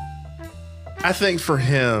mean, I think for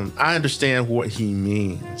him, I understand what he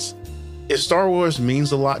means. If Star Wars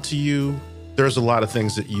means a lot to you, there's a lot of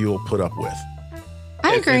things that you'll put up with.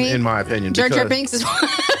 I agree. In my opinion. Jar Jar because- Binks is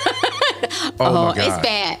Oh, my God. it's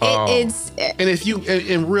bad. Oh. It's And if you,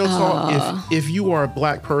 in real talk, if you are a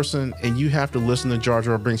black person and you have to listen to Jar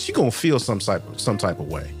Jar Binks, you're gonna feel some type of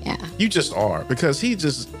way. yeah, You just are, because he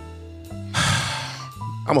just.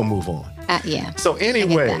 I'm gonna move on. yeah. So I get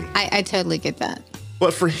anyway, that. I totally get that.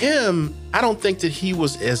 but for him, I don't think that he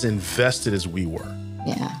was as invested as we were.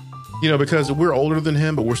 Yeah, Because we're older than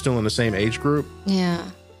him, but we're still in the same age group. yeah.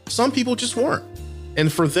 Some people just weren't,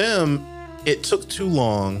 and for them, it took too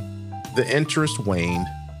long. The interest waned,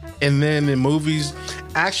 and then the movies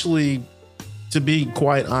actually. To be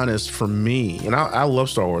quite honest, for me, and I love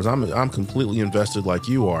Star Wars, I'm completely invested like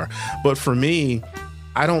you are. But for me,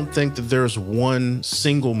 I don't think that there's one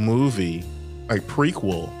single movie, a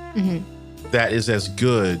prequel, that is as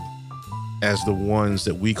good as the ones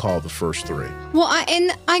that we call the first three. Well,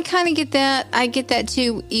 I kind of get that. I get that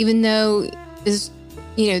too. Even though there's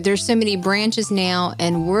so many branches now,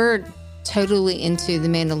 and we're totally into the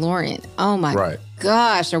Mandalorian. Oh my Right.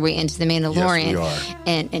 gosh, are we into the Mandalorian? Yes, we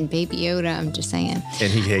are. And Baby Yoda. I'm just saying.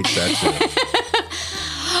 And he hates that too.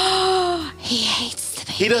 He hates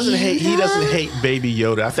the Baby He doesn't Yoda. hate Baby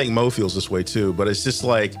Yoda. I think Mo feels this way too, but it's just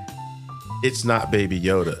like it's not Baby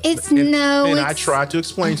Yoda. And I tried to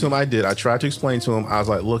explain to him. I tried to explain to him. I was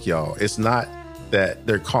like, look, y'all, it's not that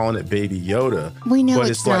they're calling it Baby Yoda. We know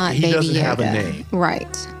but it's like not he Baby doesn't Yoda. have a name.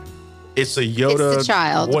 Right. It's a Yoda. It's the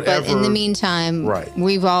child. Whatever. But in the meantime, Right.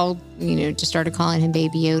 we've all, just started calling him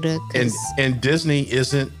Baby Yoda. 'Cause- and Disney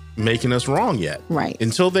isn't making us wrong yet. Right.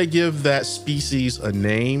 Until they give that species a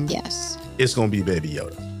name, yes, it's going to be Baby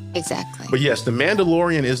Yoda. exactly. But yes, The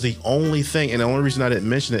Mandalorian is the only thing, and the only reason I didn't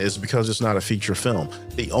mention it is because it's not a feature film.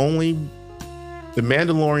 The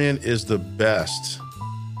Mandalorian is the best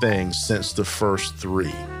thing since the first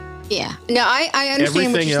three. Yeah. No, I understand what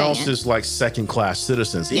Everything you're else saying. is like second-class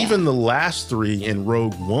citizens. Yeah. Even the last three in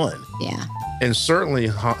Rogue One, Yeah. and certainly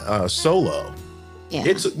Solo. Yeah.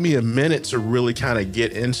 It took me a minute to really kind of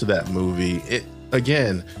get into that movie.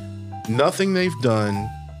 Nothing they've done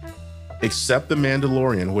except The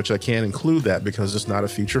Mandalorian, which I can't include that because it's not a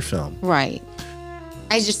feature film. Right.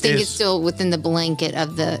 I just think Is- it's still within the blanket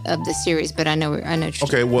of the series, but I know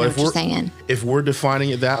Okay, well, what you're saying. if we're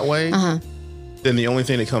defining it that way, then the only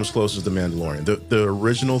thing that comes close is The Mandalorian. The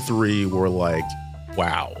original three were like,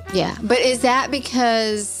 wow. Yeah, but is that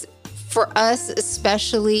because for us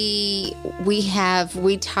especially, we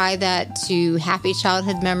tie that to happy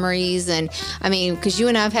childhood memories? And I mean, because you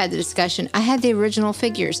and I have had the discussion, I had the original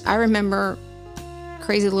figures. I remember,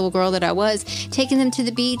 crazy little girl that I was, taking them to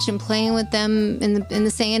the beach and playing with them in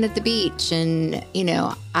the sand at the beach. And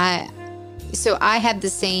I had the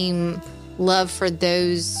same love for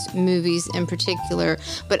those movies in particular,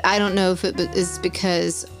 but I don't know if it is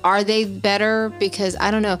because, are they better? Because I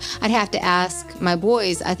don't know. I'd have to ask my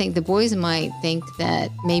boys. I think the boys might think that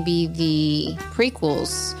maybe the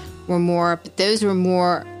prequels were more, but those were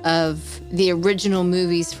more of the original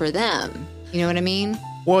movies for them. You know what I mean?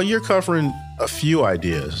 Well, you're covering a few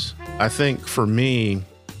ideas. I think for me,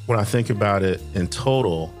 when I think about it in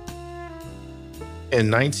total, in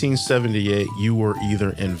 1978, you were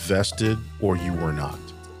either invested or you were not.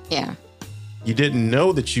 Yeah. you didn't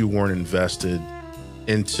know that you weren't invested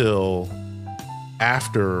until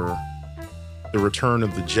after the Return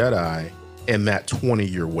of the Jedi and that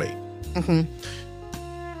 20-year wait.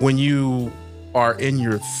 Mm-hmm. When you are in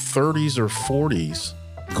your 30s or 40s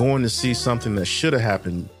going to see something that should have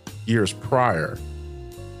happened years prior,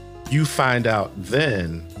 you find out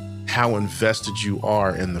then how invested you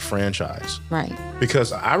are in the franchise. Right.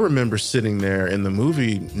 Because I remember sitting there in the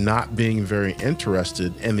movie not being very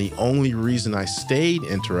interested, and the only reason I stayed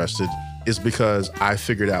interested is because I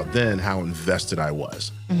figured out then how invested I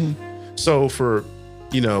was. Mm-hmm. So for,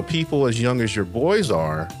 people as young as your boys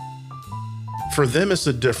are, for them it's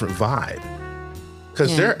a different vibe.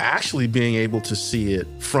 Because they're actually being able to see it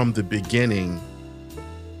from the beginning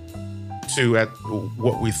to at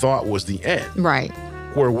what we thought was the end. Right.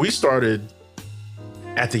 Where we started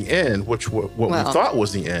at the end, which what we thought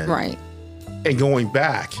was the end. Right. And going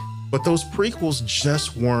back. But those prequels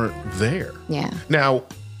just weren't there. Yeah. Now,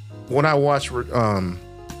 when I watch the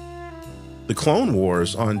Clone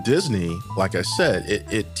Wars on Disney, like I said,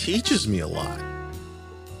 it teaches me a lot.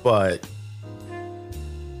 But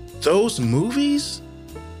those movies,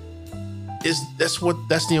 that's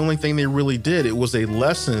the only thing they really did. It was a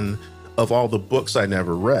lesson of all the books I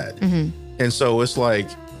never read. Mm-hmm. And so it's like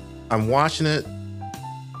I'm watching it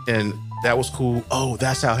and that was cool. Oh,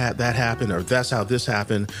 that's how that happened, or that's how this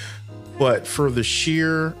happened. But for the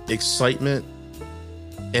sheer excitement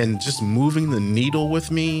and just moving the needle with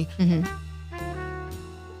me mm-hmm.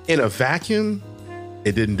 in a vacuum,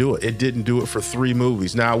 it didn't do it. It didn't do it for 3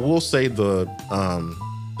 movies. Now I will say the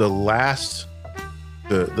last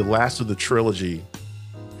of the trilogy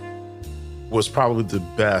was probably the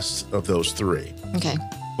best of those 3. Okay.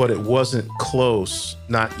 But it wasn't close,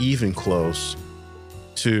 not even close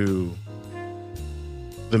to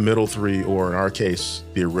the middle 3, or in our case,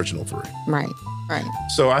 the original 3. Right. Right.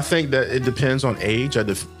 So I think that it depends on age.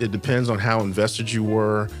 It depends on how invested you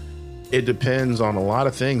were. It depends on a lot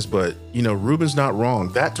of things. But, Ruben's not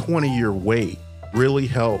wrong. That 20-year wait really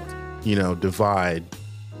helped, divide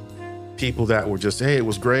people that were just, hey, it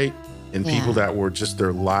was great, and people that were just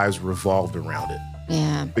their lives revolved around it.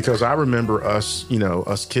 Yeah. Because I remember us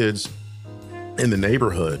kids in the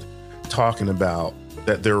neighborhood talking about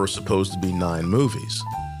that there were supposed to be 9 movies.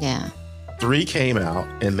 Yeah. 3 came out,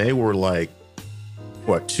 and they were like,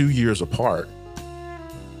 2 years apart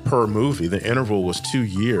per movie. The interval was 2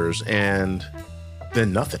 years, and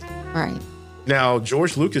then nothing. Right. Now,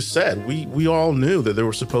 George Lucas said, we all knew that there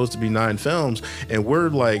were supposed to be 9 films, and we're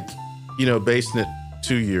like, basing it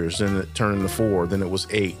 2 years, then it turned into 4, then it was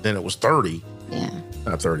 8, then it was 30. Yeah.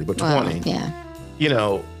 Not 30, but 20. Yeah.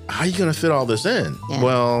 How are you going to fit all this in? Yeah.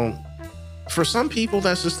 Well, for some people,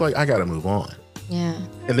 that's just like, I got to move on. Yeah.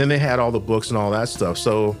 And then they had all the books and all that stuff.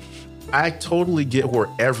 So I totally get where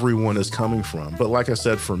everyone is coming from. But like I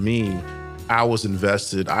said, for me, I was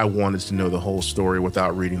invested. I wanted to know the whole story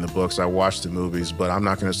without reading the books. I watched the movies, but I'm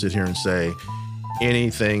not going to sit here and say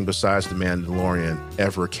anything besides The Mandalorian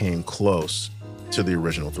ever came close to the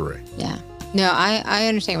original 3. Yeah. No, I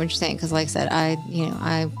understand what you're saying, because like I said, I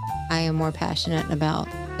am more passionate about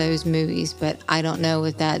those movies, but I don't know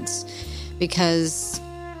if that's because,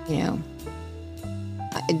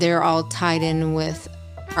 they're all tied in with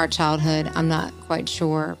our childhood. I'm not quite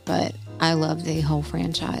sure, but I love the whole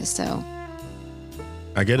franchise, so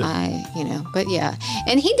I get it. But yeah.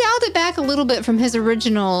 And he dialed it back a little bit from his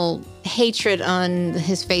original hatred on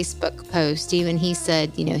his Facebook post. Even he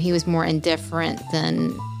said, he was more indifferent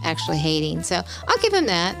than actually hating. So I'll give him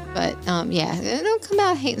that. But don't come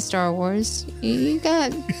out hating Star Wars. You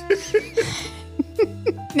got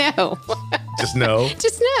no. Just no?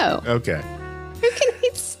 Just no. Okay. Who can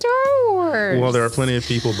hate Star Wars? Well, there are plenty of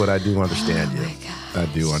people, but I do understand you. My gosh. I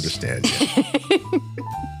do understand you.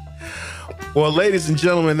 Well, ladies and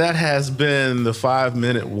gentlemen, that has been the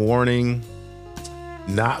 5-minute warning.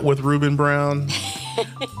 Not with Ruben Brown,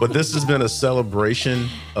 but this has been a celebration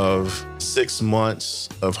of 6 months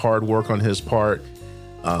of hard work on his part.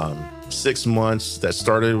 6 months that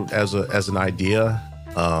started as an idea.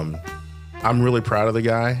 I'm really proud of the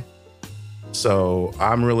guy. So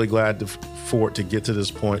I'm really glad for it to get to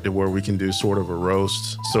this point to where we can do sort of a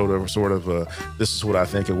roast, sort of a, this is what I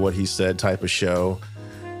think of what he said type of show.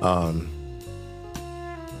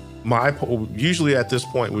 Usually at this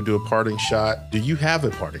point we do a parting shot. Do you have a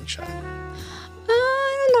parting shot?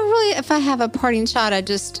 I don't know really if I have a parting shot. I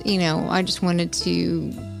just wanted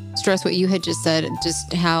to stress what you had just said,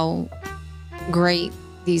 just how great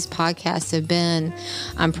these podcasts have been.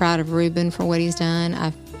 I'm proud of Ruben for what he's done.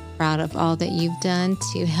 I'm proud of all that you've done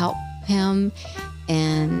to help him,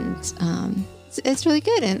 and it's really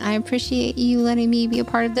good. And I appreciate you letting me be a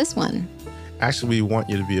part of this one. Actually, we want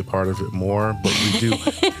you to be a part of it more, but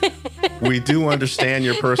we do understand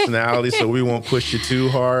your personality, so we won't push you too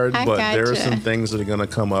hard. But there are some things that are going to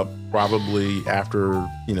come up probably after,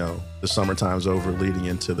 the summertime's over, leading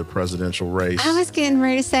into the presidential race. I was getting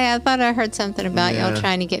ready to say, I thought I heard something about y'all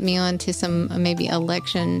trying to get me on to some maybe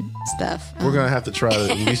election stuff. We're going to have to try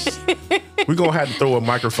to at least... We're going to have to throw a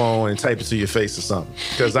microphone and tape it to your face or something.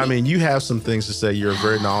 Because, you have some things to say. You're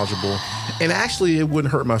very knowledgeable. And actually, it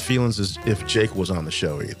wouldn't hurt my feelings if Jake was on the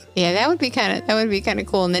show either. Yeah, that would be kind of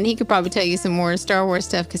cool. And then he could probably tell you some more Star Wars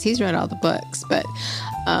stuff because he's read all the books. But,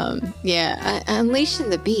 Unleashing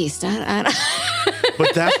the Beast.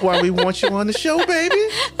 But that's why we want you on the show, baby.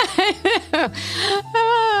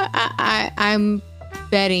 I'm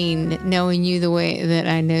betting, knowing you the way that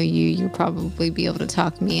I know you, you'll probably be able to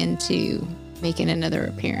talk me into making another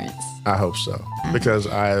appearance. I hope so, because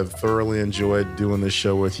I have thoroughly enjoyed doing this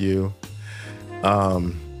show with you.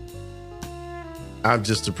 I'm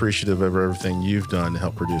just appreciative of everything you've done to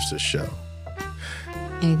help produce this show.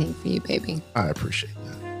 Anything for you, baby. I appreciate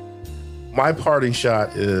that. My parting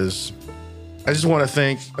shot is, I just want to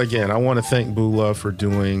thank Boo Love for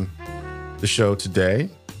doing the show today.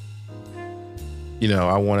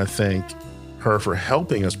 I want to thank her for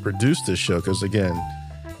helping us produce this show because, again,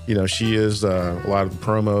 she is a lot of the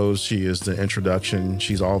promos. She is the introduction.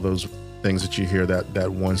 She's all those things that you hear,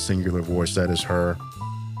 that one singular voice, that is her.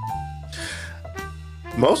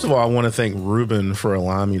 Most of all, I want to thank Ruben for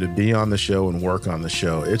allowing me to be on the show and work on the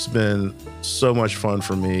show. It's been so much fun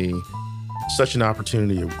for me, such an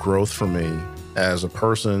opportunity of growth for me as a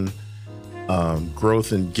person,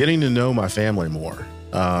 growth in getting to know my family more.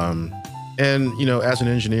 And, as an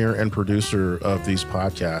engineer and producer of these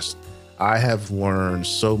podcasts, I have learned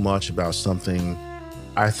so much about something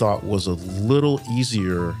I thought was a little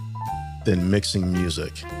easier than mixing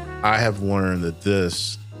music. I have learned that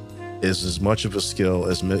this is as much of a skill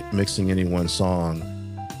as mixing any one song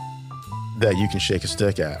that you can shake a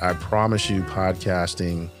stick at. I promise you,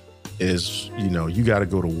 podcasting is, you got to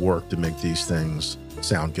go to work to make these things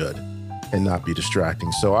sound good and not be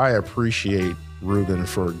distracting. So I appreciate Ruben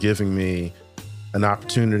for giving me an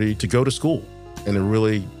opportunity to go to school and to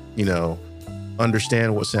really,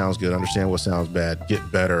 understand what sounds good, understand what sounds bad,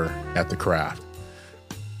 get better at the craft.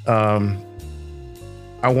 I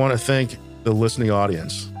want to thank the listening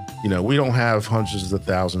audience. We don't have hundreds of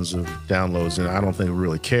thousands of downloads, and I don't think we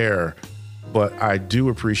really care, but I do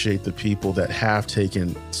appreciate the people that have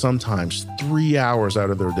taken sometimes 3 hours out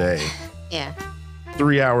of their day. Yeah.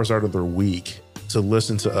 3 hours out of their week to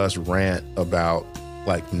listen to us rant about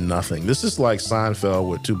nothing. This is like Seinfeld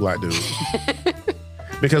with two black dudes.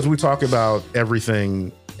 Because we talk about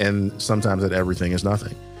everything, and sometimes that everything is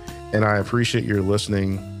nothing. And I appreciate your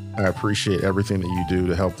listening. I appreciate everything that you do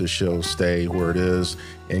to help this show stay where it is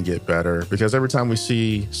and get better. Because every time we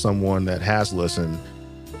see someone that has listened,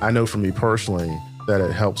 I know for me personally that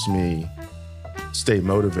it helps me stay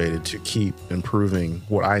motivated to keep improving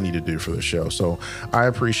what I need to do for the show. So I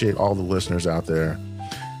appreciate all the listeners out there.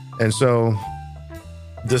 And so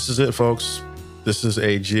this is it, folks. This is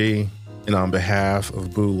AG. And on behalf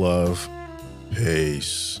of Boo Love,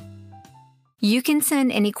 peace. You can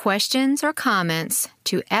send any questions or comments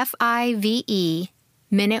to FIVE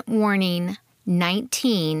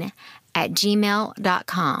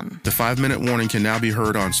minutewarning19@gmail.com. The 5-Minute Warning can now be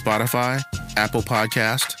heard on Spotify, Apple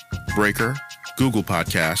Podcast, Breaker, Google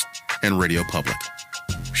Podcast, and Radio Public.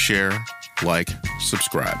 Share, like,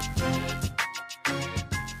 subscribe.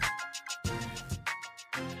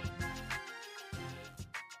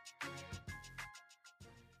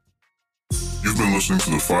 You've been listening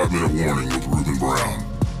to the 5-Minute Warning with Ruben Brown.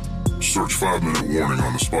 Search 5-Minute Warning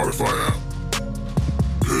on the Spotify app.